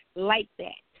someone like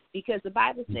that, because the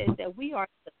Bible says that we are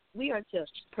to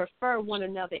prefer one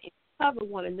another and cover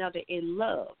one another in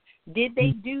love. Did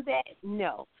they do that?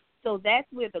 No. So that's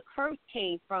where the curse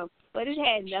came from, but it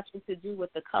had nothing to do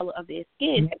with the color of their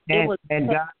skin. And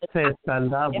God says to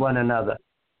love one another.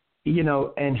 You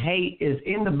know, and hate is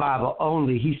in the Bible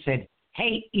only. He said,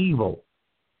 hate evil.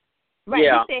 Right.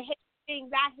 Yeah. He said, hate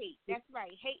things I hate. That's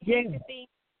right. Hate the things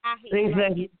I hate. Things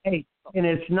that he hates. And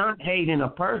it's not hating a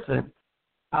person.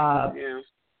 I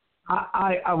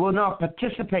will not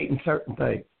participate in certain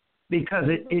things because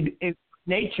it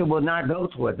nature will not go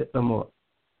towards it no more.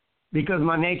 Because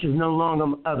my nature is no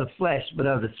longer of the flesh, but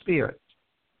of the spirit.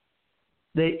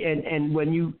 And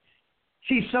when you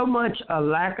see so much a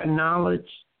lack of knowledge,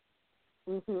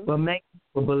 will make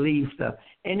people believe stuff.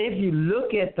 And if you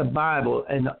look at the Bible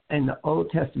and the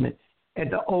Old Testament, at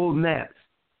the old maps,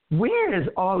 where is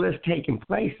all this taking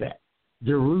place at?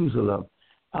 Jerusalem,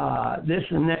 this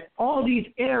and that. All these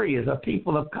areas are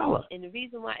people of color. And the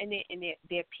reason why,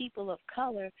 they're people of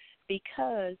color,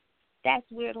 because that's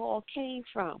where it all came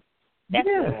from. That's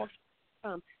where it all came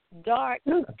from. Dark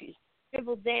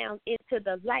dribbled down into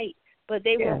the light, but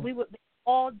we were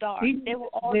all dark. They were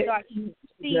all dark. See,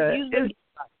 you look at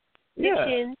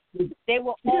Egyptians, they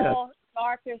were all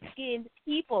darker skinned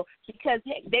people because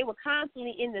they were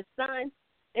constantly in the sun.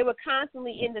 They were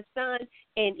constantly in the sun,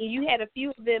 and you had a few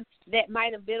of them that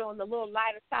might have been on the little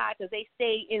lighter side because they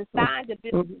stayed inside the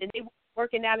building and they were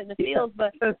working out in the fields.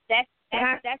 But that's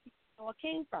where it all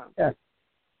came from.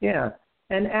 Yeah.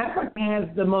 And Africa has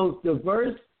the most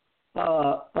diverse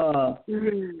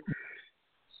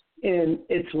in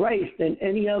its race than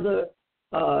any other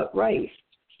race.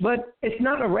 But it's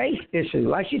not a race issue.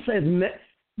 Like she says,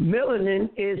 melanin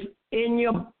is in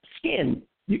your skin.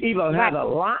 You either have a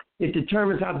lot, it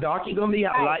determines how dark you're going to be,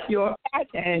 how light you are,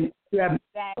 and you have,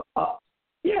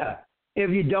 if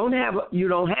you don't have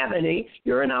any,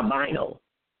 you're an albino.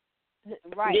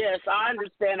 Right. Yes, I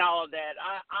understand all of that.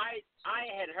 I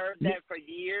had heard that for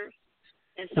years,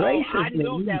 and so I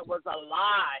knew that was a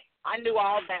lie. I knew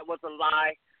all that was a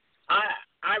lie.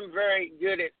 I'm very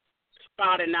good at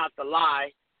spotting out the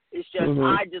lie. It's just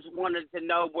I just wanted to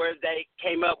know where they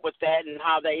came up with that and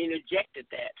how they interjected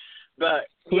that. But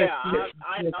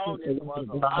I know this was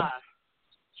a lie.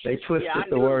 They twisted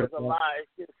the word. It was a lie.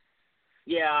 It's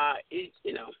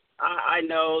just, I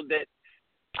know that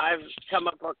I've come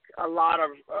up with a lot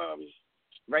of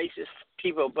racist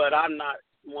people, but I'm not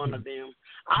one of them.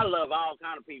 I love all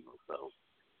kind of people. So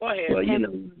go ahead. Well,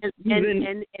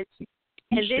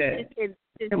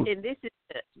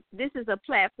 this is a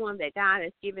platform that God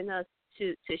has given us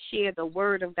to share the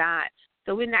word of God.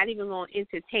 So we're not even going to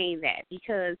entertain that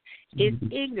because it's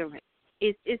ignorant.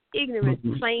 It's ignorance,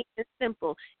 plain and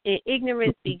simple. And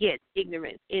ignorance begets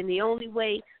ignorance. And the only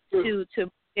way to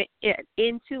get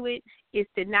into it is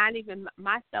to not even,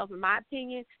 myself, in my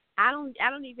opinion, I don't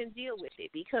even deal with it,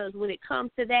 because when it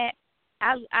comes to that,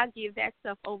 I give that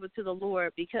stuff over to the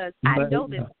Lord, because I know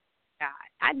that it's God.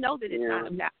 I know that it's not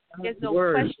of God. There's no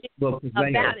question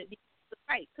about it.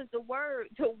 Right, because the word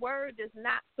does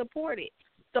not support it.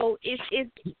 So it's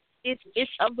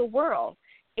of the world,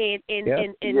 and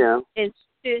the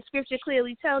scripture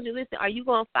clearly tells you, listen, are you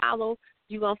going to follow?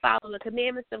 You going to follow the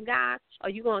commandments of God, or are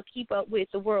you going to keep up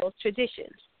with the world's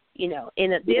traditions? And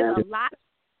there are a lot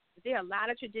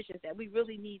of traditions that we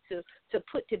really need to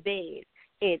put to bed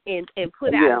and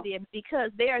put out there,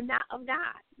 because they are not of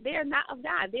God. They are not of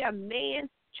God. They are man's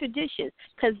traditions.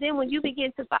 Because then when you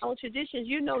begin to follow traditions,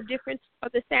 you're no different from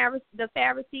the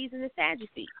Pharisees and the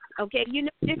Sadducees. Okay, you're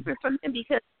no different from them,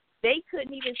 because they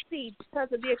couldn't even see, because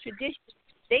of their traditions,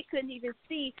 they couldn't even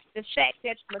see the fact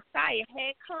that the Messiah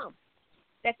had come,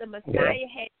 had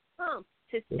come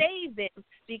to save them,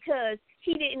 because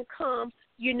he didn't come,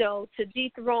 to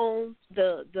dethrone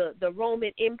the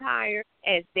Roman Empire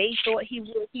as they thought he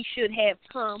would. He should have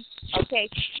come. Okay,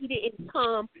 he didn't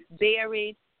come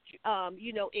bearing,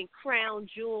 in crown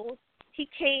jewels. He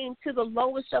came to the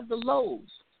lowest of the lows,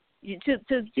 to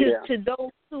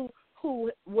those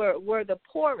who were the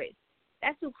poorest.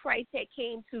 That's who Christ had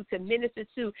came to minister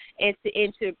to and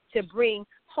to bring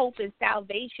hope and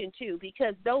salvation to,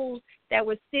 because those that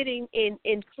were sitting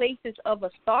in places of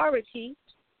authority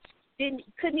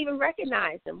couldn't even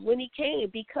recognize him when he came,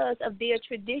 because of their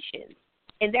traditions.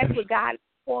 And that's what God is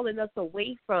calling us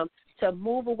away from, to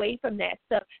move away from that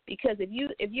stuff, because if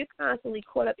you're constantly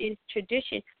caught up in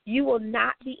tradition, you will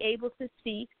not be able to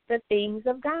see the things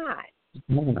of God.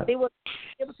 They will not be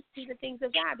able to see the things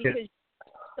of God because you're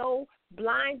so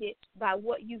blinded by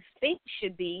what you think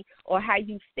should be or how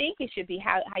you think it should be,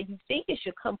 how you think it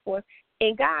should come forth.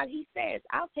 And God, he says,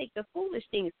 I'll take the foolish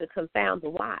things to confound the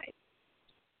wise.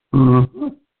 Mm-hmm.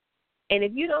 And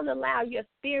if you don't allow your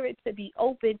spirit to be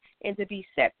open and to be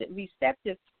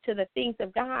receptive to the things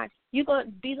of God, you're going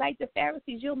to be like the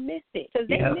Pharisees. You'll miss it because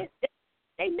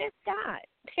they miss God.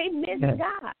 They miss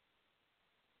God.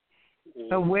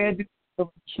 So where do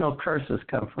original curses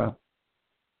come from?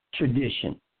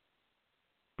 Tradition.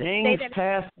 Things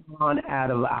passed on out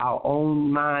of our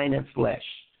own mind and flesh.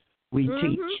 We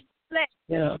teach. Flesh.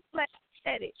 Yeah. Flesh.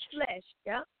 Said it. Flesh.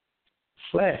 Yeah.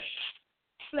 Flesh.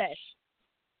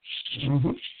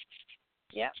 Mm-hmm.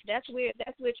 Yep, that's where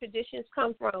traditions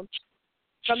come from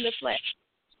the flesh.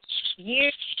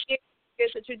 Years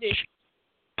of tradition.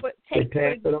 They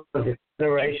pass it on to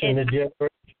generation to generation.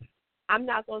 I'm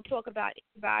not going to talk about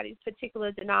anybody's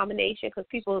particular denomination because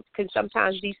people can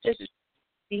sometimes be sensitive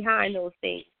behind those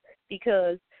things,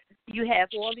 because you have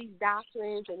all these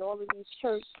doctrines and all of these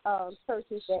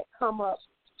churches that come up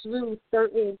through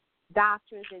certain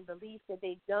doctrines and beliefs that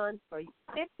they've done for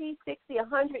 50, 60,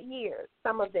 100 years.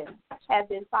 Some of them have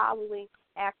been following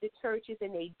after churches,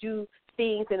 and they do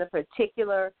things in a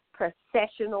particular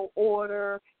processional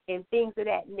order and things of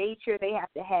that nature. They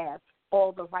have to have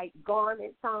all the right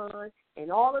garments on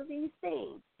and all of these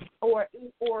things, or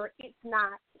it's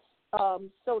not,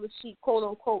 so to speak, quote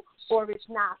unquote, or it's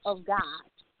not of God.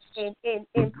 And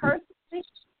personally,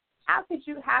 how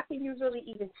can you really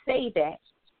even say that?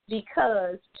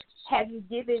 Because have you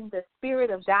given the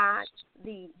Spirit of God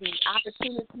the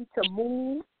opportunity to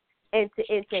move and to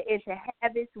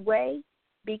have its way?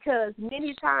 Because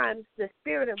many times the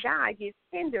Spirit of God gets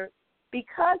hindered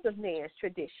because of man's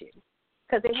tradition.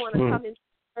 Because they want to come into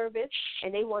service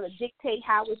and they want to dictate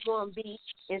how it's going to be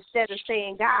instead of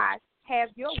saying, God, have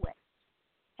your way.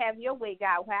 Have your way,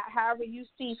 God, however you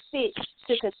see fit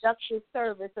to conduct this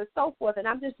service or so forth. And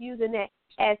I'm just using that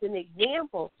as an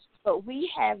example. But we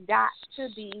have got to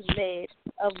be led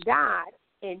of God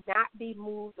and not be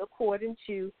moved according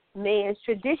to man's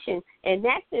tradition. And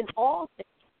that's in all things.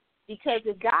 Because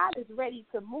if God is ready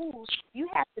to move, you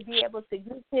have to be able to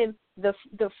give him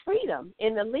the freedom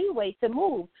and the leeway to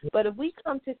move. But if we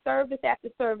come to service after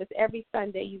service every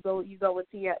Sunday, you go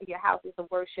into your houses of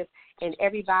worship, and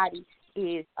everybody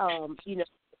is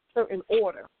certain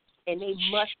order, and they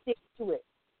must stick to it.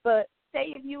 But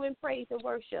say if you in praise and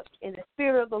worship and the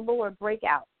Spirit of the Lord break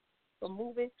out for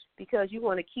moving because you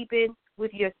want to keep in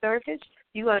with your service,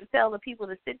 you want to tell the people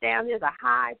to sit down. There's a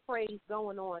high praise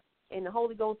going on, and the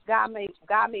Holy Ghost, God may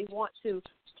want to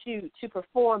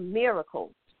perform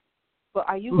miracles. But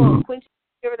are you going to quench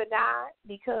the Spirit of God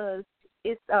because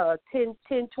it's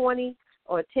 10:20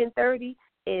 or 10:30,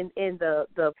 and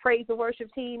the praise and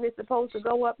worship team is supposed to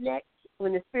go up next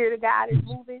when the Spirit of God is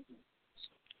moving?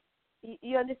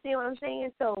 You understand what I'm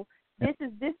saying? So this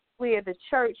is where the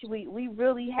church, we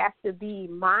really have to be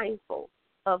mindful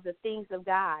of the things of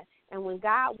God. And when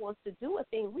God wants to do a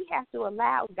thing, we have to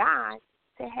allow God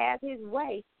to have his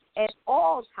way at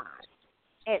all times.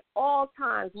 At all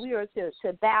times, we are to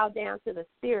bow down to the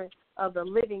Spirit of the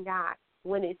living God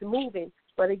when it's moving.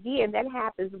 But again, that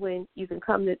happens when you can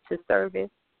come to service.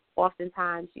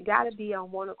 Oftentimes, you got to be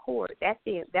on one accord. That's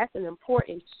an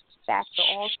important factor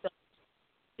also,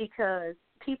 because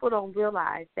people don't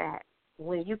realize that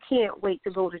when you can't wait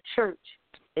to go to church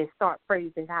and start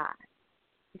praising God.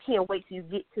 You can't wait till you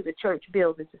get to the church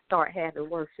building to start having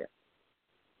worship.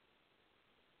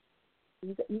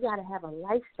 You got to have a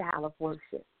lifestyle of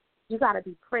worship. You got to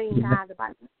be praying God.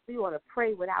 You want to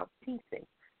pray without ceasing.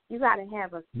 You got to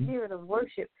have a spirit of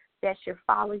worship that should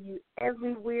follow you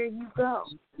everywhere you go.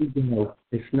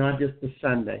 It's not just a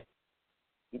Sunday.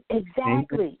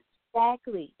 Exactly.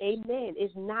 Exactly. Amen.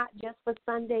 It's not just for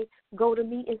Sunday, go to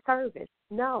meet in service.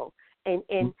 No. And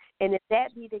if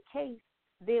that be the case,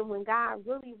 then when God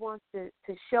really wants to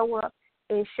show up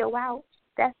and show out,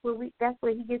 that's where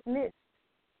he gets missed.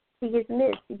 He gets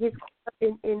missed. He gets caught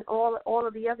up in all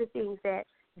of the other things that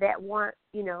want,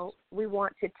 we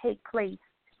want to take place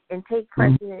and take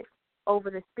precedence over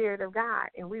the Spirit of God.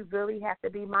 And we really have to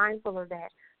be mindful of that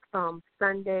from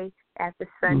Sunday after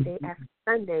Sunday after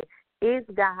Sunday. Is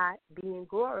God being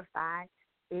glorified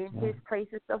in his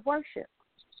places of worship?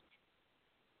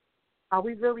 Are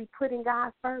we really putting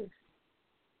God first?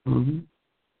 Mm-hmm.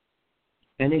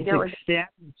 And it's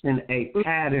establishing a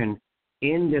pattern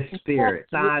in the Spirit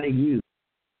side of you.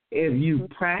 If you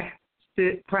practice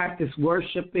practice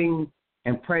worshiping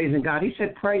and praising God. He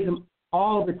said praise Him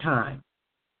all the time,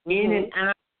 in and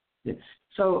out.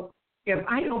 So if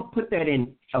I don't put that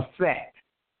in effect,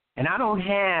 and I don't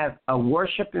have a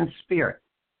worshiping spirit,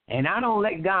 and I don't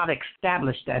let God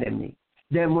establish that in me,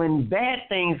 then when bad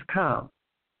things come,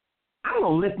 I'm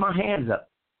going to lift my hands up.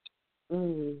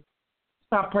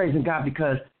 Stop praising God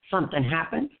because something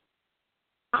happens.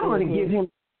 I'm going to give Him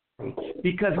praise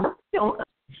because we don't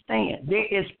understand. There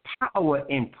is power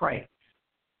in praise.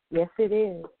 Yes, it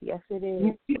is. Yes, it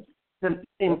is.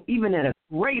 And even in a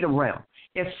greater realm,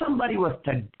 if somebody was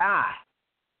to die,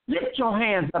 lift your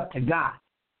hands up to God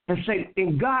and say,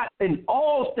 "In God, in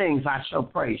all things I shall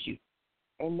praise you."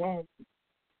 Amen.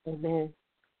 Amen.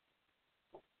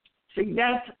 See,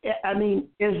 that's,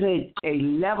 is a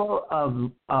level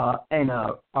of and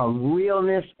a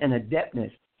realness and a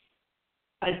depthness.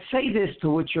 I'd say this to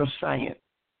what you're saying.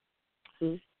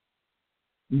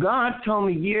 God told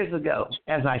me years ago,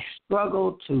 as I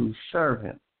struggled to serve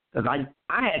Him, because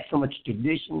I had so much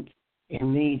tradition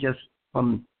in me, just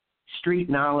from street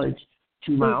knowledge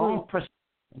to my own perception,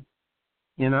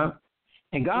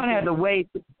 and God had to wait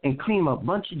and clean a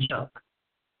bunch of junk.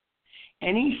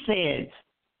 And He said,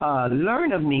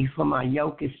 learn of me, for my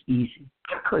yoke is easy.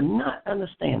 I could not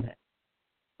understand that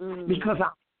because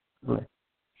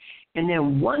and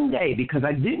then one day, because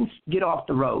I didn't get off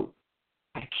the road,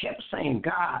 I kept saying,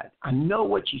 God, I know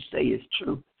what you say is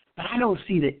true, but I don't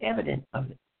see the evidence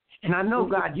of it. And I know,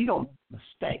 God, you don't make a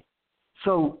mistake.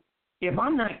 So if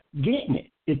I'm not getting it,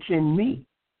 it's in me.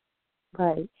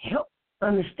 Right. Help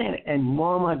understand it. And,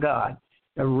 oh, my God,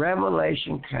 the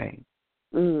revelation came.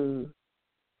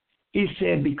 He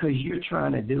said, because you're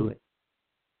trying to do it.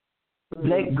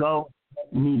 Let go,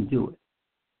 let me do it.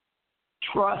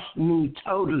 Trust me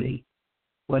totally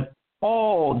with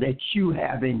all that you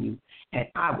have in you, and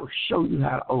I will show you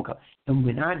how to overcome. And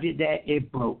when I did that,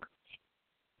 it broke.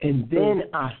 And then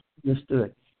I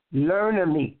understood. Learn of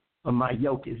me, for my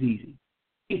yoke is easy.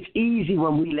 It's easy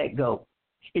when we let go.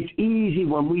 It's easy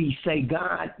when we say,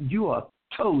 God, you are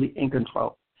totally in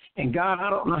control. And God, I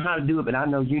don't know how to do it, but I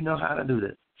know you know how to do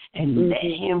this. And let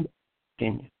Him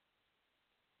in you.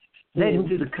 Let Him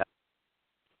do the cut.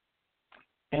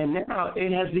 And now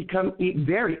it has become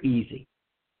very easy.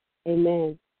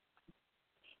 Amen.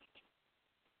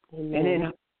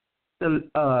 And then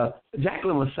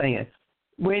Jacqueline was saying,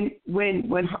 when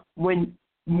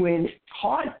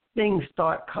hard things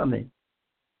start coming,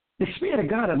 the Spirit of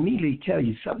God immediately tells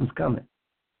you something's coming.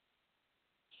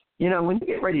 When you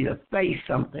get ready to face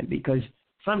something, because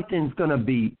something's going to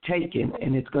be taken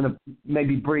and it's going to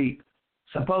maybe breed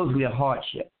supposedly a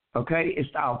hardship, okay? It's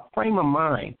our frame of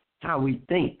mind, how we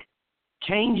think,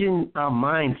 changing our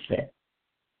mindset.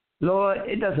 Lord,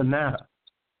 it doesn't matter.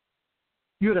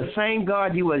 You're the same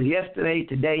God you was yesterday,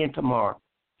 today, and tomorrow.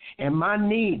 And my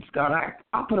needs, God,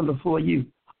 I put them before you.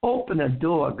 Open the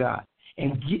door, God,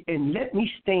 and let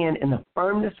me stand in the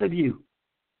firmness of you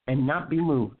and not be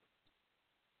moved.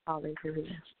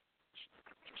 Hallelujah.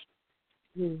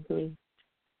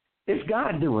 It's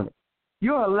God doing it.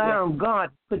 You're allowing God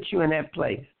to put you in that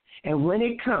place. And when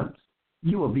it comes,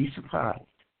 you will be surprised.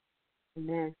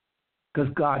 Amen.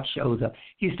 Because God shows up.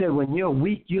 He said, when you're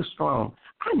weak, you're strong.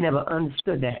 I never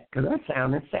understood that because that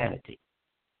sounds insanity.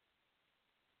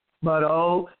 But,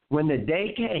 when the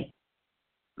day came,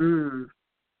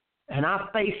 and I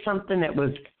faced something that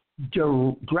was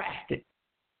drastic,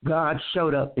 God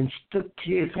showed up and stuck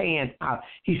His hand out.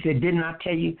 He said, didn't I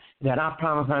tell you that I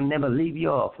promise I'll never leave you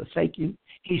or forsake you?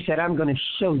 He said, I'm going to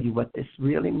show you what this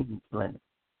really means, Linda.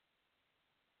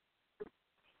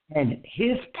 And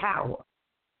His power,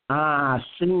 I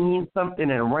seen something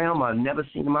in a realm I've never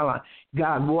seen in my life.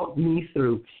 God walked me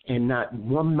through, and not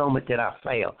one moment did I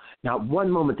fail. Not one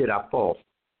moment did I fall,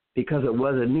 because it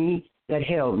wasn't me that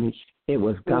held me. It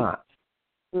was God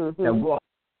that walked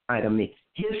inside of me.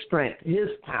 His strength, His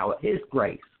power, His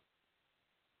grace.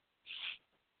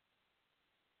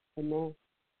 Amen.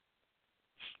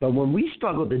 But when we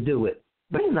struggle to do it,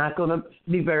 we're not going to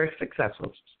be very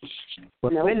successful.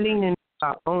 When we're leaning on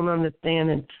our own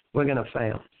understanding, we're going to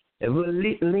fail. If we're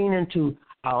leaning to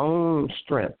our own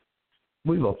strength,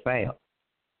 we will fail.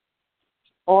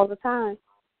 All the time.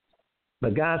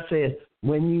 But God says,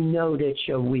 when you know that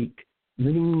you're weak,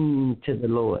 lean to the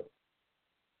Lord.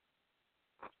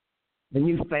 When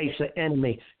you face an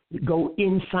enemy, go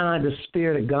inside the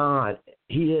Spirit of God.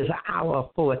 He is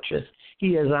our fortress.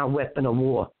 He is our weapon of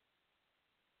war.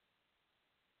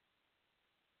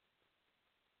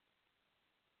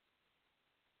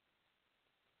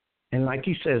 And like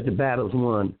He says, the battle's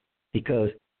won, because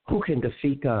who can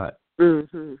defeat God?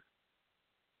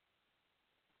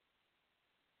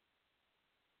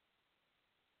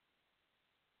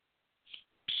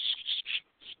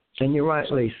 And you're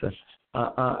right, Lisa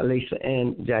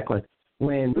and Jacqueline.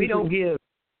 When we don't give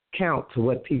count to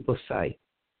what people say,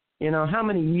 how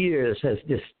many years has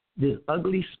this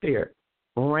ugly spirit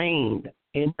reigned,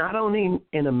 and not only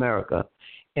in America,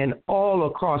 and all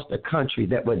across the country,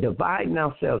 that we're dividing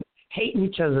ourselves, hating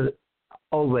each other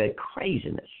over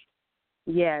craziness.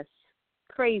 Yes,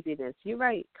 craziness. You're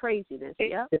right, craziness.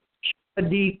 Yeah. It's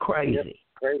crazy.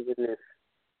 Craziness.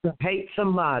 To hate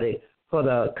somebody for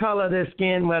the color of their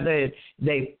skin, whether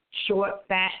they short,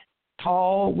 fat,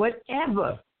 tall,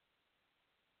 whatever.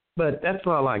 But that's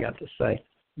all I got to say.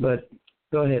 But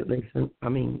go ahead, Lisa.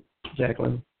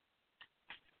 Jacqueline.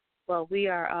 Well, we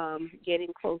are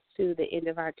getting close to the end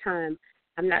of our time.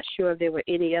 I'm not sure if there were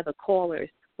any other callers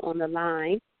on the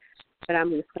line, but I'm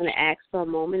just going to ask for a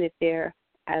moment if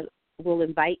I will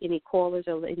invite any callers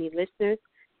or any listeners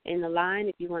in the line.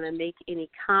 If you want to make any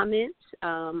comments,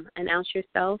 announce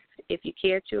yourself if you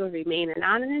care to, or remain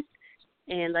anonymous,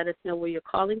 and let us know where you're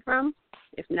calling from.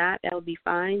 If not, that will be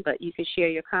fine, but you can share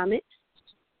your comments.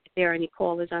 If there are any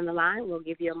callers on the line, we'll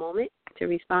give you a moment to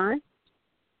respond.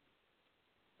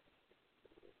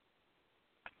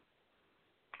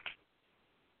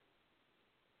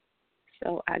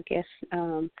 So I guess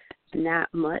not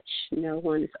much. No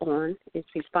one is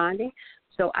responding.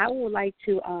 So I would like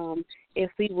to,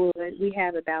 if we would, we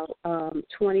have about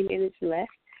 20 minutes left.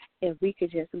 If we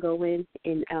could just go in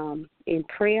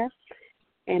prayer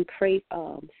and pray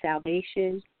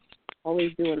salvation,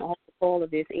 always doing all of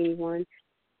this. Anyone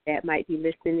that might be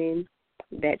listening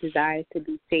that desires to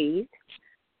be saved.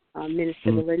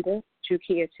 Minister Belinda, would you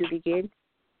care to begin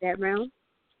that round?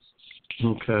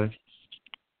 Okay.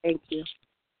 Thank you.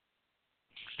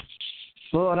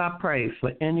 Lord, I pray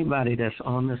for anybody that's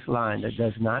on this line that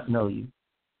does not know you,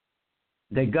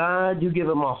 that God, you give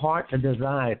them a heart, a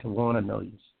desire to want to know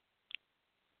you,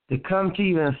 to come to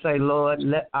you and say, Lord,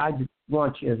 I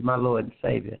want you as my Lord and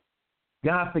Savior.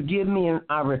 God, forgive me, and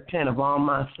I repent of all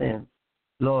my sins,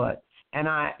 Lord, and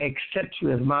I accept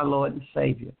you as my Lord and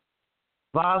Savior.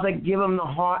 Father, give them the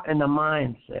heart and the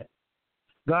mindset.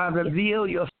 God, reveal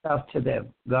yourself to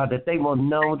them, God, that they will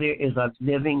know there is a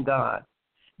living God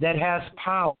that has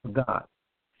power, God.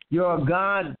 You're a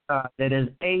God, that is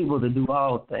able to do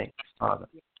all things, Father.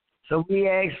 So we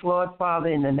ask, Lord, Father,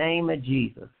 in the name of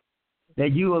Jesus,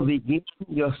 that you will begin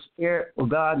your spirit, will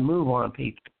God, move on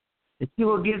people, that you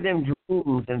will give them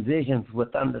dreams and visions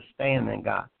with understanding,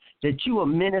 God, that you will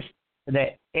minister to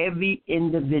that every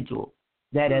individual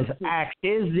that has asked,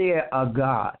 is there a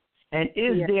God? And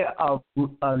is there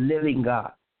a living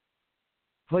God?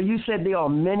 For you said there are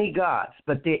many gods,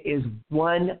 but there is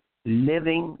one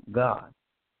living God.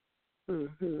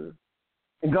 And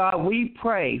God, we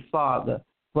pray, Father,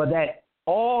 for that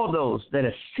all those that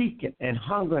are seeking and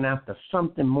hungering after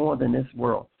something more than this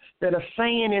world, that are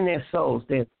saying in their souls,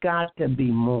 there's got to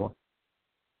be more.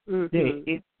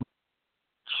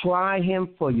 Try him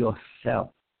for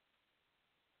yourself.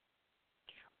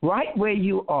 Right where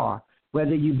you are,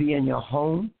 whether you be in your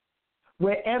home,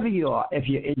 wherever you are, if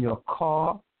you're in your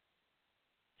car.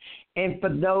 And for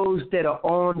those that are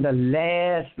on the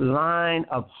last line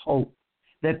of hope,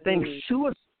 that think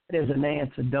suicide is an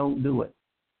answer, don't do it.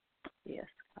 Yes.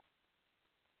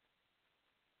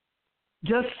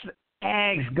 Just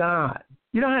ask God.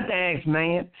 You don't have to ask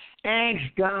man. Ask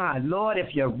God, Lord,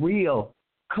 if you're real,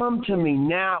 come to me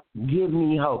now, give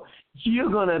me hope. You're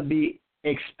going to be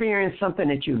experience something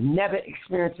that you've never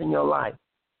experienced in your life.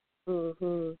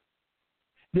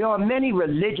 There are many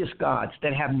religious gods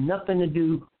that have nothing to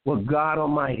do with God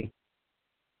Almighty.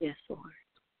 Yes, Lord.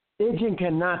 Religion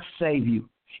cannot save you.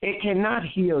 It cannot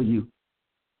heal you.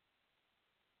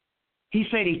 He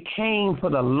said he came for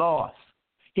the lost.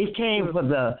 He came for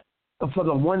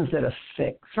the ones that are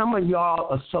sick. Some of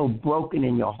y'all are so broken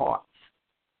in your hearts.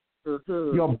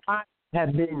 Your body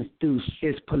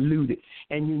is polluted,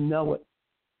 and you know it.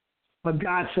 But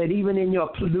God said, even in your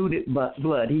polluted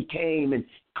blood, he came and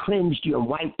cleansed you and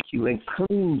wiped you and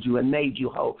cleaned you and made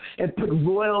you whole and put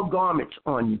royal garments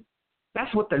on you.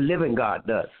 That's what the living God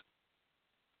does.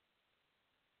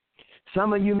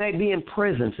 Some of you may be in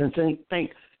prisons and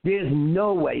think there's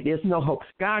no way, there's no hope.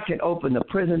 God can open the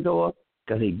prison door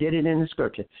because he did it in the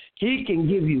scripture. He can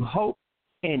give you hope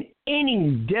in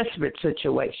any desperate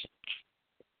situation.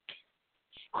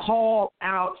 Call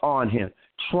out on him.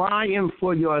 Try him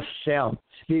for yourself.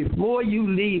 Before you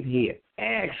leave here,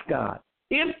 ask God,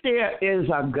 if there is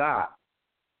a God,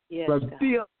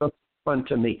 reveal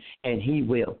unto me, and he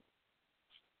will.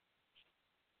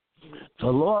 So,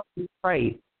 Lord, we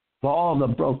pray for all the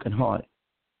brokenhearted.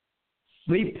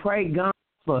 We pray, God,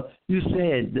 for, you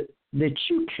said that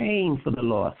you came for the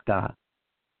lost, God.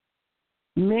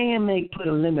 Man may put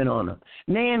a limit on them.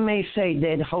 Man may say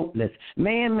they're hopeless.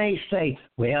 Man may say,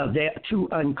 well, they're too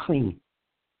unclean.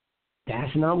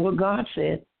 That's not what God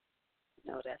said.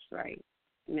 No, that's right.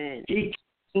 Amen. He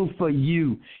came for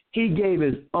you. He gave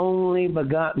his only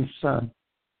begotten son.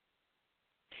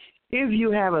 If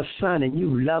you have a son and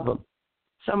you love him,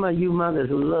 some of you mothers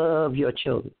love your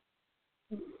children.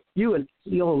 You would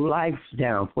lay your life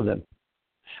down for them.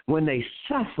 When they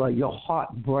suffer, your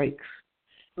heart breaks.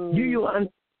 Do you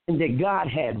understand that God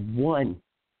had one?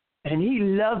 And he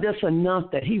loved us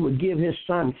enough that he would give his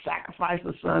son, sacrifice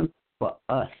his son for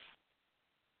us.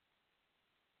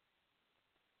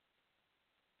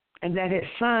 And that his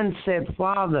son said,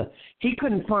 Father, he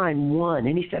couldn't find one.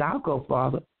 And he said, I'll go,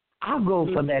 Father. I'll go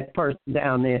for that person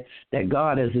down there that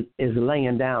God is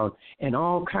laying down in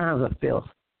all kinds of filth.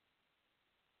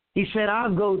 He said,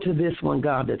 I'll go to this one,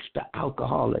 God, that's the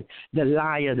alcoholic, the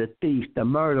liar, the thief, the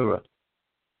murderer.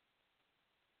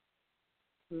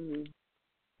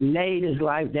 Laid his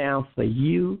life down for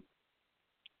you.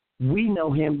 We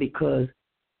know him because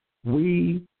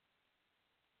we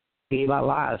gave our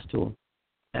lives to him,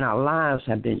 and our lives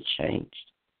have been changed.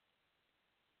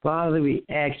 Father, we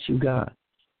ask you, God,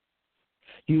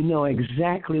 you know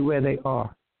exactly where they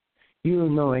are. You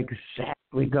know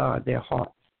exactly, God, their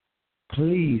hearts.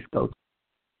 Please go to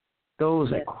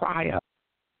those that cry out,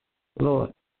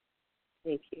 Lord.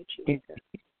 Thank you, Jesus.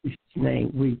 In Jesus'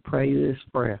 name, we pray this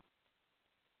prayer.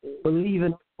 Believe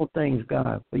in all things,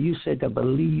 God, for you said to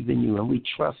believe in you, and we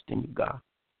trust in you, God.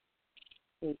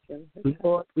 Thank you.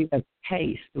 Lord, we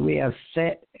have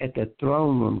sat at the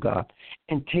throne room, God,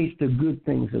 and taste the good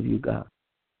things of you, God.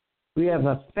 We have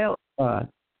felt, God,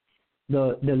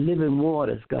 the living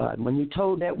waters, God. When you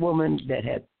told that woman that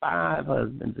had 5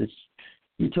 husbands,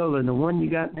 you told her the one you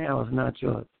got now is not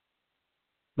yours.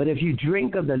 But if you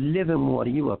drink of the living water,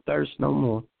 you will thirst no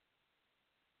more.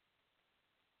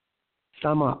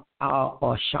 Some are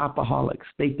shopaholics.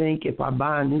 They think if I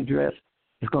buy a new dress,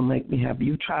 it's going to make me happy.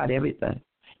 You tried everything.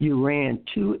 You ran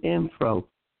to and fro.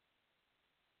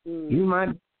 You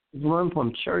might run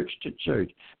from church to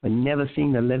church, but never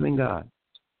seen the living God.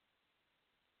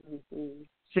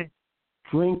 Sit,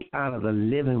 drink out of the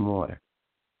living water,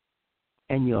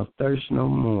 and you'll thirst no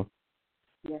more.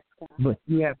 Yes, God. But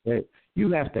you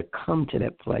have to come to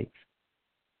that place.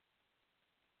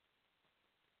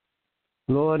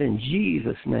 Lord, in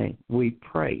Jesus' name, we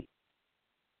pray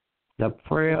the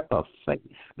prayer of faith,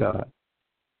 God,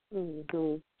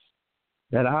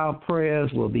 that our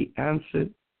prayers will be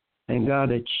answered, and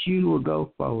God, that you will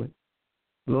go forward.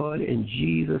 Lord, in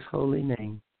Jesus' holy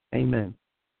name, amen.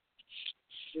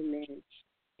 Amen.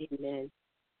 Amen.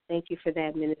 Thank you for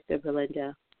that, Minister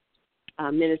Belinda.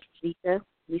 Minister Zika,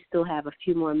 we still have a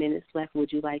few more minutes left.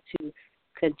 Would you like to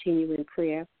continue in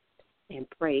prayer and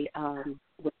pray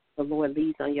what the Lord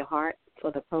leads on your heart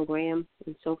for the program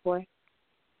and so forth?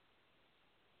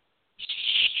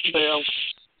 Well,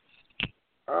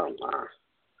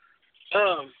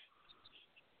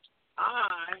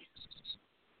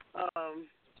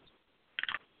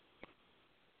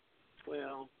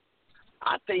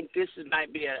 I think this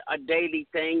might be a daily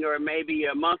thing or maybe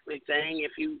a monthly thing.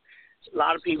 A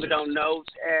lot of people don't know.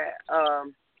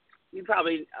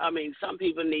 Some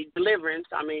people need deliverance.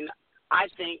 I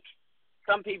think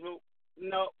some people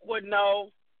would know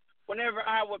whenever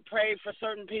I would pray for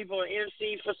certain people or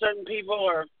intercede for certain people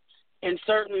or in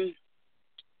certain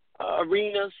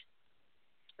arenas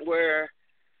where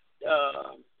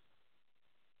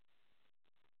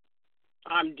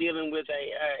I'm dealing with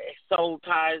a soul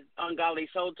ties, ungodly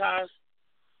soul ties.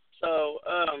 So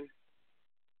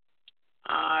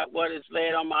what is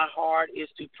laid on my heart is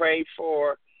to pray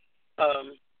for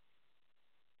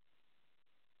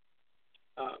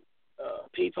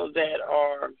people that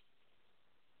are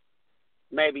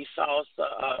maybe saw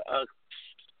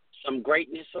some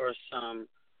greatness or some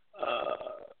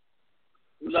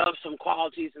love some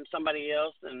qualities in somebody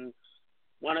else and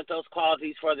wanted those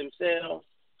qualities for themselves.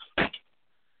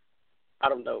 I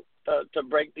don't know, to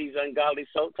break these ungodly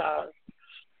soul ties.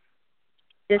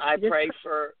 Pray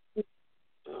for...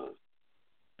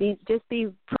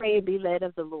 pray and be led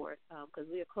of the Lord, because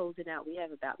we are closing out. We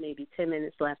have about maybe 10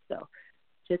 minutes left, so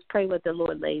just pray what the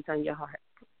Lord lays on your heart.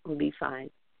 We'll be fine.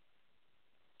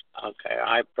 Okay,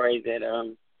 I pray that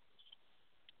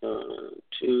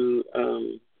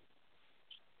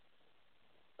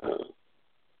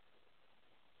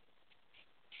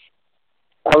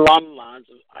along the lines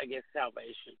of, I guess,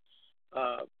 salvation.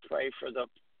 Pray for the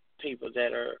people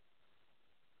that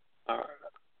are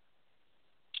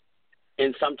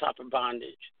in some type of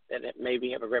bondage, that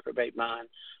maybe have a reprobate mind,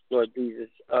 Lord Jesus,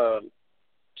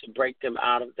 to break them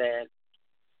out of that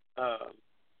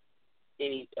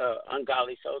any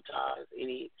ungodly soul ties,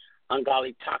 any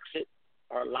ungodly toxic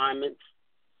or alignments.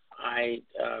 I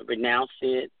renounce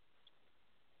it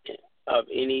of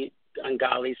any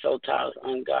ungodly soul ties,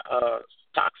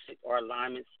 toxic or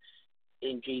alignments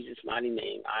in Jesus' mighty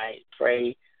name. I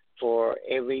pray for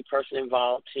every person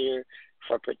involved here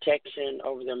for protection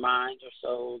over their minds, their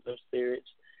souls, their spirits,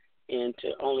 and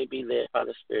to only be led by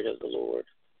the Spirit of the Lord.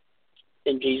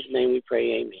 In Jesus' name we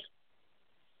pray, amen.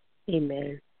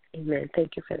 Amen. Amen.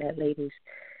 Thank you for that, ladies.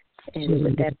 And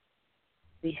with that,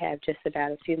 we have just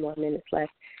about a few more minutes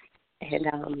left. And,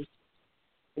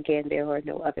 again, there are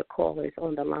no other callers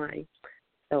on the line.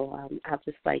 So I'd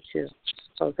just like to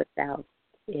close us out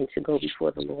and to go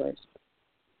before the Lord.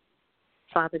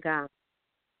 Father God,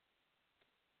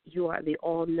 you are the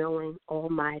all-knowing,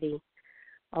 almighty,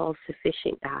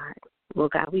 all-sufficient God.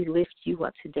 Lord God, we lift you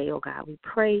up today, oh God. We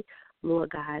pray, Lord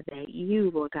God, that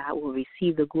you, Lord God, will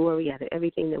receive the glory out of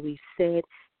everything that we've said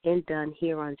and done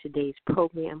here on today's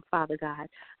program, Father God.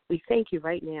 We thank you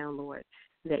right now, Lord,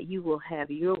 that you will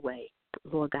have your way,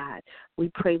 Lord God.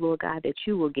 We pray, Lord God, that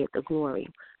you will get the glory.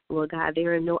 Lord God,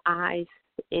 there are no eyes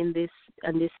in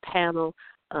this panel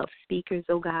of speakers,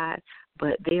 oh God,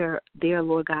 but there,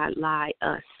 Lord God, lie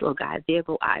us, Lord God. There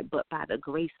go I, but by the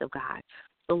grace of God.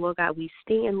 So, Lord God, we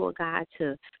stand, Lord God,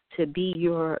 to be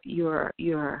your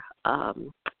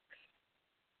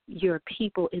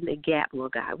people in the gap,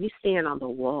 Lord God. We stand on the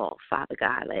wall, Father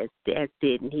God, as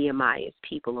did Nehemiah's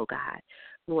people, Lord God.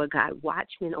 Lord God,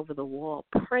 watchmen over the wall,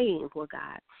 praying, Lord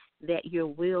God, that your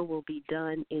will be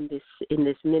done in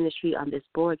this ministry, on this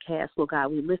broadcast, Lord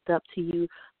God. We lift up to you,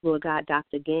 Lord God,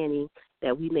 Dr. Ganny,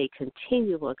 that we may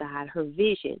continue, Lord God, her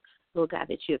vision, Lord God,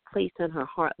 that you have placed on her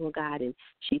heart, Lord God, and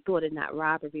she thought it not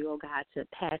robbery, Lord God, to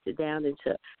pass it down and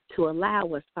to allow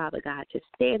us, Father God, to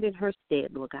stand in her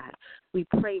stead, Lord God. We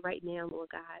pray right now, Lord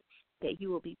God, that you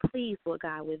will be pleased, Lord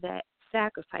God, with that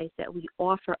sacrifice that we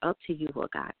offer up to you,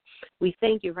 Lord God. We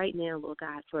thank you right now, Lord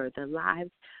God, for the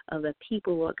lives of the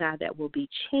people, Lord God, that will be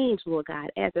changed, Lord God,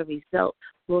 as a result,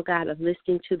 Lord God, of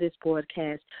listening to this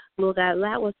broadcast. Lord God,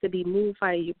 allow us to be moved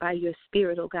by your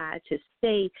spirit, oh God, to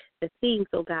say the things,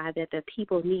 oh God, that the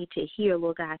people need to hear,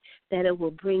 Lord God, that it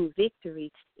will bring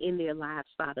victory in their lives,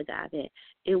 Father God, that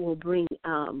it will bring,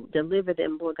 deliver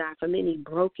them, Lord God, from any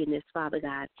brokenness, Father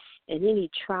God, and any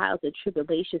trials and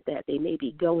tribulations that they may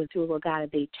be going through, Lord God,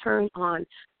 if they turn on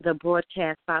the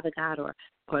broadcast, Father God, or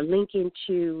link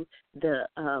into the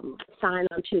sign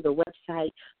onto the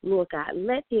website, Lord God,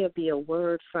 let there be a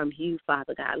word from you,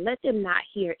 Father God. Let them not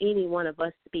hear any one of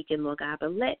us speaking, Lord God,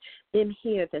 but let them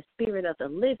hear the Spirit of the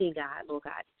living God, Lord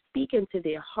God, speak into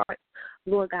their hearts,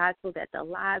 Lord God, so that the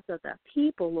lives of the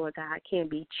people, Lord God, can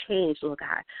be changed, Lord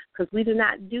God, because we do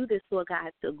not do this, Lord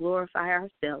God, to glorify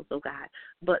ourselves, Lord God,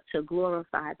 but to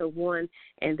glorify the one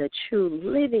and the true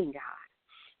living God,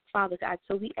 Father God.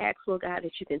 So we ask, Lord God,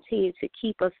 that you continue to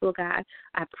keep us, Lord God.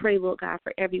 I pray, Lord God,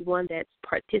 for everyone that's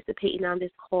participating on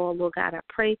this call, Lord God. I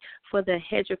pray for the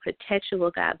hedge of protection,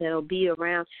 Lord God, that will be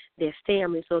around their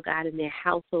families, Lord God, and their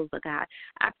households, Lord God.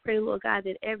 I pray, Lord God,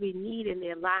 that every need in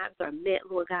their lives are met,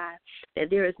 Lord God, that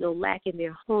there is no lack in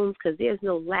their homes because there's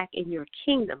no lack in your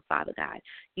kingdom, Father God.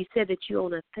 You said that you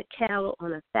own a cattle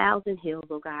on 1,000 hills,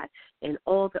 Lord God, and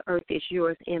all the earth is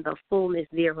yours and the fullness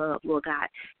thereof, Lord God.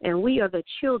 And we are the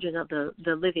children of the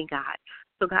living God.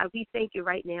 So, God, we thank you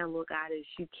right now, Lord God, as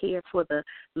you care for the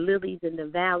lilies in the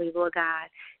valley, Lord God,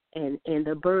 and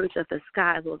the birds of the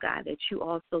sky, Lord God, that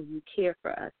you care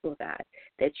for us, Lord God,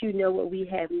 that you know what we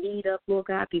have need of, Lord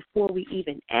God, before we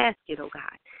even ask it, oh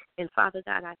God. And, Father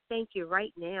God, I thank you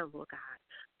right now, Lord God,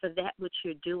 for that which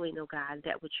you're doing, oh God,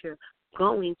 that which you're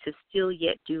going to still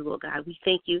yet do, Lord God. We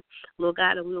thank you, Lord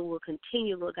God, and we will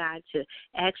continue, Lord God, to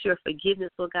ask your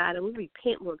forgiveness, Lord God, and we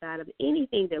repent, Lord God, of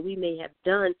anything that we may have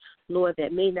done, Lord,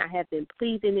 that may not have been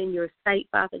pleasing in your sight,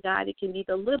 Father God. It can be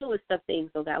the littlest of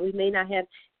things, Lord God. We may not have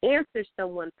answered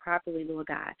someone properly, Lord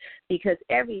God, because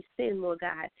every sin, Lord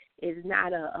God, is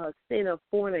not a sin of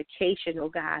fornication, oh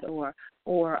God, or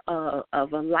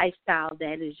of a lifestyle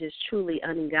that is just truly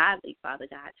ungodly, Father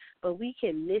God. But we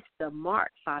can miss the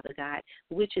mark, Father God,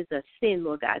 which is a sin,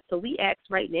 Lord God. So we ask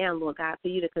right now, Lord God, for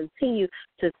you to continue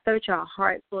to search our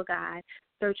hearts, Lord God,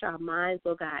 search our minds,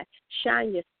 Lord God.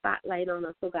 Shine your spotlight on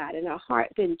us, Lord God, and our heart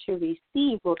then to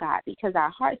receive, Lord God, because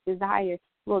our heart's desire,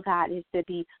 Lord God, is to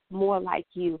be more like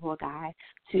you, Lord God,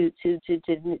 to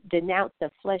denounce the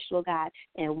flesh, Lord God,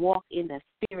 and walk in the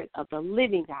spirit of the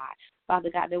living God, Father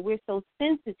God, that we're so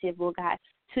sensitive, Lord God,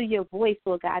 to your voice,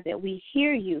 Lord God, that we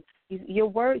hear you. Your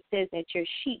word says that your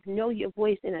sheep know your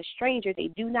voice, and a stranger they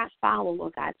do not follow,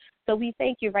 Lord God. So we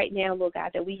thank you right now, Lord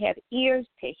God, that we have ears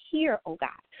to hear, oh God,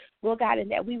 Lord God, and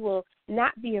that we will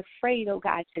not be afraid, oh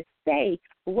God, to say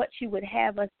what you would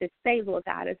have us to say, Lord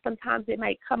God. And sometimes it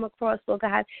might come across, Lord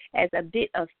God, as a bit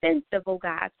offensive, oh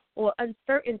God, or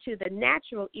uncertain to the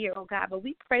natural ear, oh God. But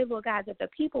we pray, Lord God, that the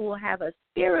people will have a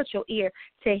spiritual ear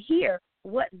to hear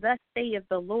what thus saith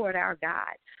the Lord our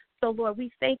God. So, Lord,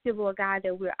 we thank you, Lord God,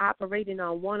 that we're operating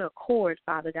on one accord,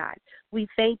 Father God. We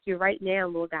thank you right now,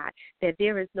 Lord God, that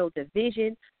there is no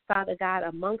division, Father God,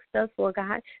 amongst us, Lord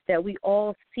God, that we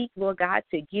all seek, Lord God,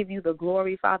 to give you the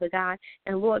glory, Father God.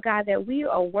 And, Lord God, that we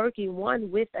are working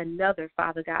one with another,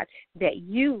 Father God, that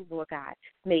you, Lord God,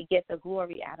 may get the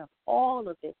glory out of all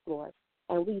of this, Lord.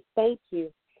 And we thank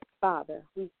you, Father.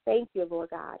 We thank you, Lord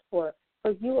God, for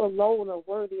you alone are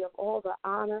worthy of all the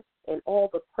honor and all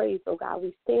the praise, oh God.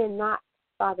 We stand not,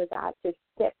 Father God, to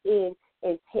step in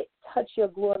and touch your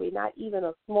glory, not even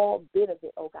a small bit of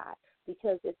it, oh God.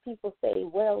 Because if people say,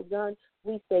 well done,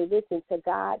 we say, listen, to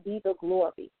God be the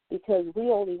glory. Because we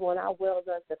only want our well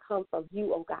done to come from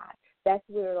you, oh God. That's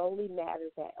where it only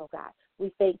matters at, oh God.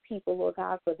 We thank people, Lord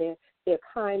God, for their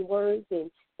kind words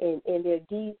and their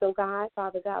deeds, oh God.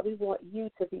 Father God, we want you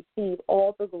to receive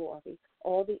all the glory,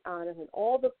 all the honor, and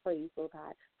all the praise, Lord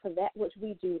God, for that which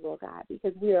we do, Lord God,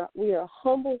 because we are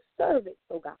humble servants,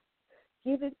 oh God,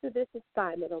 given to this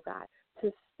assignment, oh God,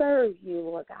 to serve you,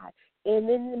 Lord God, and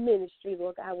in the ministry,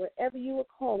 Lord God, wherever you will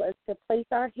call us to place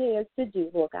our hands to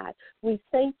do, Lord God. We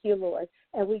thank you, Lord,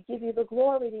 and we give you the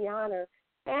glory, the honor,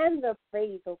 and the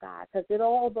praise, oh God, because it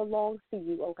all belongs to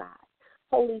you, oh God.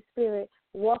 Holy Spirit,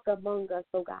 walk among us,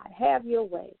 oh God. Have your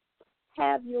way.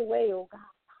 Have your way, oh God.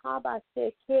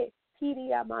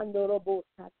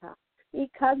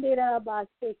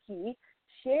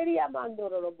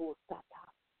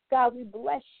 God, we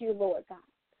bless you, Lord God.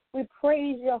 We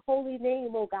praise your holy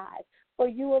name, oh God, for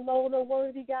you alone are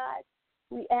worthy, God.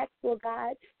 We ask, Lord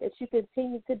God, that you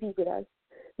continue to be with us,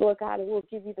 Lord God, and we'll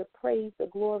give you the praise, the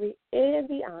glory, and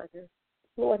the honor.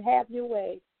 Lord, have your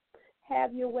way.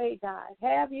 Have your way, God.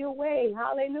 Have your way.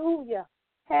 Hallelujah.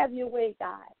 Have your way,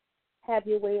 God. Have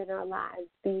your way in our lives.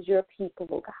 These your people,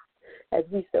 oh God, as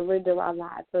we surrender our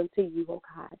lives unto you, oh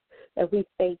God. And we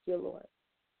thank you, Lord,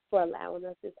 for allowing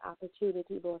us this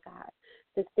opportunity, Lord God,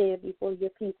 to stand before your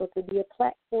people, to be a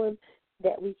platform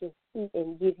that we can speak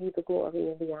and give you the glory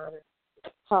and the honor.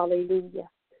 Hallelujah.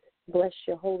 Bless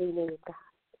your holy name, God.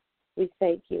 We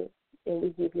thank you, and we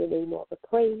give your name all the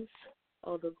praise,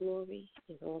 all the glory,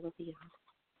 and all of the honor.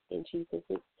 In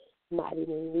Jesus' mighty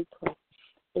name we pray.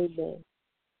 Amen.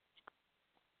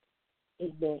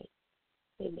 Amen.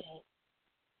 Amen.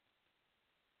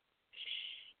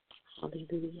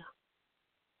 Hallelujah.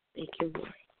 Thank you,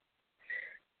 Lord.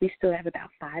 We still have about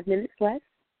 5 minutes left.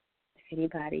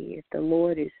 If the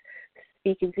Lord is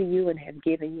speaking to you and have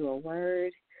given you a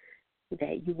word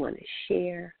that you want to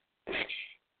share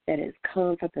that has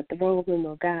come from the throne room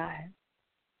of God,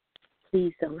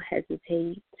 please don't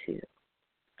hesitate to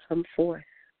come forth.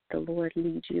 The Lord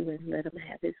lead you and let him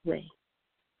have his way.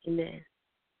 Amen.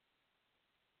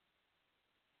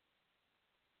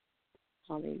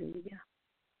 Hallelujah.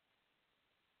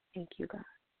 Thank you, God.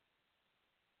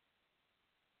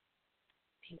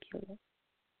 Thank you, Lord.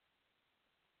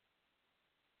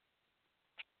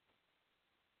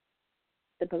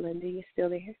 Sister Belinda, you still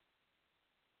there?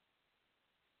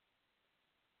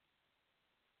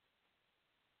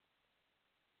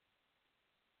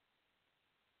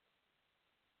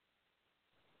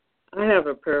 I have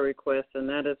a prayer request, and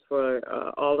that is for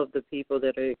all of the people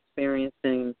that are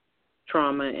experiencing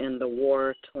trauma in the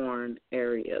war-torn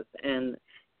areas. And,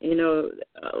 you know,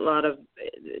 a lot of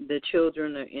the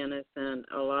children are innocent.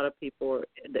 A lot of people,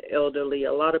 the elderly,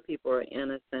 a lot of people are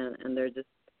innocent, and they're just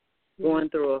going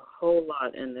through a whole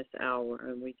lot in this hour,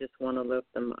 and we just want to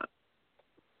lift them up.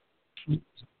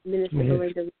 Minister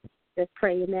Belinda, let's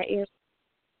pray in that area.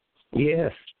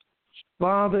 Yes.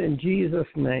 Father, in Jesus'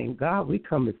 name, God, we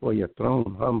come before your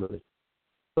throne humbly.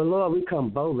 But, Lord, we come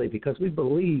boldly because we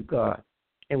believe, God,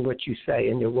 in what you say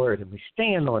in your word, and we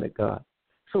stand on it, God.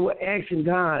 So we're asking,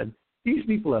 God, these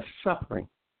people are suffering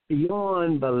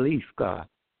beyond belief, God.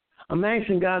 I'm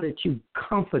asking, God, that you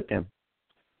comfort them.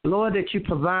 Lord, that you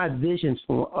provide provisions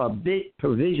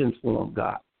for them,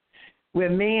 God. Where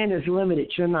man is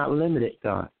limited, you're not limited,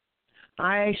 God.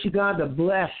 I ask you, God, to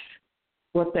bless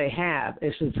what they have.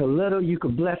 If it's a little, you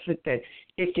can bless it that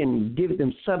it can give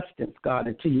them substance, God,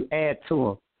 until you add to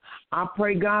them. I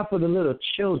pray, God, for the little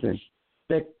children,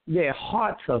 that their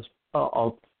hearts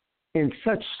are in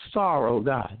such sorrow,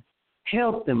 God.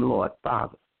 Help them, Lord,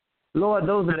 Father. Lord,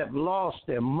 those that have lost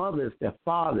their mothers, their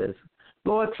fathers.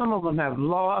 Lord, some of them have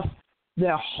lost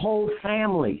their whole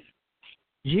families.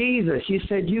 Jesus, you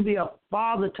said you be a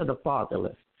father to the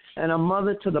fatherless and a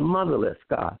mother to the motherless,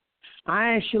 God.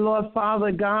 I ask you, Lord,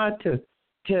 Father, God,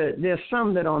 there's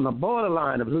some that are on the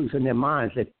borderline of losing their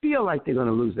minds. They feel like they're going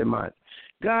to lose their minds.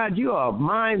 God, you are a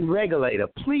mind regulator.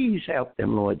 Please help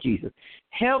them, Lord Jesus.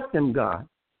 Help them, God.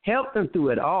 Help them through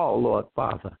it all, Lord,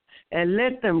 Father. And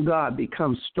let them, God,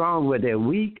 become strong where they're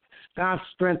weak. God,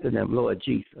 strengthen them, Lord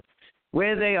Jesus.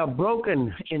 Where they are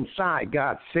broken inside,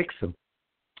 God, fix them.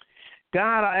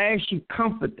 God, I ask you,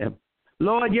 comfort them.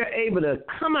 Lord, you're able to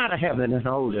come out of heaven and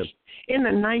hold them. In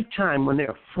the nighttime when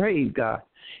they're afraid, God,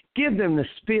 give them the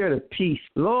spirit of peace.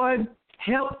 Lord,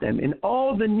 help them in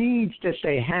all the needs that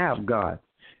they have, God.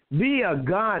 Be a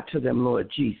God to them,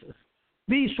 Lord Jesus.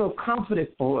 Be so comforted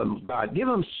for them, God. Give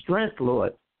them strength,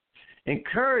 Lord.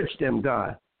 Encourage them,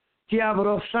 God.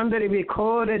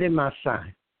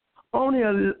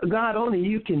 Only, God, only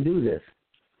you can do this.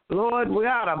 Lord, we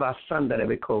are about Sunday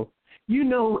because you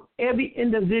know every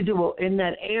individual in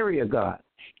that area, God,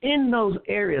 in those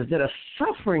areas that are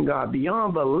suffering, God,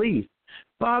 beyond belief.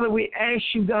 Father, we ask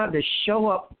you, God, to show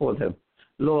up for them,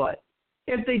 Lord.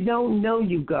 If they don't know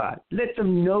you, God, let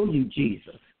them know you,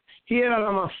 Jesus.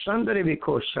 And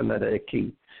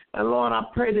Lord, I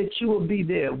pray that you will be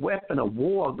their weapon of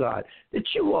war, God,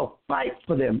 that you will fight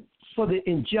for them, for the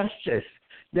injustice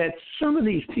that some of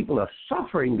these people are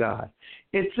suffering, God.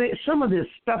 Some of this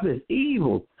stuff is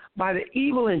evil by the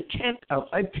evil intent of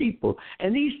a people.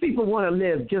 And these people want to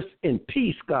live just in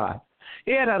peace, God.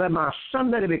 Their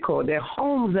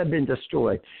homes have been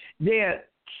destroyed. Their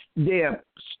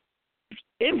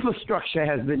infrastructure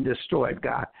has been destroyed,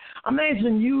 God.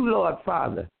 Imagine you, Lord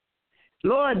Father.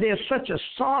 Lord, there's such a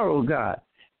sorrow, God.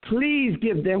 Please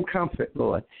give them comfort,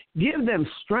 Lord. Give them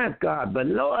strength, God. But,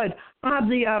 Lord,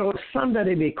 only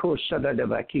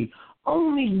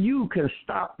you can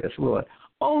stop this, Lord.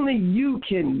 Only you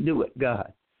can do it,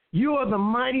 God. You are the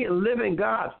mighty and living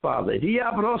God, Father.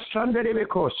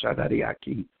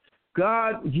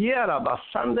 God,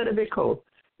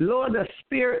 Lord, the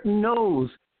Spirit knows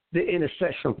the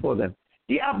intercession for them.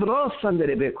 God,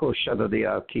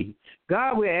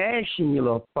 we're asking you,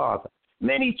 Lord Father.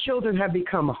 Many children have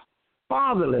become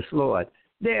fatherless, Lord.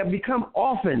 They have become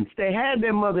orphans. They had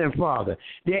their mother and father,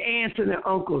 their aunts and their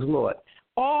uncles, Lord.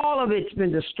 All of it's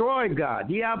been destroyed, God.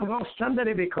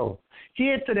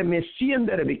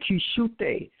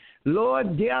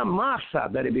 Lord,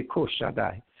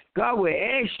 God,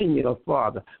 we're asking you,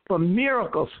 Father, for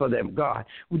miracles for them, God.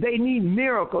 They need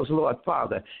miracles, Lord,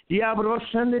 Father. They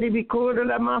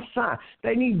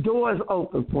need doors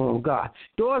open for them, God.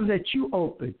 Doors that you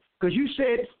open. Because you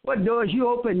said what doors you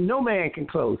open, no man can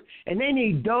close. And they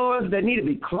need doors that need to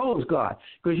be closed, God.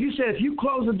 Because you said if you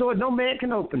close the door, no man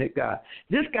can open it, God.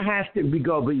 This guy has to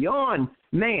go beyond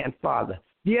man, Father.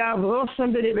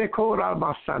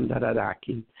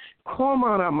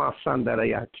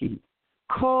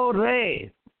 Kore,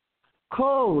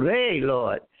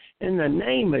 Lord, in the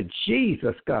name of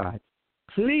Jesus, God.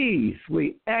 Please,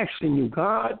 we asking you,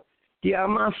 God.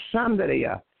 You're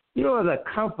the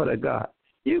comforter, God.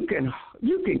 You can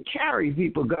carry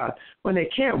people, God, when they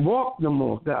can't walk no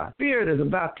more, God. Spirit is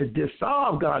about to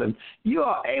dissolve, God, and you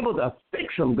are able to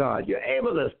fix them, God. You're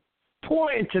able to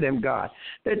pour into them, God,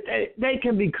 that they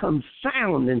can become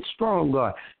sound and strong,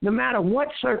 God, no matter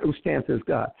what circumstances,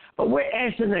 God. But we're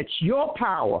asking that your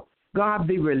power, God,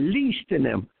 be released in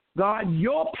them. God,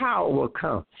 your power will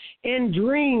come in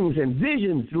dreams and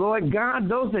visions, Lord God,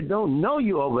 those that don't know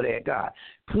you over there, God.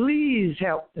 Please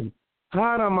help them. In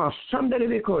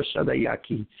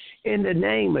the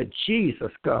name of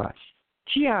Jesus, God.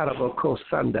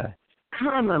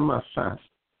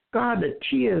 God, the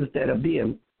tears that are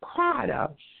being cried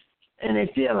out, and they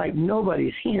feel like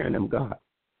nobody's hearing them, God.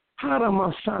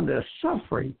 They're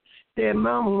suffering.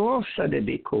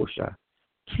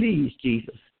 Please,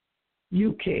 Jesus,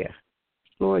 you care.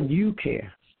 Lord, you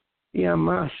care. In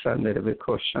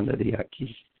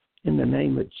the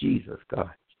name of Jesus,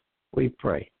 God, we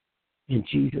pray. In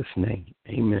Jesus' name,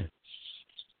 amen.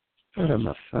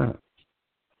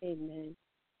 Amen.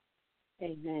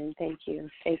 Amen. Thank you.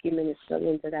 Thank you, Minister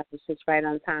Linda. That was just right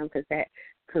on time because that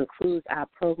concludes our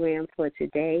program for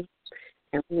today.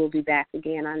 And we will be back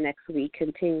again on next week,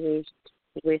 continuing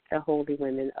with the holy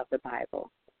women of the Bible.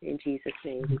 In Jesus'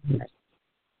 name, we bless.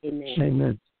 Amen.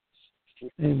 Amen.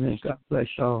 Amen. God bless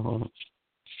y'all.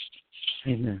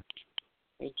 Amen.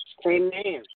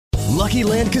 Amen. Lucky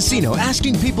Land Casino,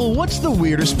 asking people, what's the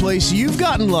weirdest place you've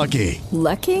gotten lucky?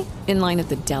 Lucky? In line at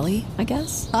the deli, I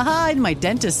guess? Aha, in my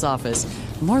dentist's office.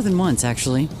 More than once,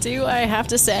 actually. Do I have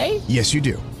to say? Yes, you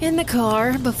do. In the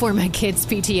car before my kids'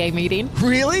 PTA meeting.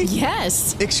 Really?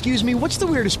 Yes. Excuse me, what's the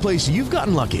weirdest place you've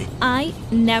gotten lucky? I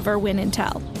never win and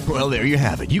tell. Well, there you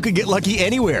have it. You can get lucky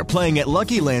anywhere, playing at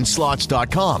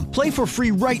LuckyLandSlots.com. Play for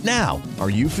free right now. Are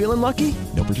you feeling lucky?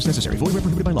 No purchase necessary. Void where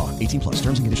prohibited by law. 18+.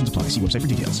 Terms and conditions apply. See website for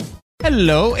details.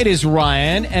 Hello, it is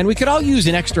Ryan, and we could all use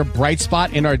an extra bright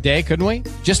spot in our day, couldn't we?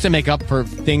 Just to make up for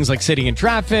things like sitting in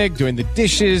traffic, doing the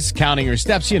dishes, counting your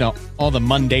steps, you know, all the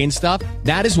mundane stuff.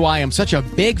 That is why I'm such a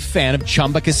big fan of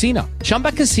Chumba Casino.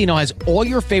 Chumba Casino has all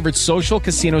your favorite social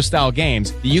casino-style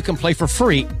games that you can play for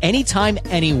free anytime,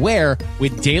 anywhere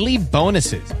with daily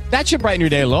bonuses. That should brighten your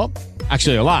day a little.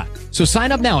 Actually, a lot. So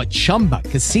sign up now at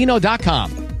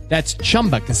ChumbaCasino.com. That's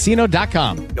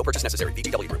ChumbaCasino.com. No purchase necessary.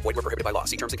 VGW Group. Void where prohibited by law.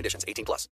 See terms and conditions. 18+.